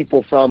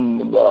 people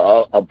from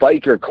a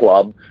biker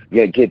club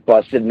get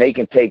busted and they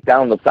can take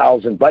down the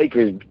 1,000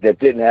 bikers that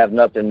didn't have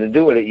nothing to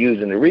do with it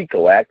using the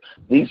RICO Act,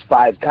 these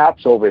 5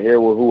 cops over here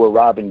who are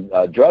robbing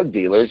drug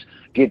dealers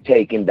get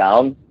taken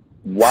down.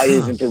 Why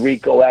isn't the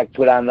RICO Act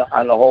put on the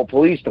whole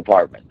police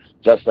department?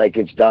 just like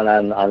it's done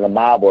on the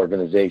mob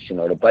organization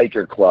or the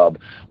biker club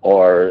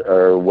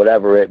or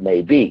whatever it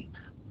may be.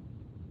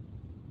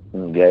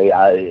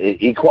 Okay,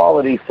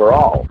 equality for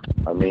all.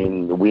 I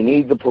mean, we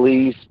need the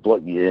police,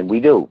 and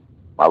we do.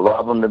 I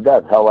love them to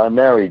death. Hell, I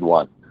married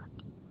one.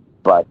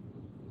 But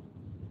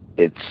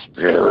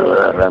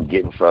I'm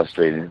getting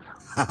frustrated.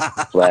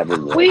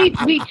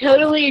 We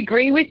totally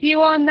agree with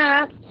you on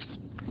that.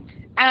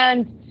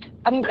 And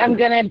I'm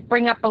going to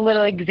bring up a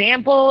little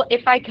example,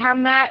 if I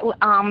can, Matt.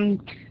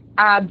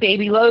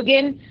 Baby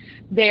Logan,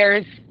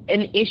 there's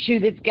an issue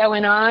that's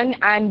going on,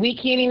 and we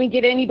can't even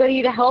get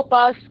anybody to help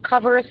us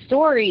cover a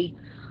story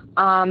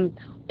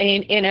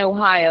in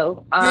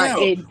Ohio.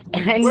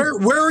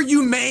 Where are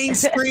you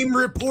mainstream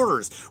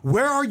reporters?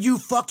 Where are you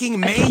fucking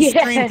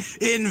mainstream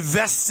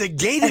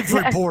investigative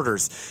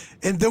reporters?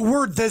 And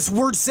this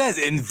word says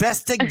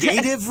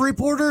investigative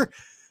reporter.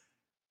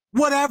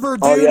 Whatever,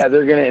 dude. Oh yeah,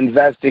 they're gonna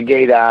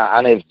investigate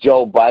on if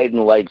Joe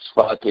Biden likes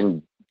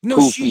fucking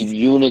poofy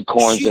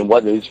unicorns and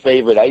what his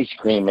favorite ice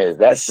cream is.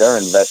 That's their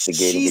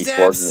investigative report. She's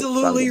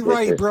absolutely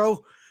right,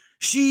 bro.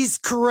 She's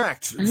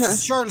correct.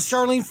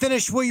 Charlene,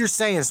 finish what you're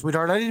saying,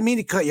 sweetheart. I didn't mean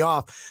to cut you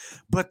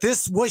off, but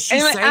what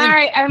she's saying. All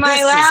right, am I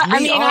allowed? I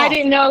mean, I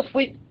didn't know if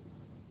we.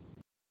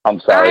 I'm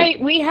sorry. All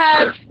right, we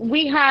have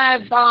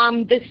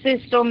the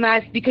system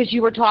because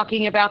you were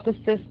talking about the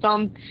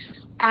system,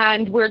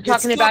 and we're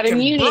talking about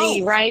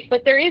immunity, right?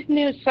 But there is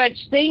no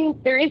such thing.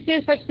 There is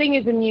no such thing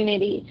as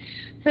immunity.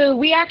 So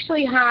we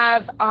actually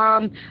have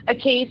a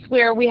case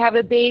where we have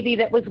a baby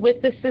that was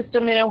with the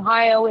system in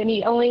Ohio, and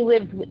he only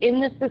lived in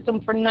the system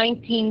for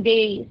 19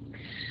 days.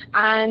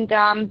 And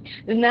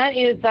that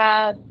is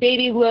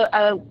baby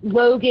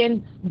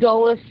Logan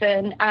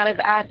Dolison out of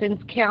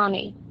Athens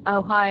County,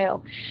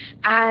 Ohio.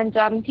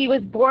 And he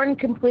was born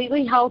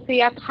completely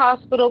healthy at the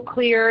hospital,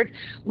 cleared.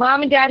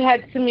 Mom and Dad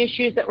had some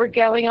issues that were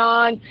going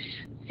on.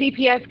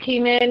 CPS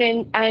came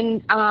in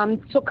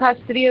and took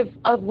custody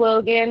of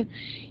Logan.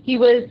 He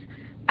was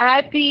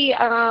at the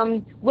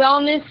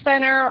wellness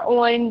center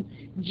on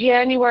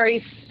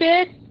January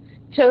 5th,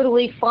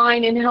 totally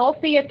fine and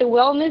healthy at the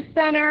wellness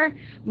center.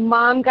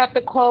 Mom got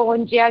the call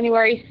on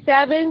January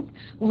 7th.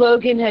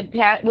 Logan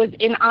was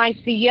in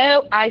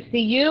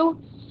ICU.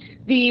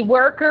 The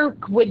worker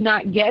would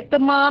not get the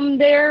mom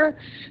there.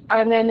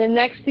 And then the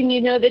next thing you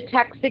know, the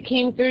text that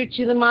came through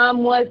to the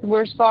mom was,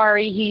 "We're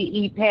sorry,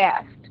 he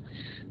passed."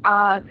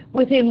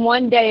 Within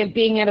 1 day of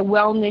being at a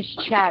wellness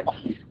check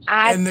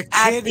at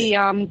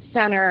the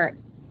center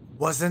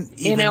wasn't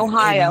even in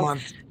Ohio. a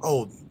month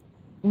old.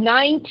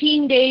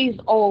 19 days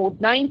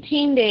old.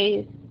 19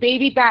 days.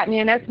 Baby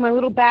Batman. That's my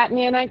little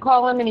Batman, I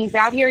call him, and he's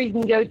out here. You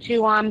can go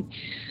to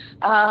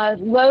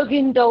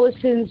Logan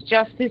Dolison's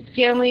Justice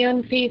Family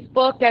on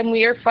Facebook, and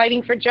we are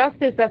fighting for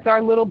justice. That's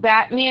our little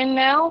Batman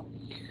now.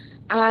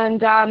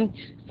 And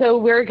so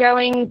we're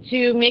going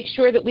to make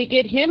sure that we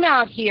get him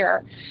out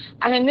here.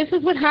 And this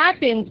is what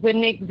happens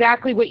when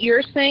exactly what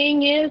you're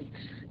saying is,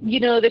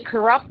 the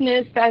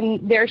corruptness, and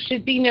there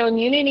should be no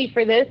immunity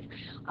for this.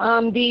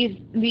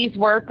 These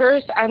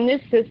workers and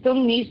this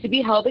system needs to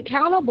be held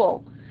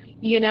accountable.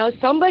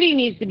 Somebody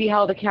needs to be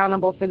held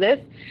accountable for this.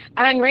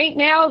 And right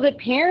now, the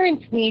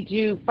parents need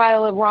to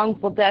file a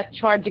wrongful death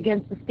charge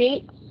against the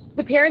state.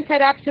 The parents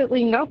had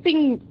absolutely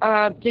nothing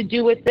to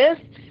do with this.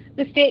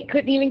 The state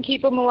couldn't even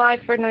keep them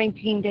alive for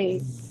 19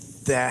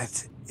 days.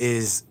 That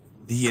is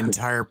the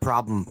entire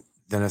problem,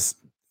 Dennis.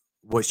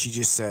 What she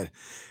just said.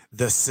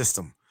 The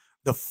system.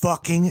 The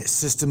fucking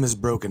system is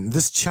broken.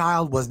 This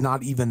child was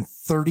not even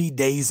 30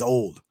 days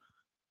old.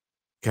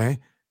 Okay?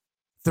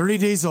 30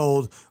 days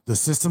old. The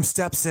system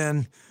steps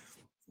in.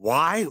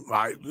 Why?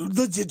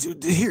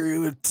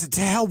 Here,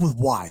 to hell with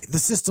why. The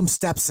system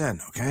steps in,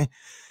 okay?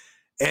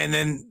 And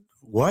then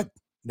what?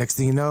 Next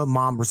thing you know,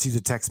 mom received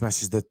a text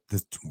message that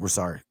we're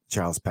sorry,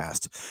 child's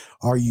passed.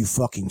 Are you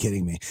fucking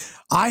kidding me?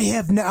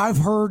 I've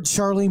heard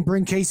Charlene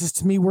bring cases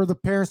to me where the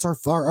parents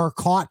are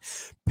caught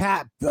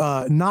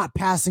not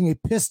passing a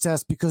piss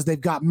test because they've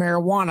got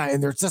marijuana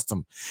in their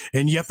system,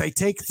 and yet they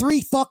take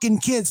 3 fucking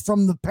kids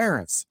from the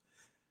parents.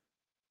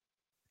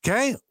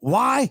 Okay,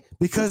 why?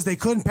 Because they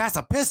couldn't pass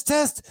a piss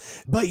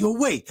test. But you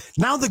wait,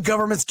 now the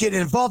government's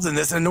getting involved in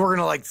this, and we're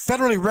gonna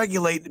federally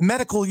regulate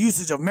medical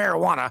usage of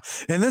marijuana.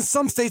 And then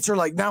some states are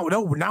like, now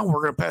we're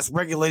gonna pass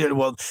regulated.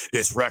 Well,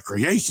 it's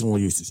recreational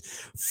usage.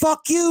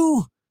 Fuck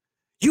you.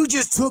 You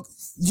just took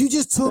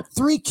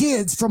 3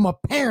 kids from a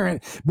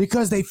parent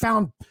because they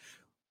found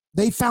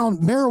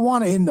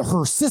marijuana in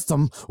her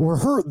system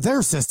or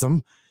their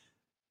system.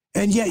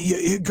 And yet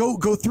you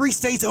go 3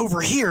 states over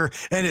here,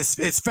 and it's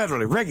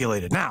federally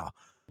regulated now.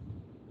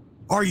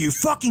 Are you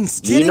fucking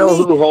kidding me? You know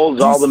who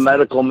holds all the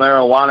medical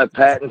marijuana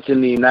patents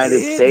in the United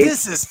States?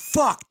 This is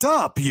fucked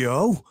up,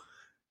 yo.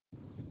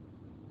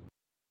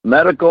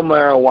 Medical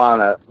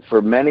marijuana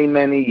for many,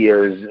 many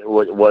years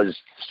was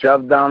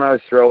shoved down our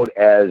throat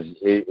as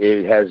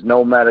it has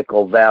no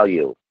medical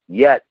value.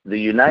 Yet the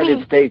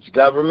United States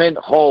government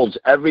holds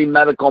every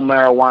medical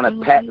marijuana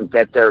patent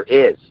that there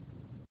is.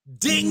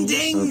 Ding,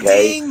 ding,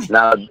 okay. ding.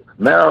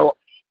 Now,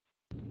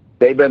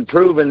 they've been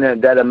proving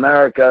that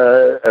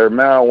America or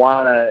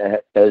marijuana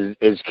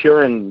is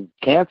curing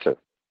cancer.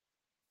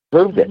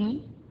 Proved it.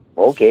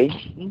 Okay,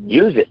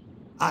 use it.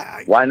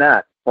 Why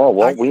not? Oh,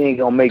 well, we ain't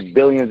going to make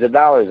billions of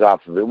dollars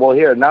off of it. Well,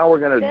 here, now we're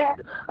going to,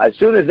 as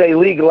soon as they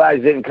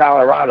legalized it in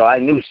Colorado, I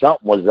knew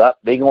something was up.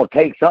 They're going to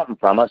take something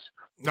from us.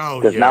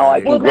 Because now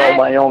I can grow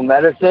my own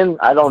medicine.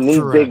 I don't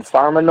need big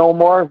pharma no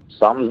more.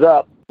 Something's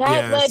up.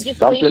 That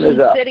legislation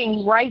is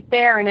sitting right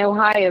there in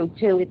Ohio,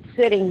 too. It's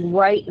sitting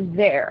right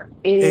there.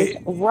 It is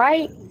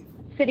right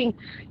sitting.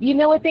 You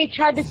know what they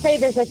tried to say?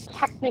 There's a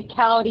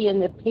technicality in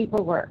the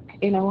paperwork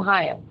in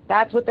Ohio.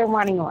 That's what they're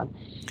running on.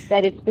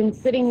 That it's been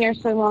sitting there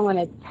so long on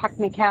a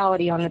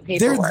technicality on the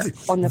paperwork.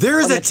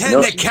 There's a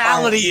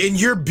technicality in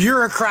your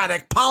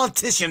bureaucratic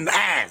politician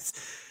ass.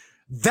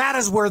 That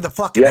is where the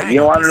fucking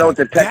you want to know what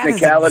the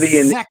technicality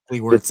exactly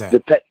where it's at.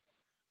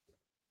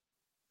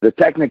 The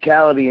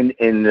technicality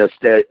in the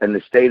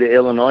state of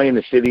Illinois and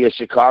the city of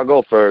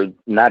Chicago for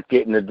not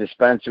getting the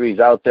dispensaries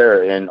out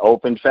there and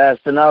open fast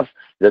enough.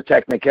 The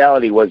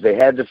technicality was they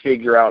had to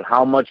figure out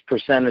how much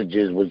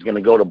percentages was going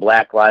to go to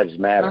Black Lives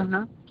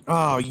Matter.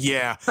 Oh,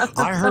 yeah.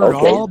 I heard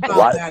all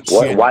about that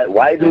shit.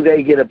 Why do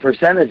they get a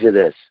percentage of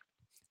this?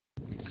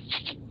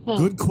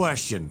 Good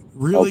question.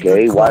 Really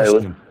good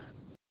question.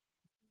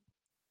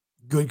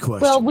 Good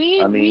question. Well, we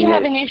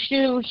have an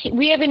issue.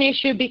 We have an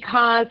issue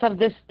because of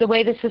the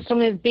way the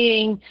system is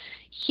being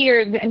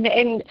here, and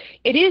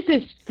it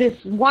is this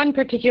one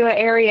particular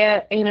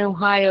area in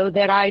Ohio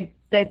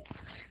that's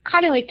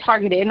kind of like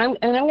targeted. And I'm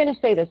going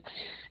to say this.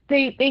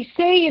 They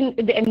say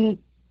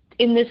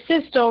in the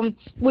system,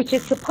 which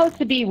is supposed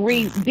to be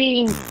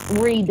being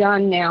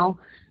redone now,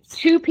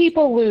 two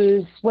people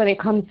lose when it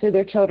comes to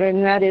their children,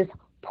 and that is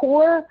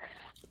poor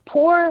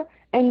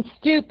and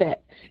stupid.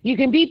 You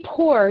can be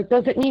poor,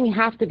 doesn't mean you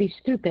have to be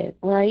stupid,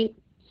 right?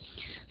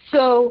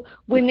 So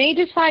when they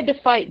decide to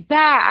fight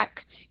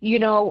back,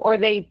 or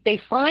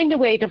they find a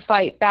way to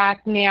fight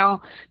back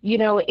now,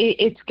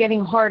 it's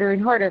getting harder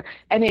and harder,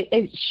 and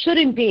it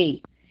shouldn't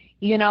be.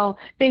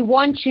 They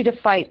want you to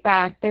fight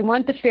back. They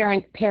want the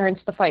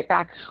parents to fight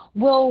back.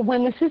 Well,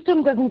 when the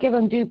system doesn't give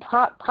them due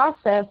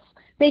process,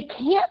 they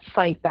can't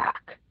fight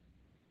back.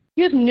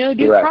 You have no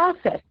due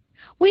process.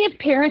 We have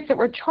parents that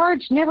were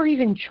never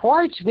even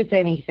charged with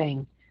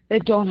anything,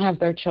 that don't have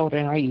their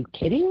children. Are you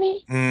kidding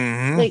me?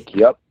 Mm-hmm.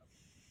 Yep.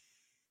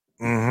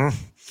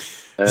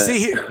 Mm-hmm.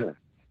 See,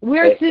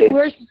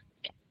 where's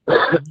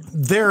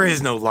there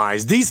is no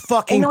lies. These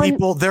fucking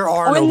people, there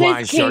are no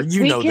lies, Char.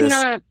 You know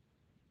this.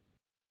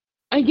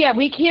 Yeah,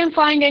 we can't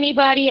find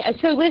anybody.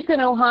 So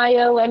listen,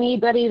 Ohio,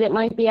 anybody that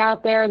might be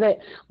out there that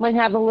might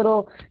have a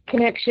little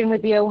connection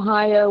with the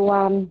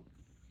Ohio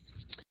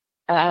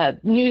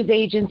news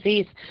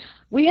agencies.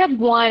 We have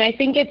one. I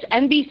think it's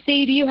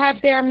NBC. Do you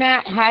have there,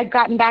 Matt? Had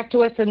gotten back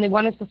to us, and they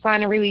want us to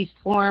sign a release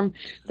form.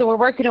 So we're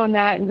working on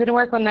that. I'm going to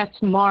work on that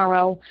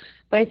tomorrow.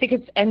 But I think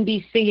it's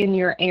NBC in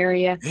your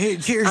area.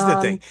 Here's the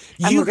thing.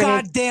 You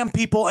goddamn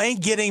people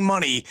ain't getting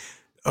money.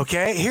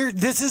 Okay,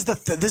 this is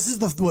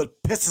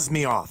what pisses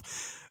me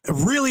off,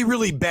 really,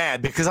 really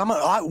bad, because I'm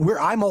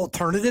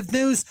alternative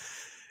news.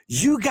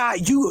 You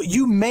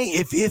may,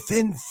 if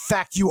in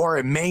fact you are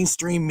a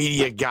mainstream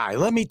media guy,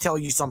 let me tell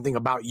you something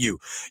about you.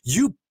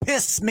 You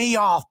piss me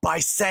off by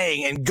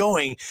saying and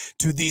going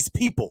to these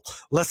people.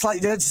 Let's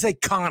say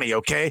Connie,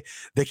 okay,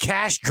 the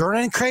Cash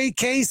Gernon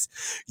case.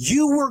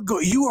 You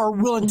are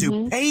willing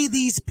to pay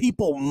these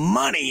people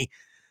money.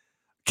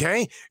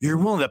 Okay, you're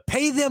willing to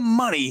pay them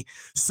money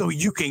so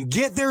you can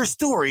get their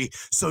story,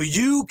 so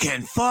you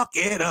can fuck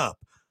it up.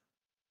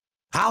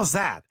 How's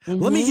that?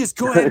 Let me just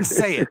go ahead and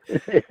say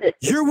it.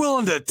 You're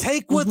willing to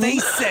take what they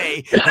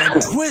say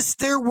and twist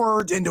their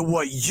words into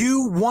what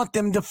you want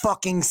them to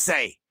fucking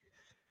say.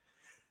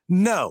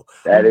 No.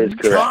 That is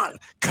correct.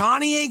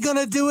 Connie ain't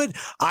gonna do it.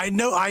 I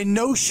know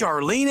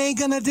Charlene ain't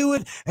gonna do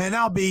it, and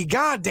I'll be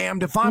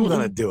goddamned if I'm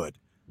gonna do it.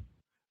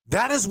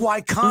 That is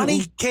why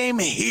Connie came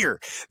here.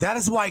 That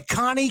is why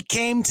Connie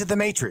came to the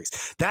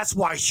Matrix. That's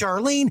why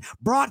Charlene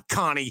brought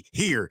Connie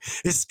here.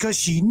 It's because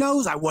she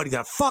knows I wasn't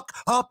going to fuck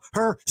up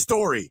her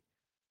story.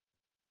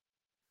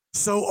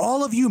 So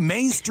all of you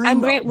mainstream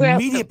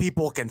media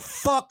people can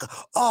fuck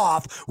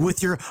off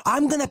with your,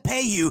 I'm going to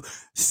pay you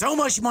so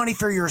much money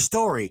for your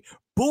story.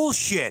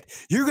 Bullshit.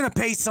 You're going to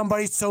pay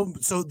somebody so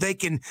they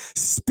can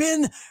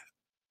spin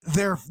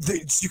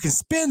you can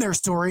spin their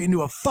story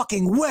into a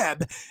fucking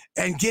web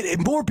and get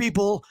more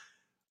people.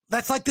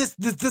 That's like this.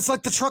 That's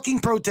like the trucking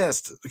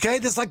protest. Okay,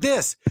 that's like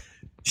this.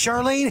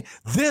 Charlene,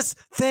 this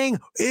thing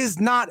is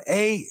not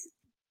a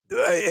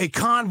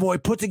convoy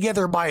put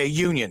together by a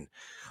union.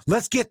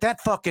 Let's get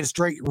that fucking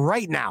straight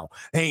right now.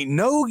 Ain't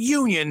no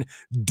union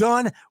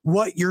done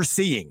what you're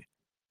seeing.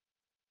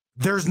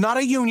 There's not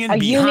a union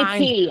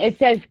behind. Unity. It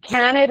says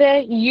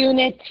Canada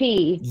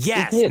Unity.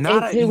 Yes, is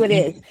who it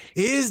is.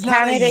 Is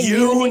Canada not a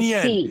union.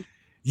 Unity.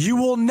 You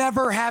will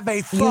never have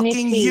a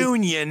fucking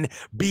union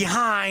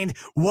behind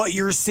what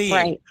you're seeing.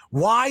 Right.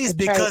 Why? Is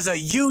because a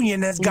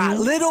union has got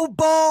little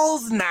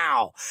balls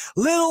now.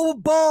 Little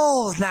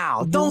balls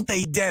now. Don't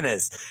they,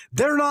 Dennis?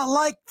 They're not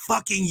like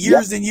fucking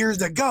years and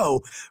years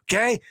ago.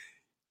 Okay?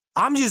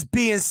 I'm just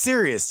being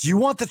serious. You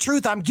want the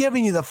truth? I'm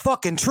giving you the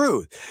fucking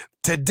truth.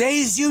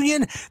 Today's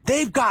union,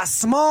 they've got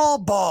small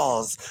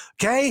balls.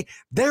 Okay?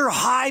 They're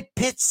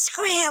high-pitched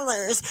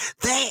squealers.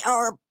 They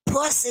are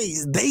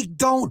pussies. They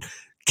don't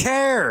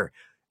care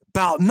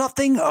about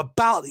nothing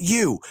about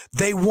you.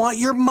 They want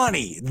your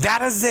money.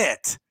 That is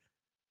it.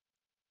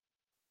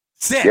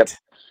 That's it. Yep.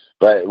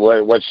 But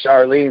what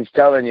Charlene's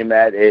telling you,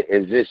 Matt,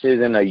 is this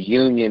isn't a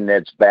union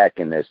that's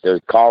backing this. They're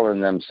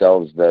calling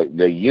themselves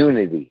the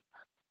Unity.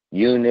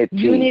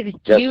 Unity.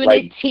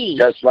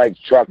 Just like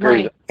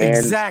truckers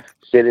and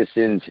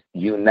Citizens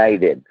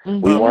United.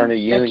 We weren't a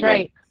union. That's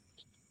right.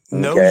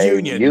 No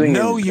union.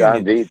 No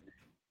union.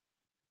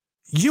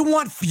 You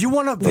want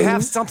to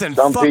have something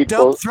fucked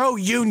up? Throw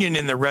union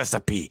in the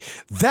recipe.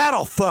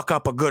 That'll fuck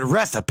up a good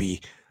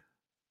recipe.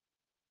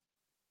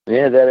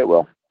 Yeah, that it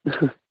will.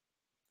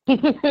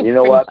 You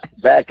know what?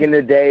 Back in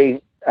the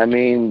day, I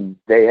mean,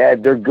 they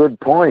had their good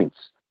points.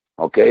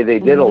 Okay, they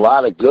did a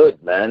lot of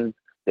good, man.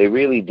 They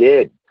really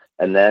did.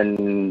 And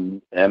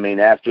then, I mean,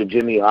 after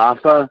Jimmy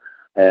Hoffa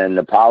and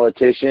the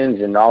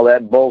politicians and all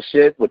that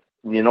bullshit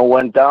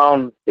went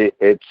down,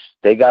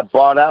 they got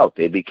bought out.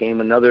 They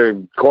became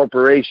another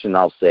corporation,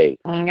 I'll say,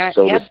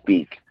 so to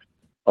speak.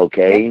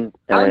 Okay?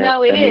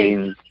 Yep. It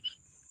is.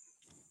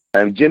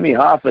 And Jimmy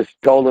Hoffa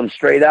told him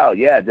straight out,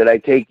 yeah, did I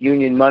take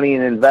union money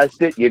and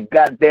invest it? You're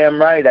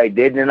goddamn right I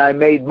did, and I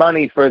made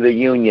money for the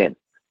union.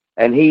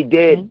 And he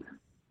did.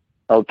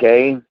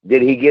 Okay?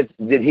 Did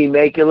he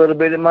make a little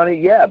bit of money?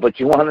 Yeah,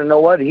 but you want to know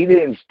what? He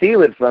didn't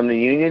steal it from the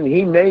union.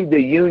 He made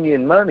the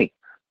union money.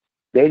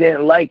 They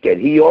didn't like it.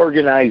 He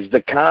organized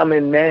the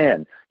common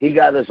man. He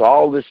got us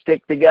all to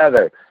stick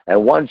together.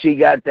 And once he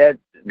got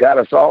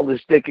us all to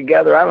stick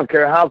together, I don't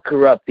care how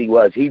corrupt he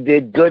was. He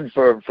did good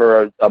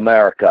for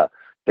America.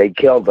 They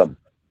killed him.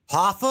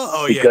 Hoffa?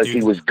 Oh, because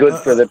he was good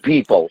for the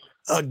people.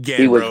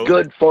 Again, he was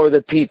good for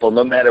the people.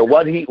 No matter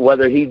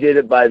whether he did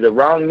it by the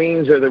wrong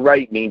means or the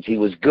right means, he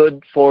was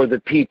good for the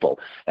people.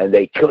 And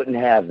they couldn't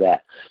have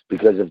that.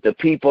 Because if the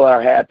people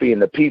are happy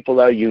and the people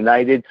are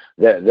united,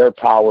 their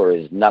power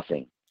is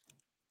nothing.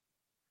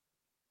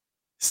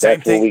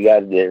 That's what we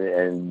got to do.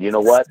 And you know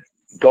what?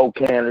 Go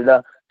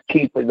Canada.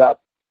 Keep it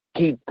up.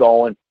 Keep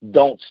going.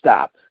 Don't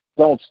stop.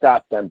 Don't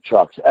stop them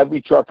trucks.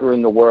 Every trucker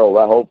in the world,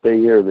 I hope they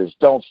hear this.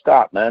 Don't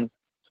stop, man.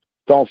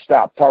 Don't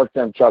stop. Park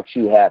them trucks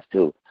you have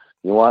to.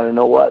 You want to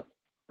know what?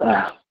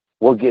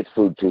 We'll get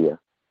food to you.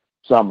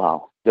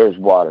 Somehow. There's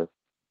water.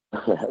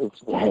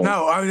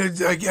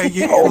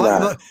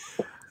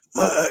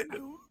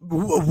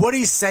 What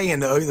he's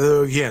saying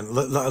again,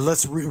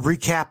 let's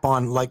recap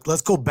on,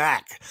 let's go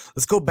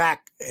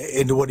back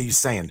into what he's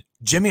saying.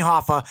 Jimmy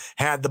Hoffa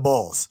had the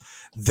balls.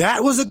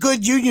 That was a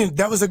good union.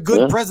 That was a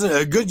good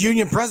president, a good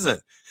union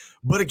president.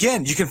 But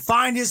again, you can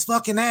find his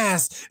fucking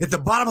ass at the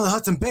bottom of the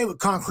Hudson Bay with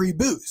concrete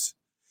boots.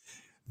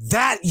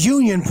 That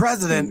union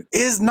president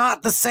is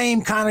not the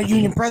same kind of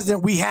union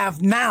president we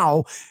have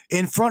now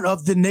in front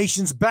of the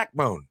nation's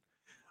backbone.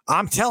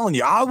 I'm telling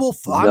you, I will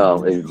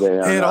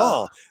at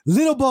all.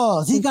 Little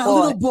balls. He got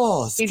little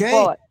balls.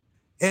 Okay.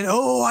 And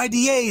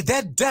OIDA,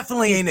 that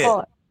definitely ain't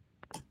it.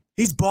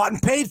 He's bought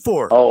and paid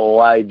for.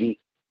 OIDA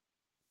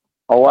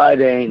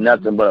ain't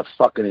nothing but a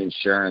fucking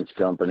insurance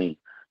company.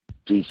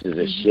 Pieces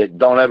of shit.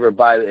 Don't ever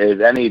buy. If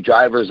any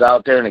drivers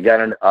out there and they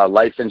got a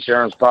life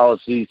insurance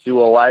policy through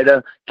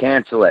OIDA,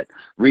 cancel it.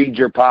 Read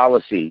your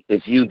policy.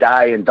 If you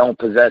die and don't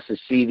possess a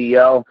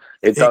CDL,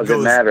 it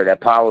doesn't matter.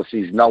 That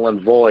policy's null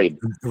and void.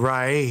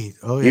 Right.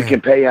 Oh, yeah. You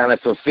can pay on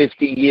it for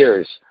 50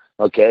 years.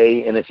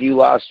 Okay. And if you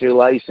lost your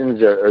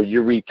license or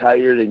you're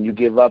retired and you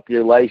give up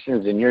your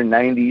license and you're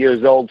 90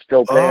 years old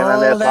still paying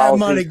on that policy,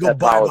 money that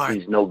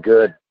policy's no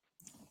good.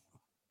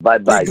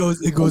 Bye-bye. It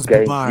goes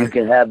okay? bye-bye. You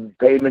can have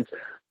payments.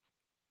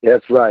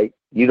 That's right.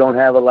 You don't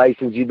have a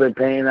license. You've been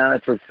paying on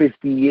it for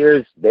 50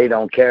 years. They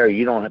don't care.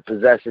 You don't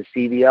possess a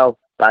CDL.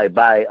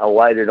 Bye-bye.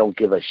 OIDA don't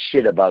give a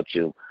shit about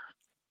you.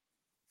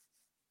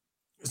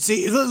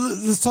 See,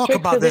 let's talk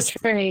about this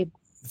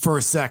for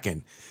a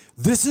second.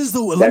 This is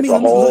the. That's a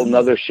whole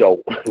nother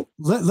show.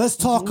 Let's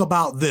talk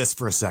about this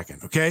for a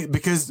second, okay?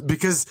 Because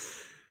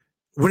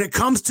when it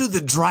comes to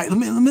the drive,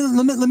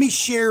 let me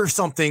share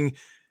something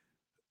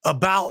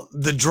about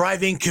the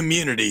driving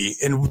community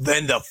and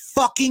the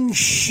fucking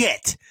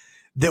shit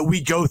that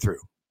we go through.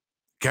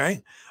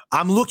 Okay.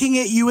 I'm looking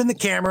at you in the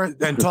camera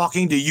and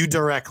talking to you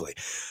directly.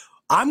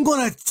 I'm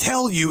going to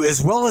tell you,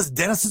 as well as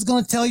Dennis is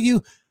going to tell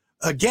you,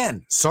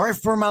 again, sorry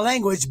for my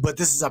language, but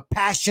this is a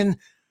passion.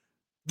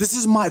 This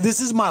is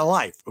my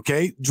life.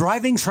 Okay.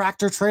 Driving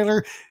tractor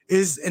trailer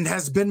is and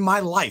has been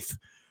my life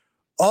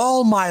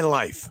all my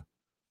life.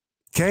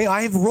 Okay.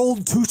 I have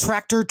rolled 2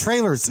 tractor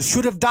trailers,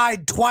 should have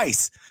died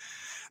twice.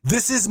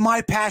 This is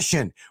my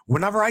passion.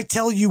 Whenever I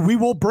tell you we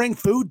will bring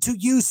food to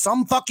you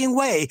some fucking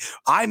way,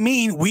 I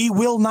mean we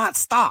will not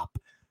stop.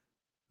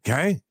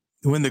 Okay?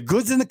 When the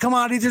goods and the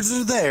commodities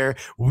are there,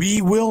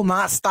 we will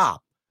not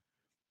stop.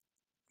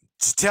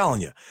 Just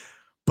telling you.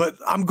 But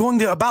I'm going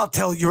to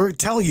tell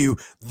you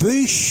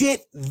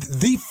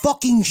the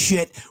fucking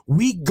shit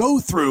we go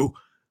through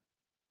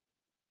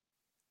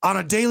on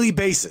a daily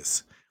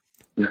basis.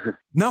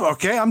 No,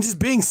 okay? I'm just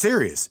being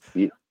serious.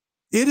 Yeah.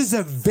 It is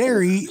a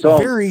very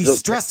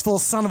stressful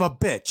son of a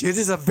bitch. It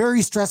is a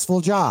very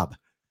stressful job.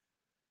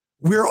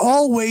 We're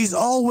always.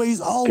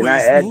 Can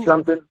I add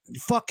something?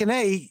 Fucking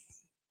A.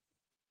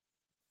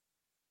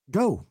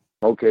 Go.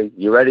 Okay,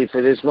 you ready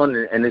for this one?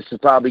 And this is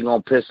probably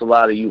going to piss a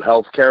lot of you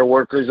healthcare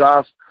workers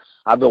off.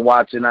 I've been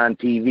watching on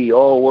TV.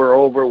 Oh, we're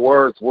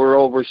overworked. We're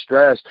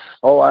overstressed.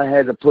 Oh, I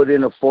had to put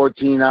in an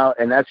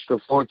extra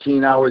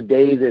 14-hour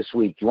day this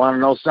week. You want to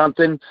know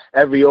something?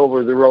 Every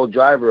over-the-road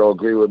driver will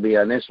agree with me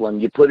on this one.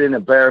 You put in a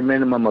bare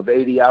minimum of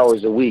 80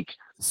 hours a week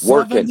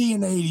working. 70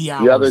 and 80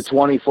 hours. The other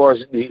 24,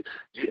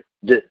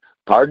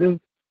 pardon?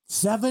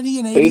 70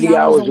 and 80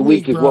 hours a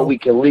week is what we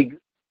can legally.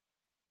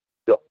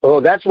 Oh,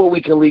 that's what we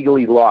can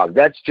legally log.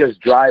 That's just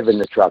driving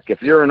the truck.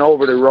 If you're an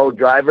over-the-road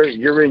driver,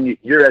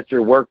 you're at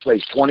your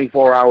workplace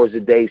 24 hours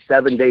a day,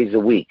 7 days a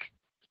week.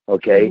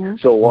 Okay? Mm-hmm.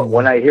 So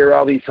when I hear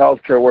all these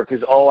healthcare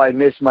workers, oh, I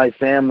miss my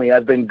family.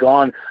 I've been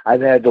gone.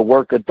 I've had to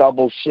work a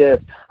double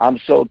shift. I'm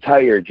so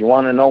tired. You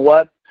want to know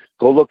what?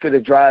 Go look at a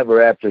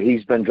driver after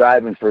he's been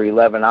driving for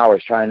 11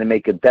 hours trying to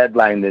make a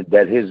deadline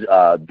that his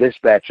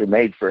dispatcher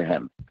made for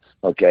him.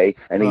 Okay?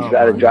 And he's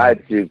got to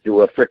drive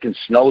through a freaking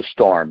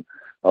snowstorm.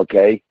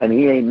 Okay, and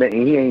he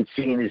ain't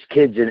seen his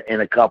kids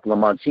in a couple of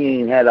months. He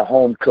ain't had a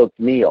home cooked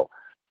meal.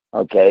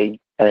 Okay,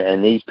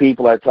 and these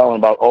people are talking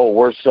about, oh,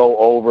 we're so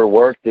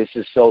overworked. This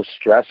is so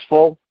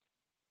stressful.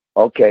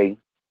 Okay,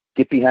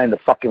 get behind the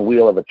fucking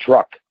wheel of a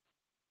truck.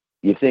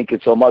 You think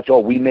it's so much? Oh,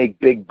 we make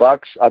big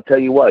bucks. I'll tell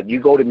you what.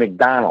 You go to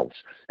McDonald's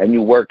and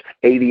you work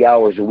 80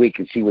 hours a week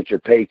and see what your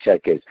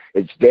paycheck is.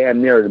 It's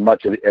damn near as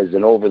much as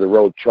an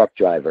over-the-road truck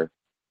driver.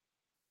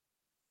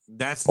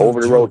 That's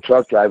over-the-road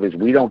truck drivers.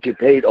 We don't get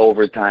paid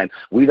overtime.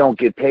 We don't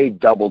get paid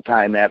double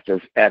time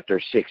after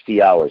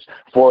 60 hours.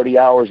 40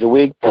 hours a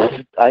week.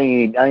 I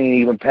ain't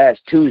even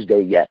past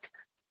Tuesday yet.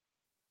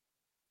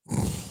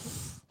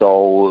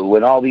 So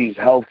when all these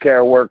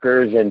healthcare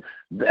workers and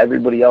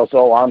everybody else,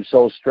 oh, I'm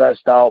so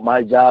stressed out.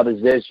 My job is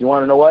this. You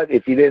want to know what?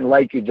 If you didn't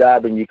like your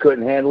job and you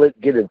couldn't handle it,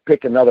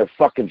 pick another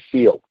fucking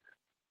field.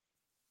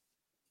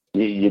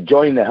 You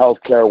joined the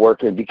healthcare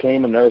worker and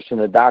became a nurse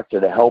and a doctor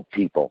to help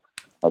people.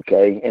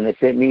 Okay, and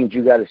if it means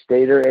you got to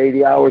stay there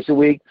 80 hours a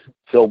week,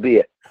 so be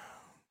it.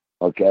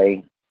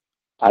 Okay,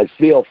 I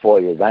feel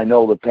for you. I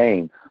know the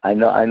pain. I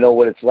know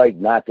what it's like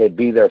not to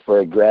be there for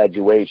a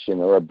graduation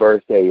or a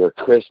birthday or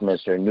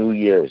Christmas or New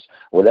Year's,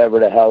 whatever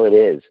the hell it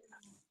is,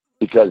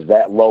 because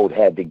that load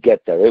had to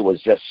get there. It was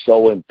just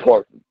so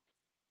important.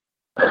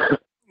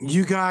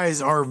 You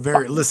guys are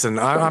very. Listen,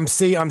 I'm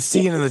seeing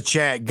in the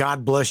chat.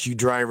 God bless you,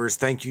 drivers.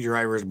 Thank you,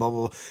 drivers. Blah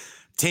blah. Blah.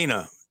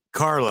 Tina,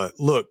 Carla,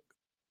 look.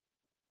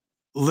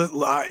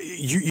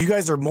 You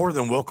guys are more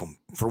than welcome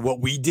for what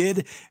we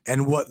did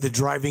and what the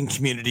driving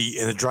community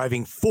and the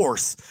driving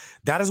force.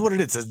 That is what it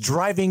is. A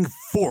driving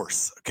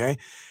force. Okay.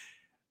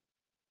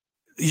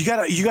 You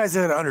guys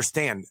gotta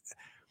understand.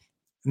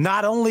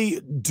 Not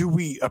only do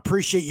we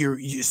appreciate you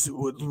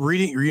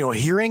reading,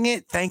 hearing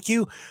it. Thank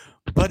you.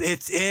 But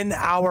it's in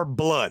our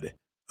blood.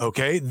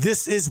 Okay.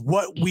 This is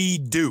what we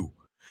do.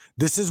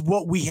 This is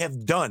what we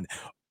have done.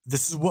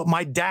 This is what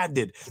my dad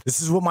did.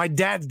 This is what my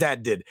dad's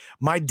dad did.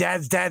 My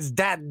dad's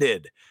dad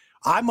did.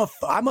 I'm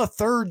a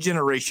third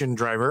generation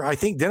driver. I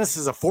think Dennis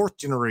is a fourth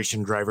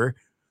generation driver.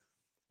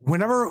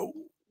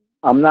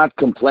 I'm not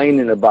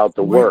complaining about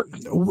the work.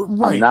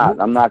 Right.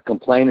 I'm not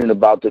complaining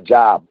about the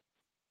job.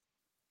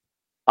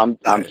 I'm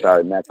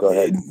sorry, Matt. Go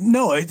ahead.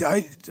 No,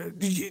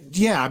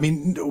 yeah. I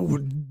mean,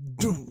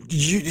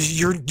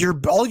 you're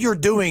all you're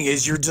doing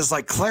is you're just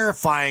like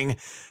clarifying.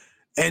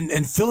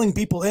 And filling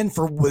people in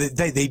for what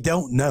they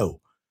don't know.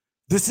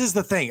 This is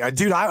the thing.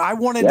 Dude, I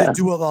wanted to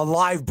do a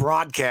live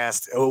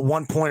broadcast at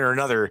one point or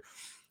another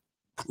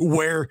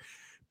where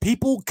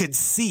people could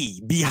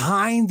see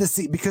behind the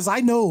scene, because I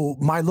know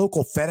my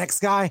local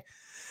FedEx guy.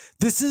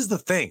 This is the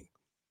thing.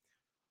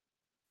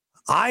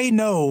 I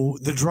know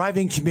the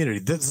driving community.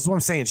 This is what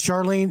I'm saying.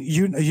 Charlene,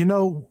 you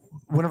know,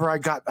 whenever I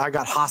got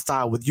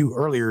hostile with you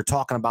earlier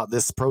talking about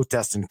this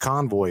protest and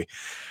convoy,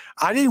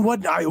 I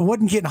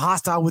wasn't getting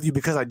hostile with you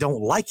because I don't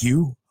like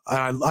you,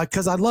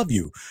 because I love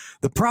you.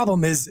 The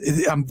problem is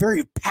I'm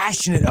very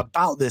passionate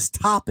about this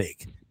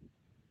topic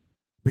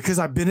because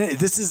I've been in it.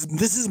 This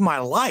is my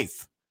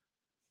life.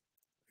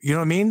 You know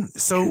what I mean?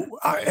 So,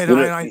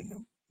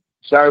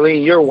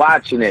 Charlene, you're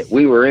watching it.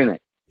 We were in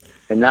it,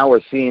 and now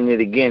we're seeing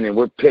it again, and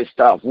we're pissed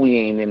off. We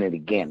ain't in it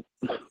again.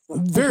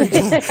 Very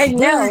good. I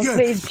know.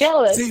 He's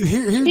jealous. See,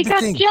 here's he the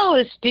got thing.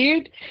 jealous,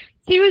 dude.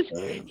 He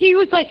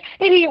was like,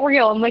 it ain't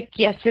real. I'm like,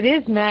 yes, it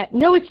is, Matt.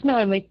 No, it's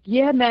not. I'm like,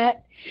 yeah,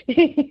 Matt.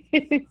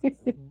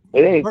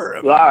 It ain't.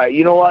 All right,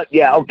 you know what?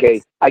 Yeah,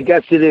 okay. I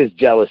guess it is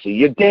jealousy.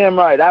 You're damn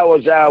right. I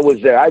was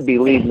there. I'd be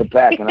leading the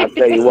pack, and I'll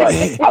tell you what,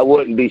 I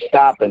wouldn't be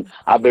stopping.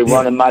 I'd be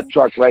running my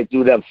truck right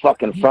through them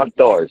fucking front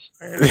doors.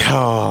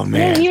 Oh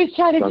man! Yeah, he was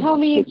trying to tell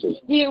me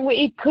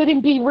it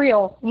couldn't be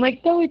real. I'm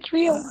like, no, it's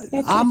real.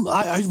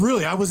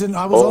 I was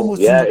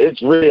almost. Yeah,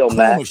 it's real,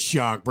 man. Almost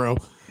shocked, bro.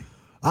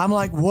 I'm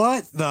like,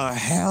 what the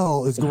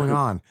hell is going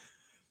on?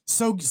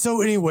 So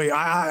anyway,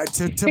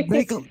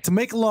 to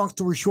make a long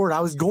story short,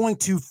 I was going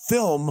to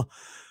film.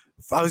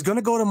 I was going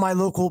to go to my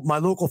local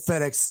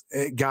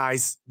FedEx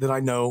guys that I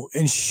know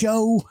and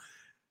show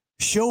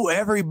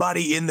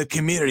everybody in the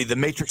community, the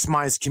Matrix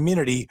Minds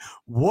community,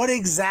 what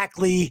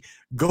exactly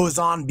goes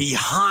on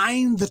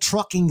behind the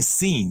trucking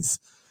scenes.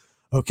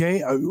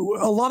 Okay, a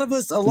lot of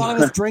us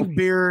drink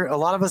beer, a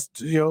lot of us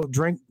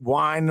drink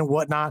wine and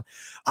whatnot.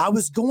 I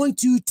was going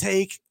to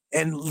take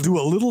and do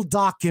a little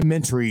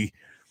documentary,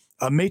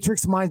 a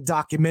Matrix Minds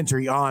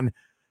documentary on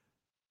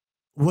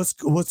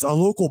what's a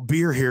local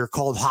beer here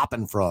called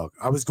Hoppin' Frog.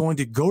 I was going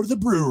to go to the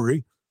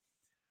brewery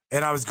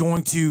and I was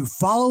going to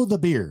follow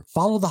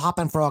the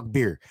Hoppin' Frog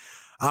beer.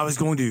 I was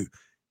going to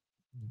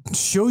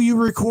show you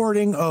a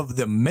recording of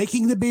them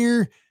making the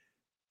beer,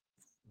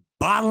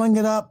 bottling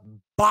it up,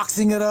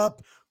 boxing it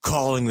up,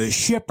 calling the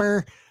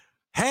shipper.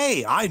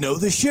 Hey, I know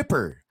the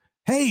shipper.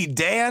 Hey,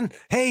 Dan.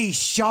 Hey,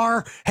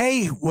 Shar.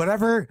 Hey,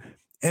 whatever.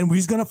 And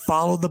we're going to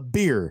follow the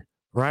beer,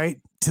 right,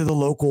 to the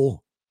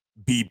local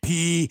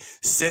BP,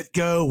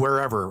 Citgo,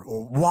 wherever,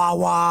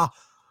 Wawa,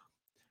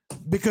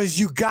 because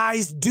you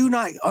guys do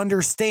not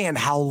understand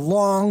how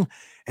long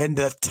and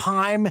the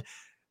time,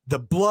 the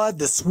blood,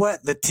 the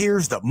sweat, the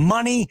tears, the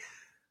money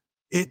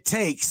it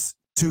takes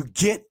to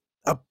get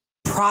a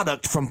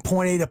product from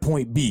point A to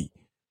point B.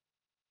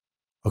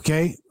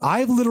 Okay,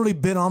 I've literally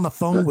been on the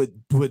phone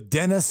with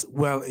Dennis.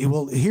 Well,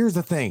 here's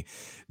the thing,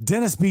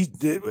 Dennis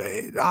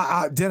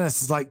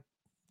is like,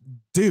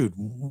 dude,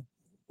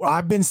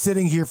 I've been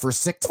sitting here for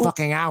 6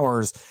 fucking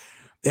hours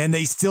and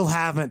they still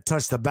haven't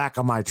touched the back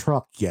of my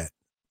truck yet.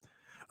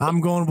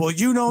 I'm going, well,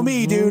 you know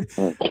me, dude.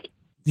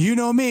 You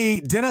know me.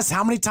 Dennis,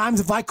 how many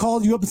times have I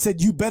called you up and said,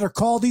 you better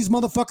call these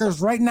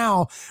motherfuckers right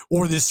now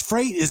or this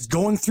freight is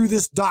going through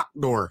this dock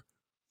door?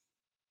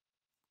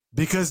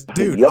 Because,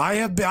 dude, I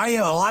have a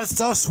lot of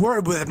stuff,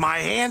 swear with my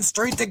hand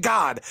straight to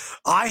God.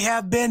 I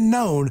have been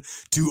known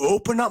to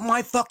open up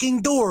my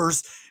fucking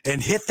doors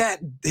and hit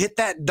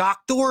that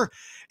dock door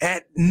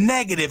at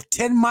negative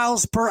 10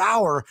 miles per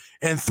hour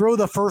and throw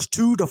the first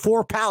 2 to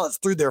 4 pallets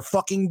through their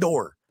fucking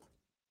door.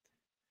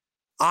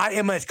 I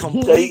am a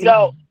complete. There you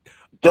go.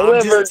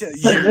 Delivered.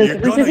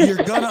 You're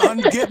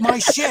gonna get my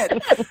shit.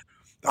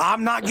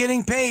 I'm not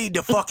getting paid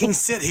to fucking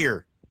sit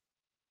here.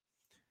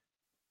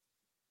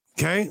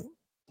 Okay.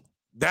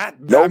 I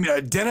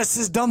mean, Dennis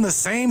has done the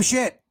same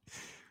shit.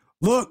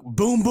 Look,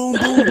 boom, boom,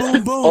 boom,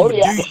 boom, boom. Oh,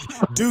 yeah.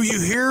 Do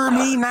you hear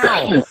me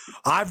now?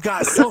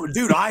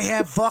 Dude, I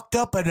have fucked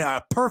up in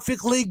a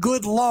perfectly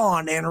good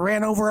lawn and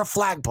ran over a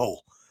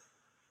flagpole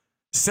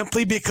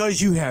simply because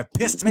you have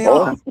pissed me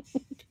off.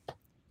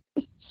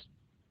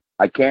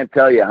 I can't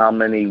tell you how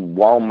many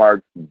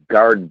Walmart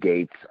guard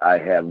gates I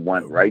have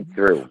went right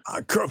through.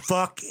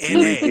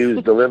 You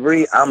refuse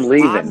delivery, I'm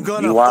leaving.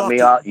 You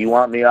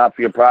want me off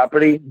your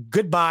property?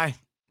 Goodbye.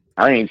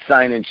 I ain't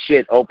signing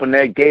shit. Open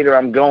that gate or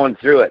I'm going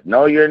through it.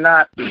 No, you're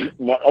not.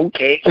 Well,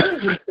 okay.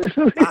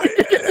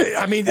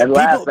 I mean, and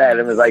laugh at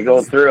him as I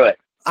go through it.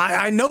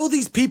 I know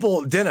these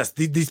people, Dennis.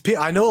 These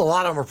people. I know a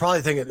lot of them are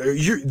probably thinking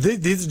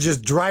these are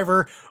just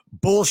driver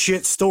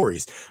bullshit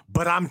stories.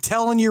 But I'm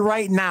telling you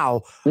right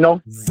now,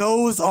 no,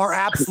 those are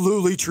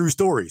absolutely true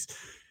stories.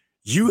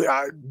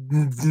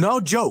 No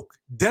joke.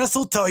 Dennis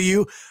will tell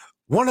you.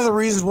 One of the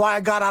reasons why I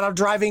got out of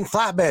driving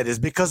flatbed is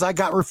because I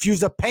got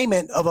refused a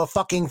payment of a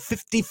fucking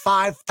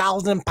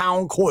 55,000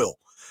 pound coil.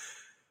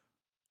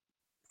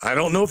 I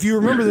don't know if you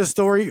remember this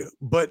story,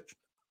 but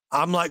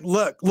I'm like,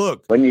 look.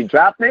 When you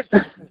dropped it?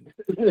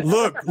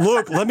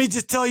 look, let me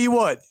just tell you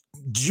what.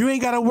 You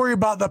ain't got to worry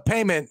about the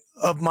payment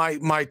of my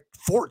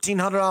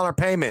 $1,400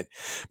 payment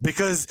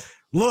because,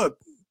 look,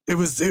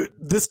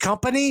 this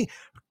company,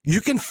 you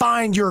can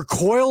find your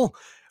coil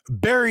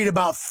buried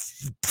about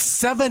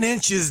 7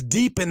 inches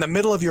deep in the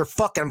middle of your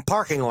fucking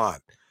parking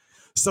lot.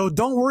 So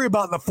don't worry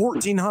about the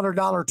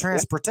 $1,400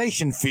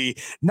 transportation fee.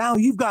 Now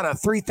you've got a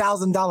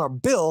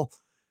 $3,000 bill.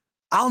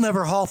 I'll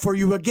never haul for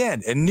you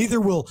again. And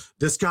neither will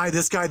this guy.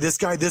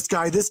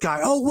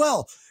 Oh,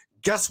 well,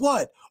 guess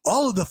what?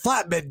 All of the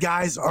flatbed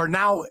guys are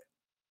now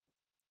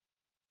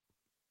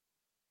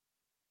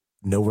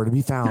nowhere to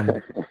be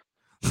found.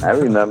 I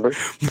remember.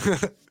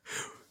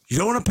 You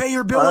don't want to pay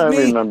your bill with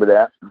me? I remember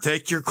that.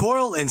 Take your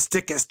coil and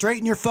stick it straight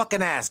in your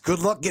fucking ass. Good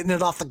luck getting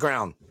it off the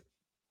ground.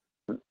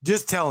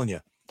 Just telling you.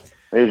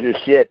 There's your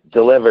shit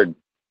delivered.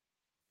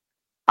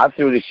 I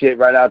threw the shit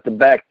right out the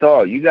back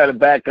door. You got to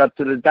back up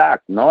to the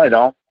dock. No, I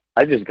don't.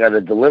 I just got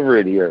to deliver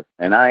it here.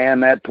 And I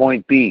am at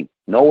point B.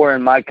 Nowhere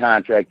in my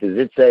contract does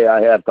it say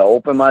I have to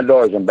open my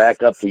doors and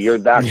back up to your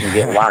dock and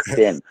get locked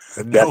in.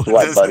 Guess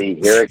what, buddy?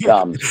 Here it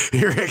comes.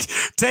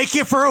 Take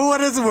it for what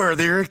it's worth.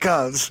 Here it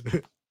comes.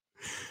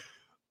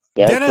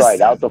 Yeah, that's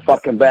right. Out the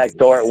fucking back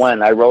door it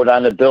went. I wrote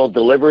on the bill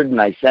delivered,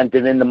 and I sent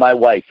it in to my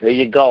wife. Here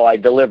you go. I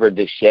delivered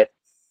this shit.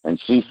 And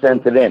she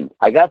sent it in.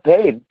 I got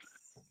paid.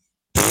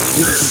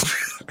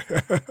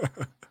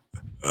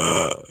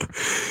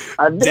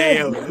 I did.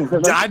 Damn.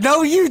 I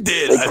know you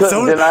did. They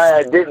couldn't deny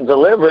I didn't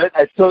deliver it.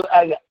 I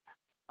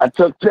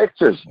took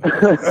pictures.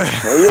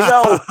 There you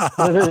go.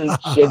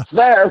 Shit's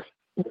there.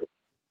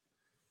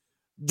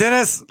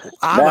 Dennis,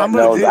 Matt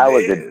knows I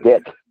was a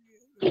dick.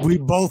 We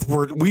both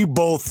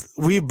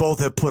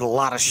have put a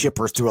lot of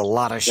shippers through a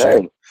lot of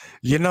shit. Hey.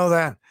 You know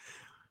that?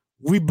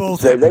 We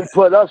both they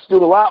put us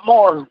through a lot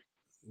more.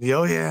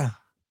 Oh yeah.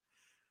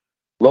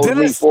 Load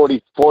me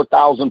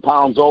 44,000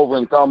 pounds over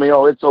and tell me,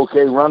 oh, it's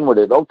okay, run with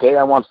it. Okay,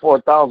 I want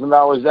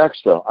 $4,000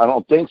 extra. I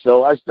don't think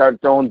so. I start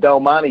throwing Del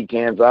Monte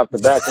cans off the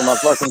back of my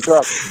fucking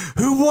truck.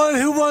 Who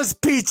wants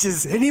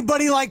peaches?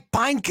 Anybody like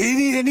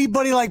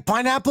anybody like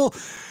pineapple?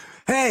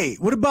 Hey,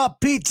 what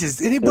about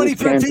peaches? Anybody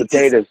for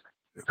potatoes?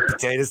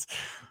 Potatoes.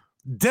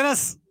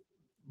 Dennis,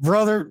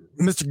 brother,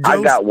 Mr. Ghost.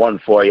 I got one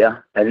for you,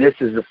 and this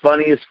is the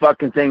funniest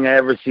fucking thing I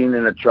ever seen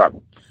in a truck.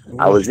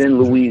 I was in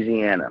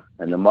Louisiana,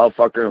 and the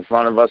motherfucker in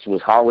front of us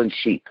was hauling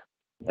sheep,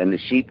 and the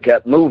sheep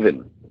kept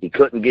moving. He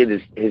couldn't get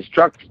his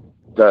truck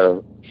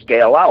to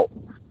scale out.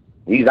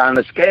 He's on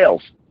the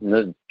scales, and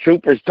the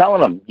trooper's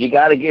telling him, you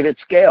got to get it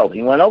scaled.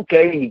 He went,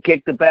 okay. He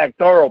kicked the back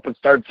door open,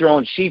 started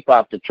throwing sheep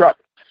off the truck.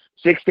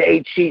 6 to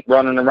 8 sheep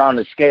running around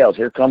the scales.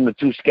 Here come the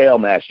 2 scale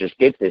masters.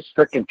 Get this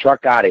freaking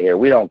truck out of here.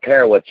 We don't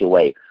care what you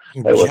weigh.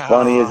 It was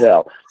funny as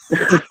hell.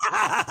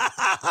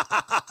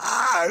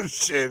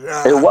 Shit.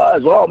 It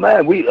was. Oh,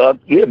 man, we had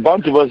a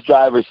bunch of us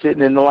drivers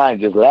sitting in the line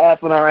just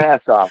laughing our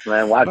ass off,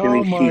 man, watching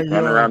these sheep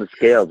running around the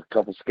scales. A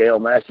couple scale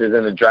masters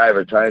and a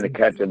driver trying to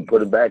catch them and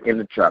put it back in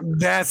the truck.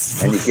 And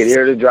you could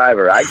hear the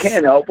driver. I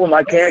can't help them.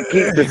 I can't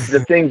keep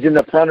the things in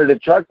the front of the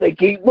truck. They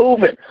keep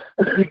moving.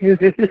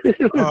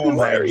 Oh,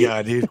 my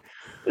God, dude.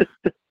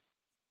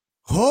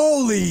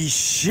 Holy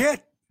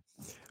shit.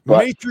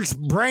 But Matrix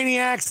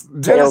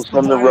Brainiacs. Tales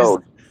from the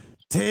road.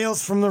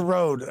 Tales from the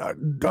road. All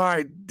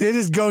right. It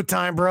is go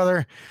time,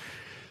 brother.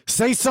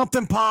 Say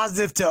something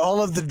positive to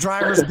all of the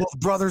drivers, both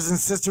brothers and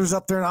sisters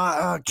up there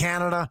in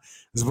Canada,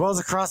 as well as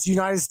across the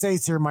United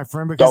States here, my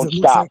friend, because don't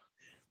stop. Like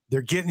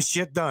they're getting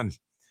shit done.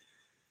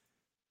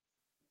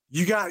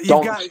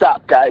 Don't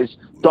stop, guys.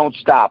 Don't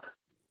stop.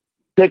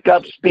 Pick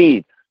up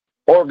speed.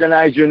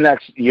 Organize your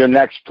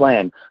next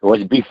plan.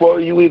 Before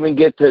you even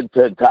get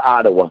to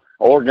Ottawa,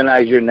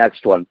 organize your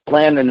next one.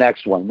 Plan the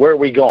next one. Where are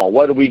we going?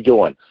 What are we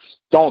doing?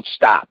 Don't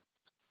stop.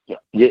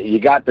 You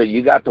got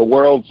the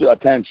world's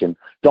attention.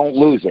 Don't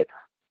lose it.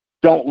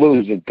 Don't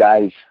lose it,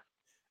 guys.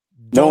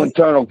 No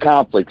internal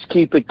conflicts.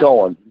 Keep it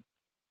going.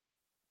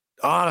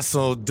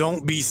 Also,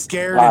 don't be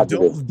scared.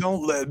 And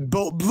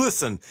don't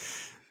listen.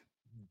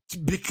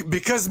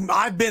 Because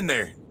I've been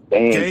there. They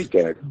ain't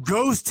scared.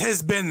 Ghost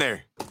has been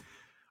there.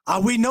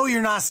 We know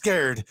you're not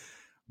scared,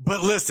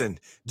 but listen,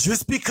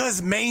 just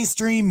because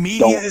mainstream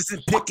media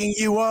isn't picking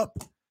you up,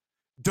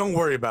 don't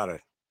worry about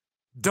it.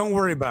 Don't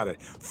worry about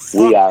it.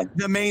 Fuck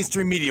the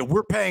mainstream media.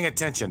 We're paying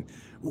attention.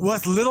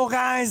 Us little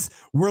guys,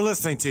 we're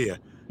listening to you.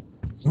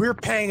 We're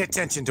paying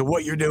attention to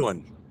what you're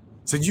doing.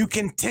 So you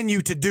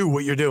continue to do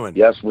what you're doing.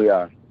 Yes, we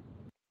are.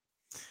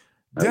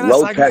 Dennis,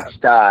 low-tech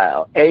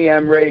style.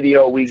 AM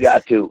radio, we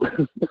got to.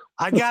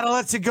 I got to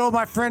let you go,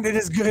 my friend. It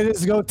is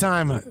go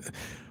time.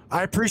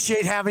 I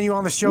appreciate having you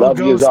on the show, Love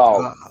Ghost. You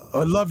all.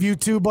 I love you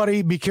too,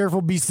 buddy. Be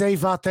careful, be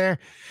safe out there,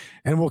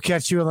 and we'll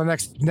catch you on the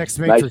next Matrix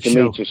show. Nice to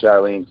meet you,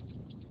 Charlene.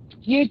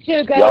 You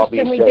too, Ghost,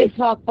 and we did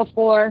talk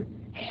before.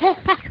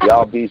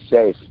 Y'all be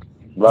safe.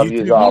 Love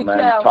you all,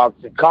 man.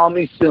 Call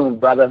me soon,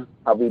 brother.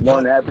 I'll be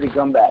more than happy to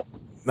come back.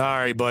 All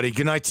right, buddy.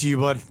 Good night to you,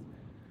 bud.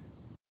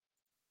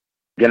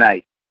 Good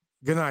night.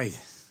 Good night.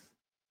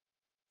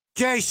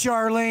 Okay,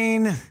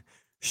 Charlene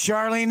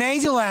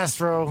Angel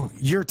Astro,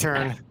 your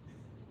turn.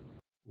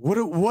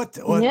 What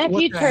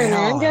Nephew Turner,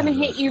 I'm going to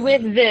hit you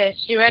with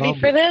this. You ready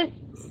for this?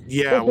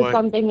 Yeah. This is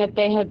something that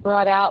they had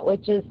brought out,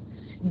 which is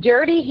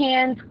Dirty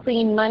Hands,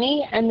 Clean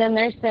Money, and then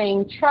they're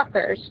saying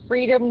truckers,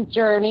 Freedom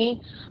Journey,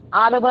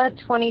 Ottawa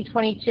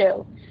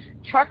 2022.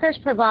 Truckers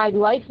provide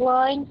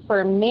lifeline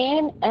for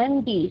man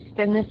and beast,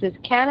 and this is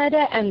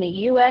Canada and the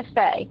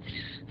USA.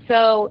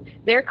 So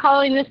they're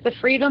calling this the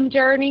Freedom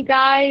Journey,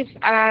 guys,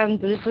 and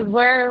this is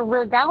where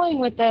we're going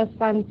with this,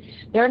 and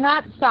they're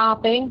not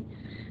stopping.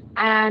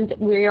 And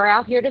we are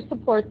out here to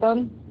support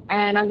them.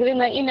 And I'm going to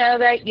let you know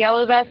that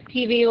Yellow Vest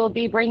TV will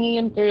be bringing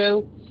them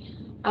through.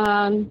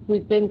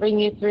 We've been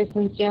bringing it through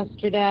since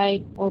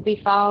yesterday. We'll be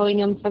following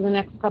them for the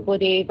next couple of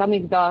days. I'm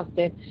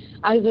exhausted.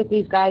 I was with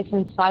these guys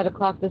since 5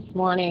 o'clock this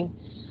morning.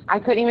 I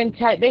couldn't even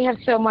tell. They have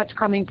so much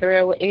coming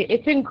through.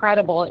 It's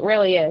incredible. It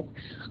really is.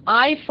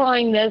 I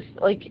find this,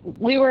 like,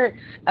 we were,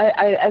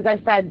 as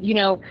I said,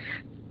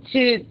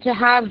 to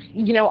have,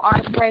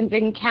 our friends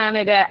in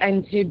Canada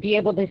and to be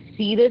able to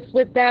see this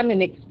with them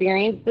and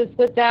experience this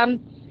with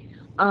them.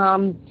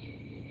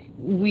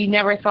 We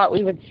never thought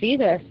we would see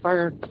this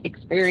or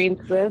experience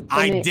this.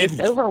 And it's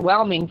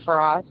overwhelming for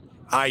us.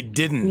 I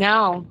didn't.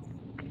 No.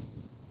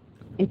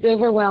 It's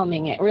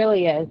overwhelming. It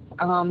really is.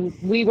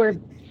 We were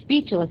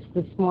speechless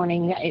this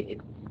morning. A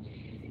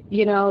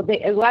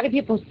lot of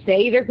people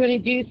say they're going to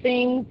do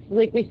things,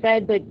 like we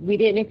said, but we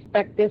didn't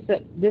expect this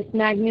at this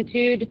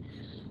magnitude.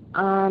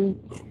 And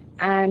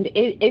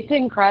it's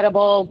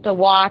incredible to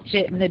watch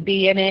it and to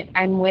be in it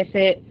and with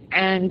it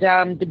and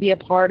to be a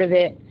part of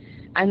it.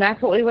 And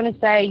that's what we want to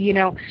say,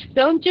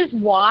 don't just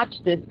watch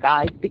this,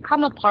 guys.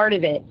 Become a part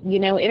of it,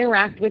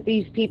 interact with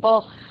these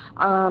people,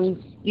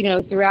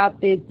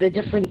 throughout the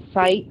different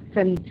sites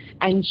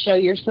and show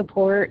your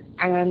support.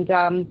 And,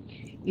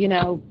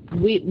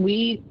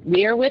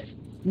 we are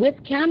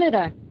with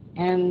Canada.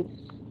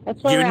 And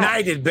that's what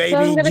United, baby. So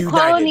I'm going to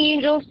call on the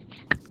angels.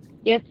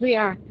 Yes, we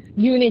are.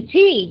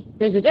 Unity.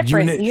 There's a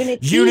difference.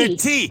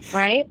 Unity.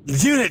 Right?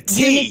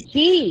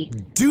 Unity.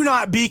 Do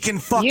not be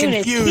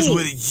confused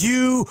with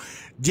you.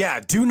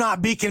 Yeah, do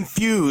not be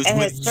confused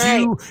with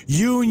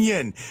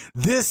union.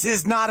 This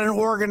is not an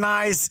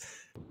organized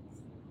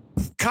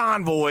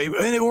convoy,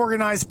 an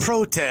organized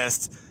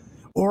protest,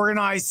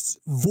 organized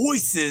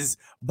voices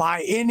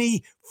by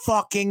any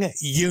fucking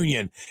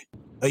union.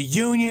 A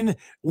union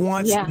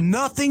wants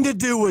nothing to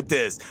do with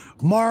this.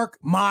 Mark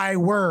my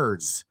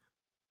words.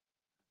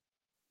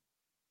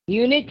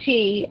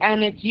 Unity,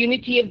 and it's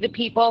unity of the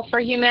people for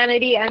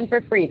humanity and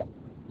for freedom.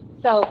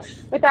 So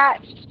with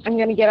that, I'm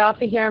going to get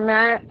off of here,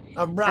 Matt.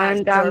 All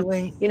right,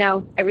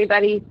 and,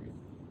 everybody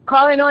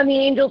calling on the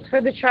angels for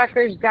the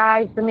truckers,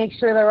 guys, to make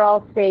sure they're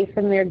all safe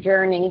in their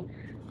journey.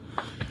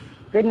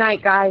 Good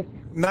night, guys.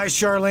 Nice,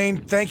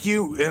 Charlene. Thank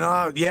you. And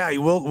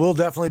we'll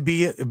definitely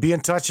be in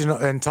touch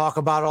and talk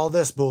about all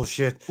this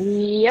bullshit.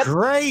 Yep.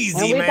 Crazy,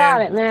 and we man.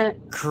 got it, man.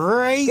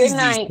 Crazy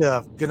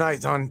stuff. Good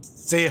night, son.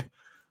 See ya.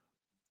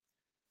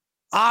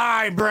 All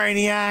right,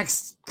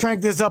 Brainiacs.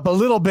 Crank this up a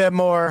little bit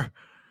more.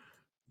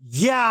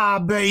 Yeah,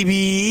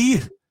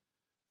 baby.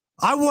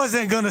 I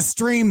wasn't going to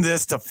stream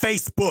this to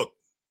Facebook.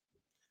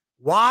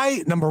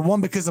 Why? Number one,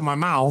 because of my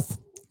mouth.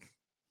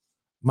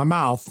 My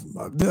mouth.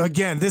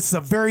 Again, this is a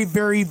very,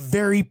 very,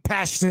 very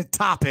passionate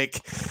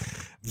topic.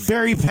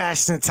 Very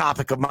passionate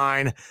topic of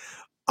mine.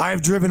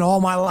 I've driven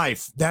all my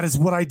life. That is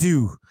what I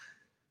do.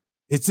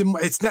 It's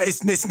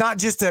not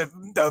just a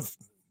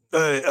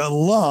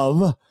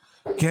love.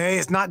 Okay,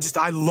 it's not just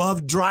I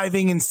love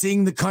driving and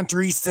seeing the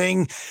country,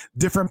 seeing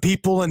different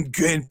people and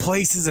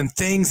places and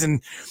things,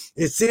 and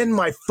it's in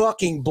my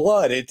fucking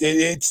blood.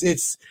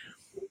 It's.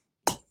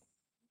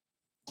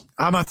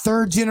 I'm a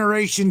third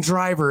generation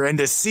driver, and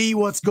to see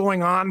what's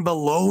going on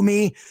below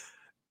me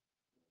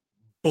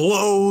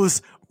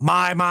blows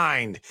my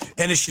mind,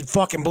 and it should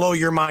fucking blow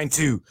your mind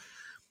too,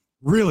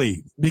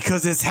 really,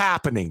 because it's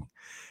happening.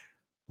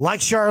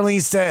 Like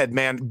Charlene said,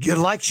 man,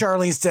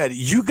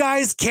 you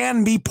guys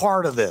can be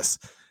part of this.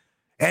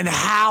 And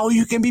how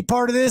you can be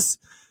part of this?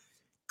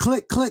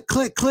 Click, click,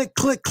 click, click,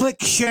 click,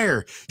 click,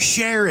 share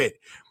it.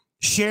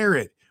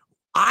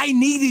 I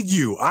needed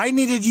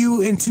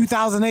you in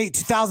 2008,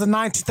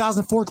 2009,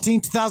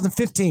 2014,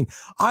 2015.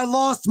 I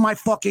lost my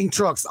fucking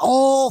trucks.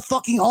 All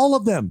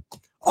of them.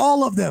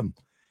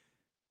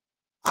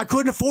 I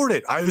couldn't afford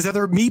it. I was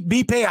either me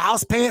pay a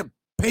house pay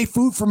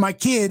food for my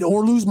kid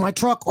or lose my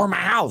truck or my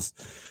house.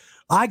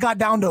 I got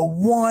down to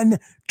one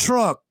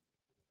truck,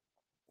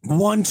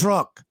 and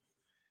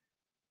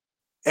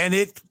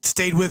it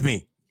stayed with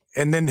me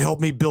and then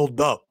helped me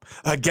build up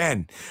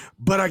again.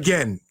 But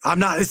again,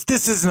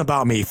 this isn't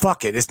about me.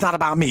 Fuck it. It's not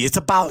about me. It's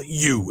about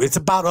you. It's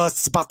about us.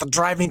 It's about the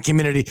driving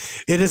community.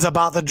 It is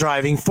about the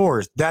driving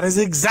force. That is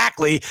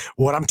exactly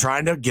what I'm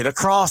trying to get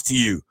across to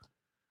you.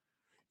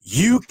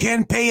 You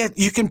can pay it.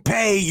 You can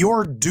pay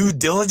your due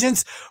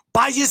diligence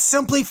by just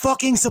simply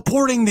fucking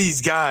supporting these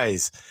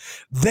guys.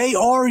 They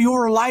are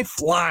your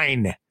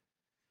lifeline.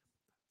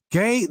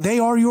 Okay? They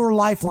are your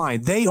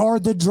lifeline. They are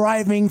the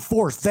driving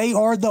force. They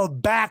are the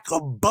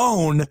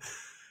backbone,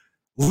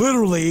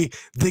 literally,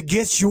 that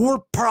gets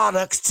your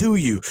products to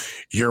you.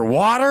 Your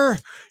water,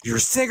 your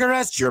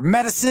cigarettes, your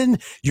medicine,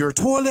 your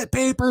toilet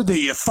paper that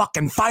you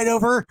fucking fight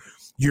over,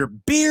 your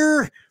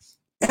beer,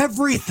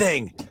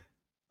 everything.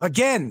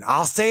 Again,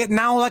 I'll say it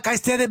now like I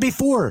said it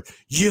before.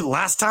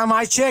 Last time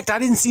I checked, I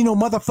didn't see no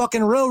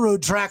motherfucking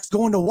railroad tracks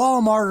going to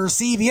Walmart or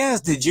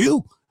CVS, did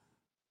you?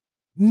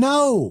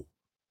 No,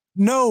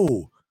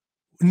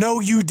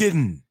 you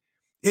didn't.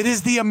 It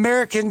is the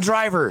American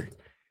driver.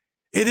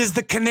 It is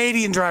the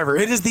Canadian driver.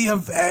 It is the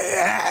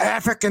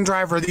African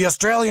driver, the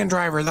Australian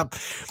driver.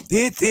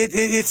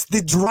 It's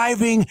the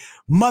driving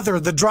mother,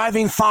 the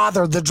driving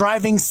father, the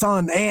driving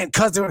son, aunt,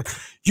 cousin,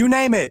 you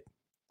name it.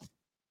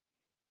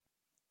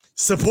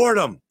 Support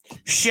them.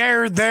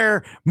 Share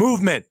their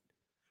movement.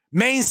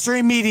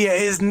 Mainstream media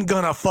isn't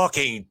going to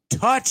fucking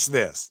touch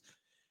this.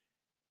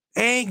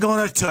 Ain't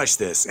going to touch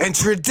this. And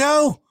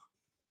Trudeau,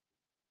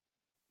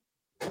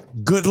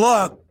 good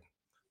luck.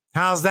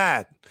 How's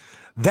that?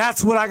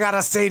 That's what I got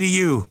to say to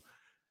you.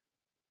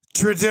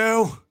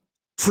 Trudeau,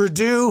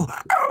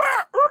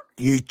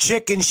 you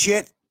chicken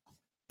shit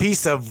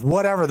piece of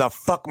whatever the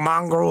fuck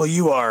mongrel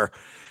you are.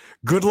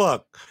 Good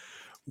luck.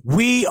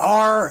 We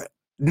are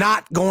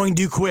not going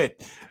to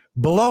quit.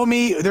 Below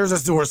me, there's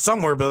a or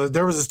somewhere, but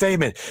there was a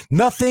statement.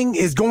 Nothing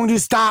is going to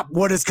stop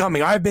what is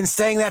coming. I've been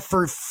saying that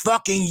for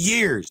fucking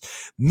years.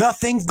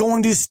 Nothing's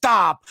going to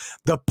stop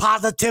the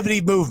positivity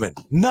movement.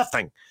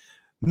 Nothing.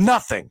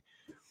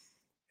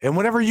 And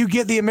whenever you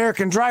get the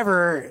American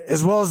driver,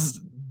 as well as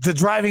the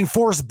driving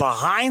force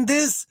behind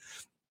this,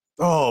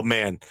 oh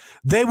man,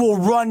 they will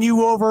run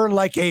you over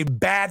like a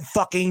bad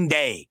fucking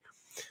day.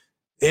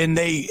 And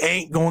they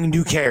ain't going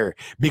to care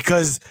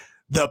because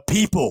the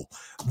people,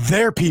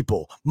 their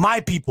people, my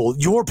people,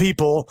 your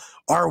people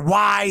are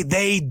why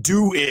they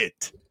do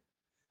it.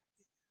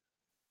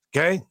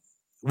 Okay?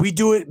 We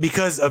do it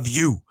because of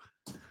you.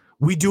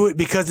 We do it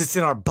because it's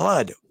in our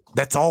blood.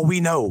 That's all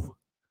we know.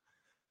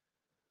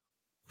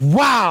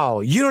 Wow.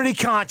 Unity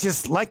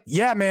conscious.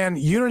 Yeah, man.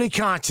 Unity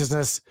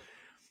consciousness.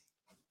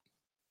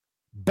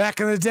 Back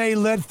in the day,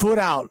 lead foot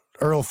out,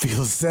 Earl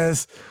Fields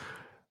says.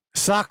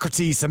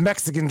 Socrates, a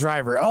Mexican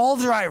driver. All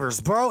drivers,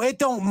 bro. I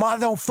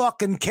don't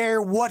fucking care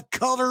what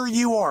color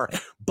you are.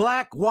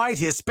 Black, white,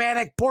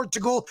 Hispanic,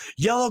 Portugal,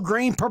 yellow,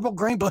 green, purple,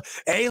 green,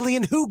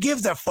 alien. Who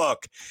gives a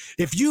fuck?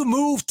 If you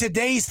move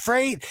today's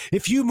freight,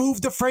 if you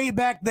move the freight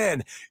back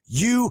then,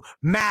 you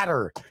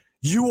matter.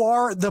 You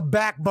are the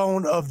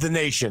backbone of the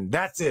nation.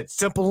 That's it.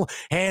 Simple,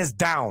 hands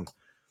down.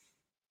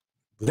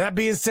 With that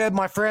being said,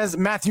 my friends,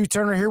 Matthew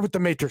Turner here with the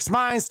Matrix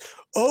Minds.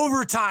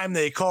 Overtime,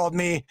 they called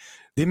me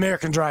the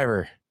American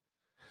driver.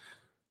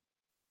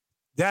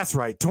 That's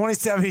right.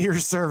 27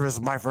 years service,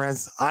 my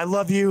friends. I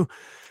love you.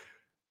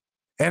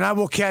 And I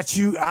will catch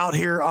you out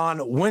here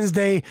on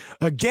Wednesday.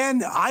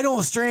 Again, I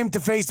don't stream to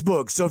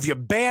Facebook. So if you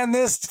ban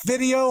this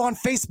video on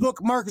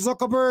Facebook, Mark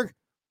Zuckerberg,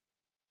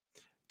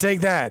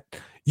 take that.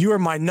 You are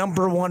my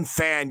number one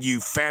fan, you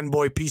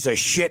fanboy piece of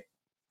shit.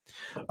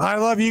 I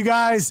love you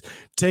guys.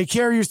 Take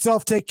care of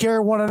yourself. Take care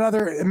of one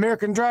another.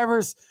 American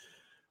drivers,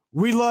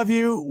 we love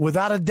you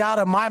without a doubt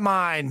in my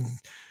mind.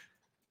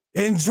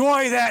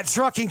 Enjoy that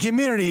trucking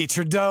community,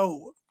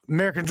 Trudeau.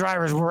 American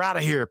drivers, we're out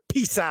of here.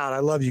 Peace out. I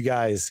love you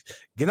guys.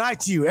 Good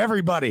night to you,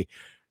 everybody.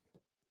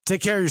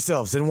 Take care of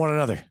yourselves and one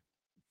another.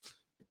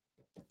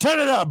 Turn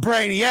it up,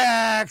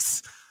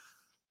 Brainiacs.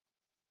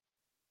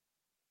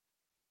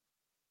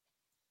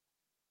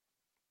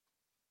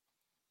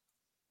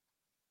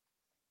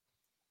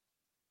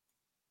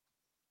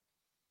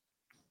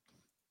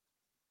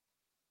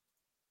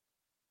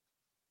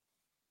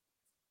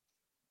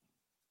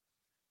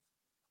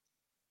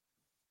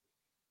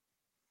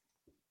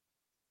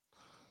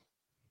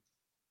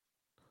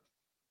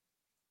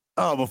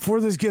 Oh, before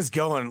this gets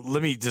going,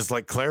 let me just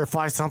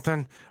clarify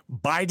something.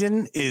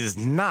 Biden is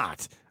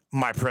not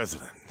my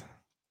president.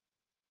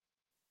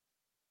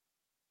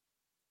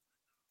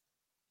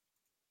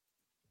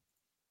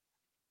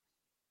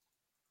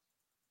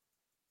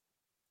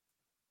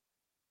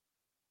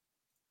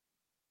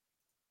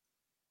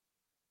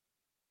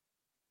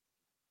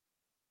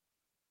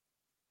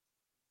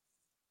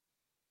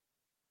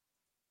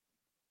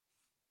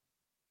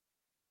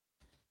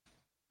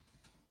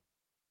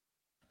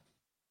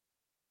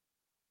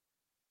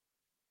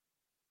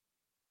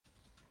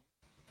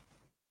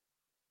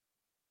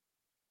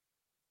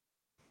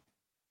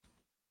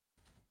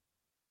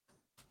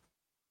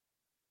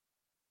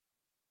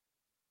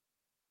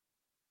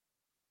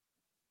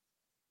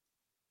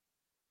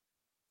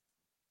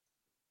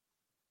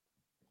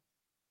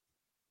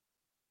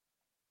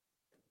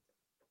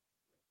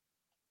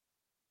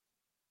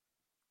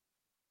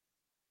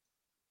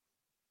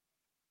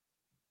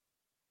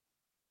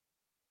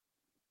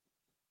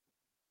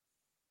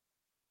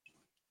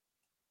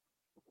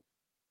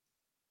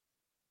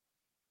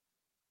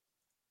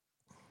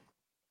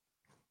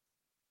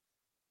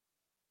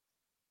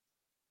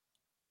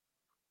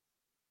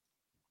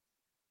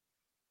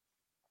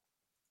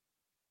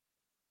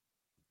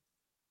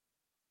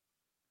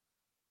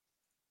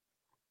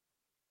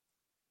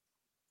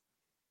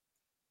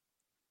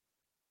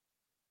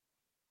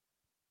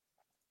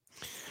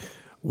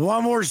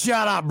 One more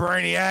shout out,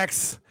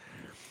 Brainiacs.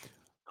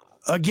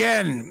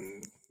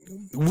 Again,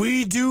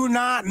 we do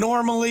not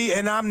normally,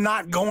 and I'm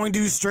not going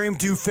to stream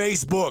to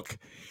Facebook.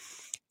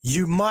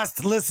 You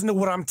must listen to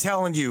what I'm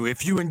telling you.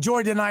 If you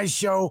enjoyed tonight's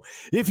show,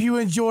 if you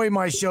enjoy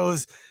my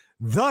shows,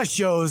 the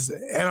shows,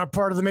 and are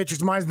part of the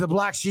Matrix Minds of the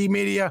Black Sheep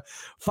Media,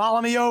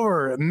 follow me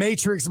over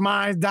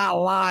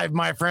matrixminds.live,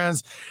 my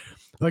friends.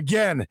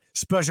 Again,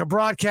 special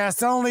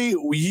broadcast only.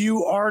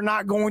 You are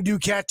not going to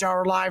catch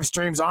our live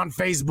streams on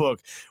Facebook.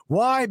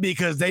 Why?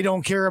 Because they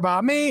don't care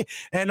about me,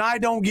 and I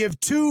don't give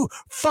two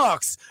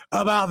fucks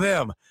about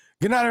them.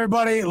 Good night,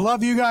 everybody.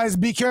 Love you guys.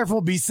 Be careful.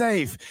 Be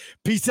safe.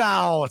 Peace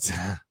out.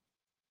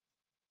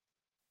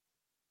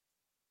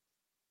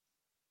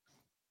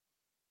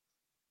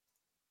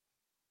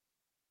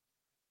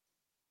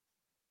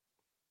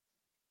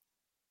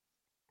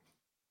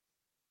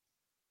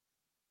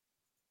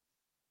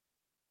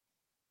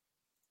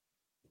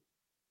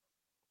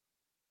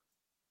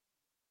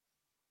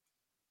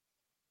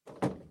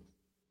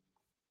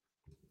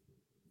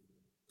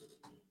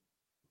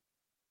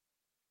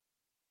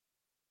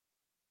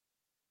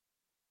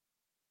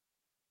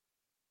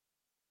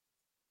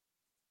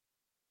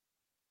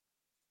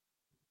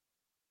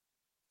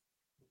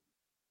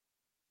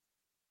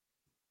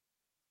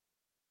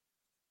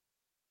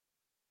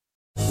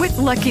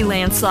 Lucky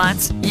Land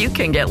Slots, you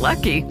can get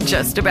lucky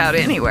just about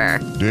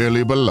anywhere.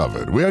 Dearly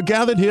beloved, we are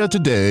gathered here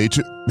today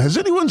to... Has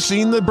anyone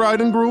seen the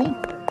bride and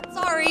groom?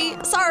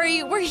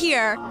 Sorry, we're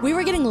here. We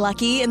were getting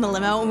lucky in the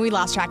limo and we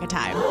lost track of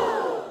time.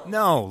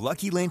 No,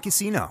 Lucky Land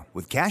Casino,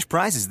 with cash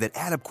prizes that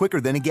add up quicker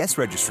than a guest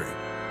registry.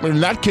 In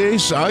that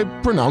case, I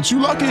pronounce you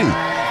lucky.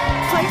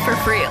 Play for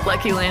free at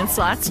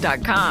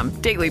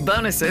LuckyLandSlots.com. Daily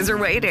bonuses are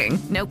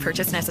waiting. No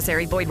purchase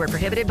necessary. Void where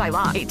prohibited by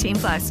law.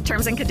 18+.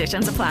 Terms and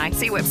conditions apply.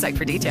 See website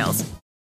for details.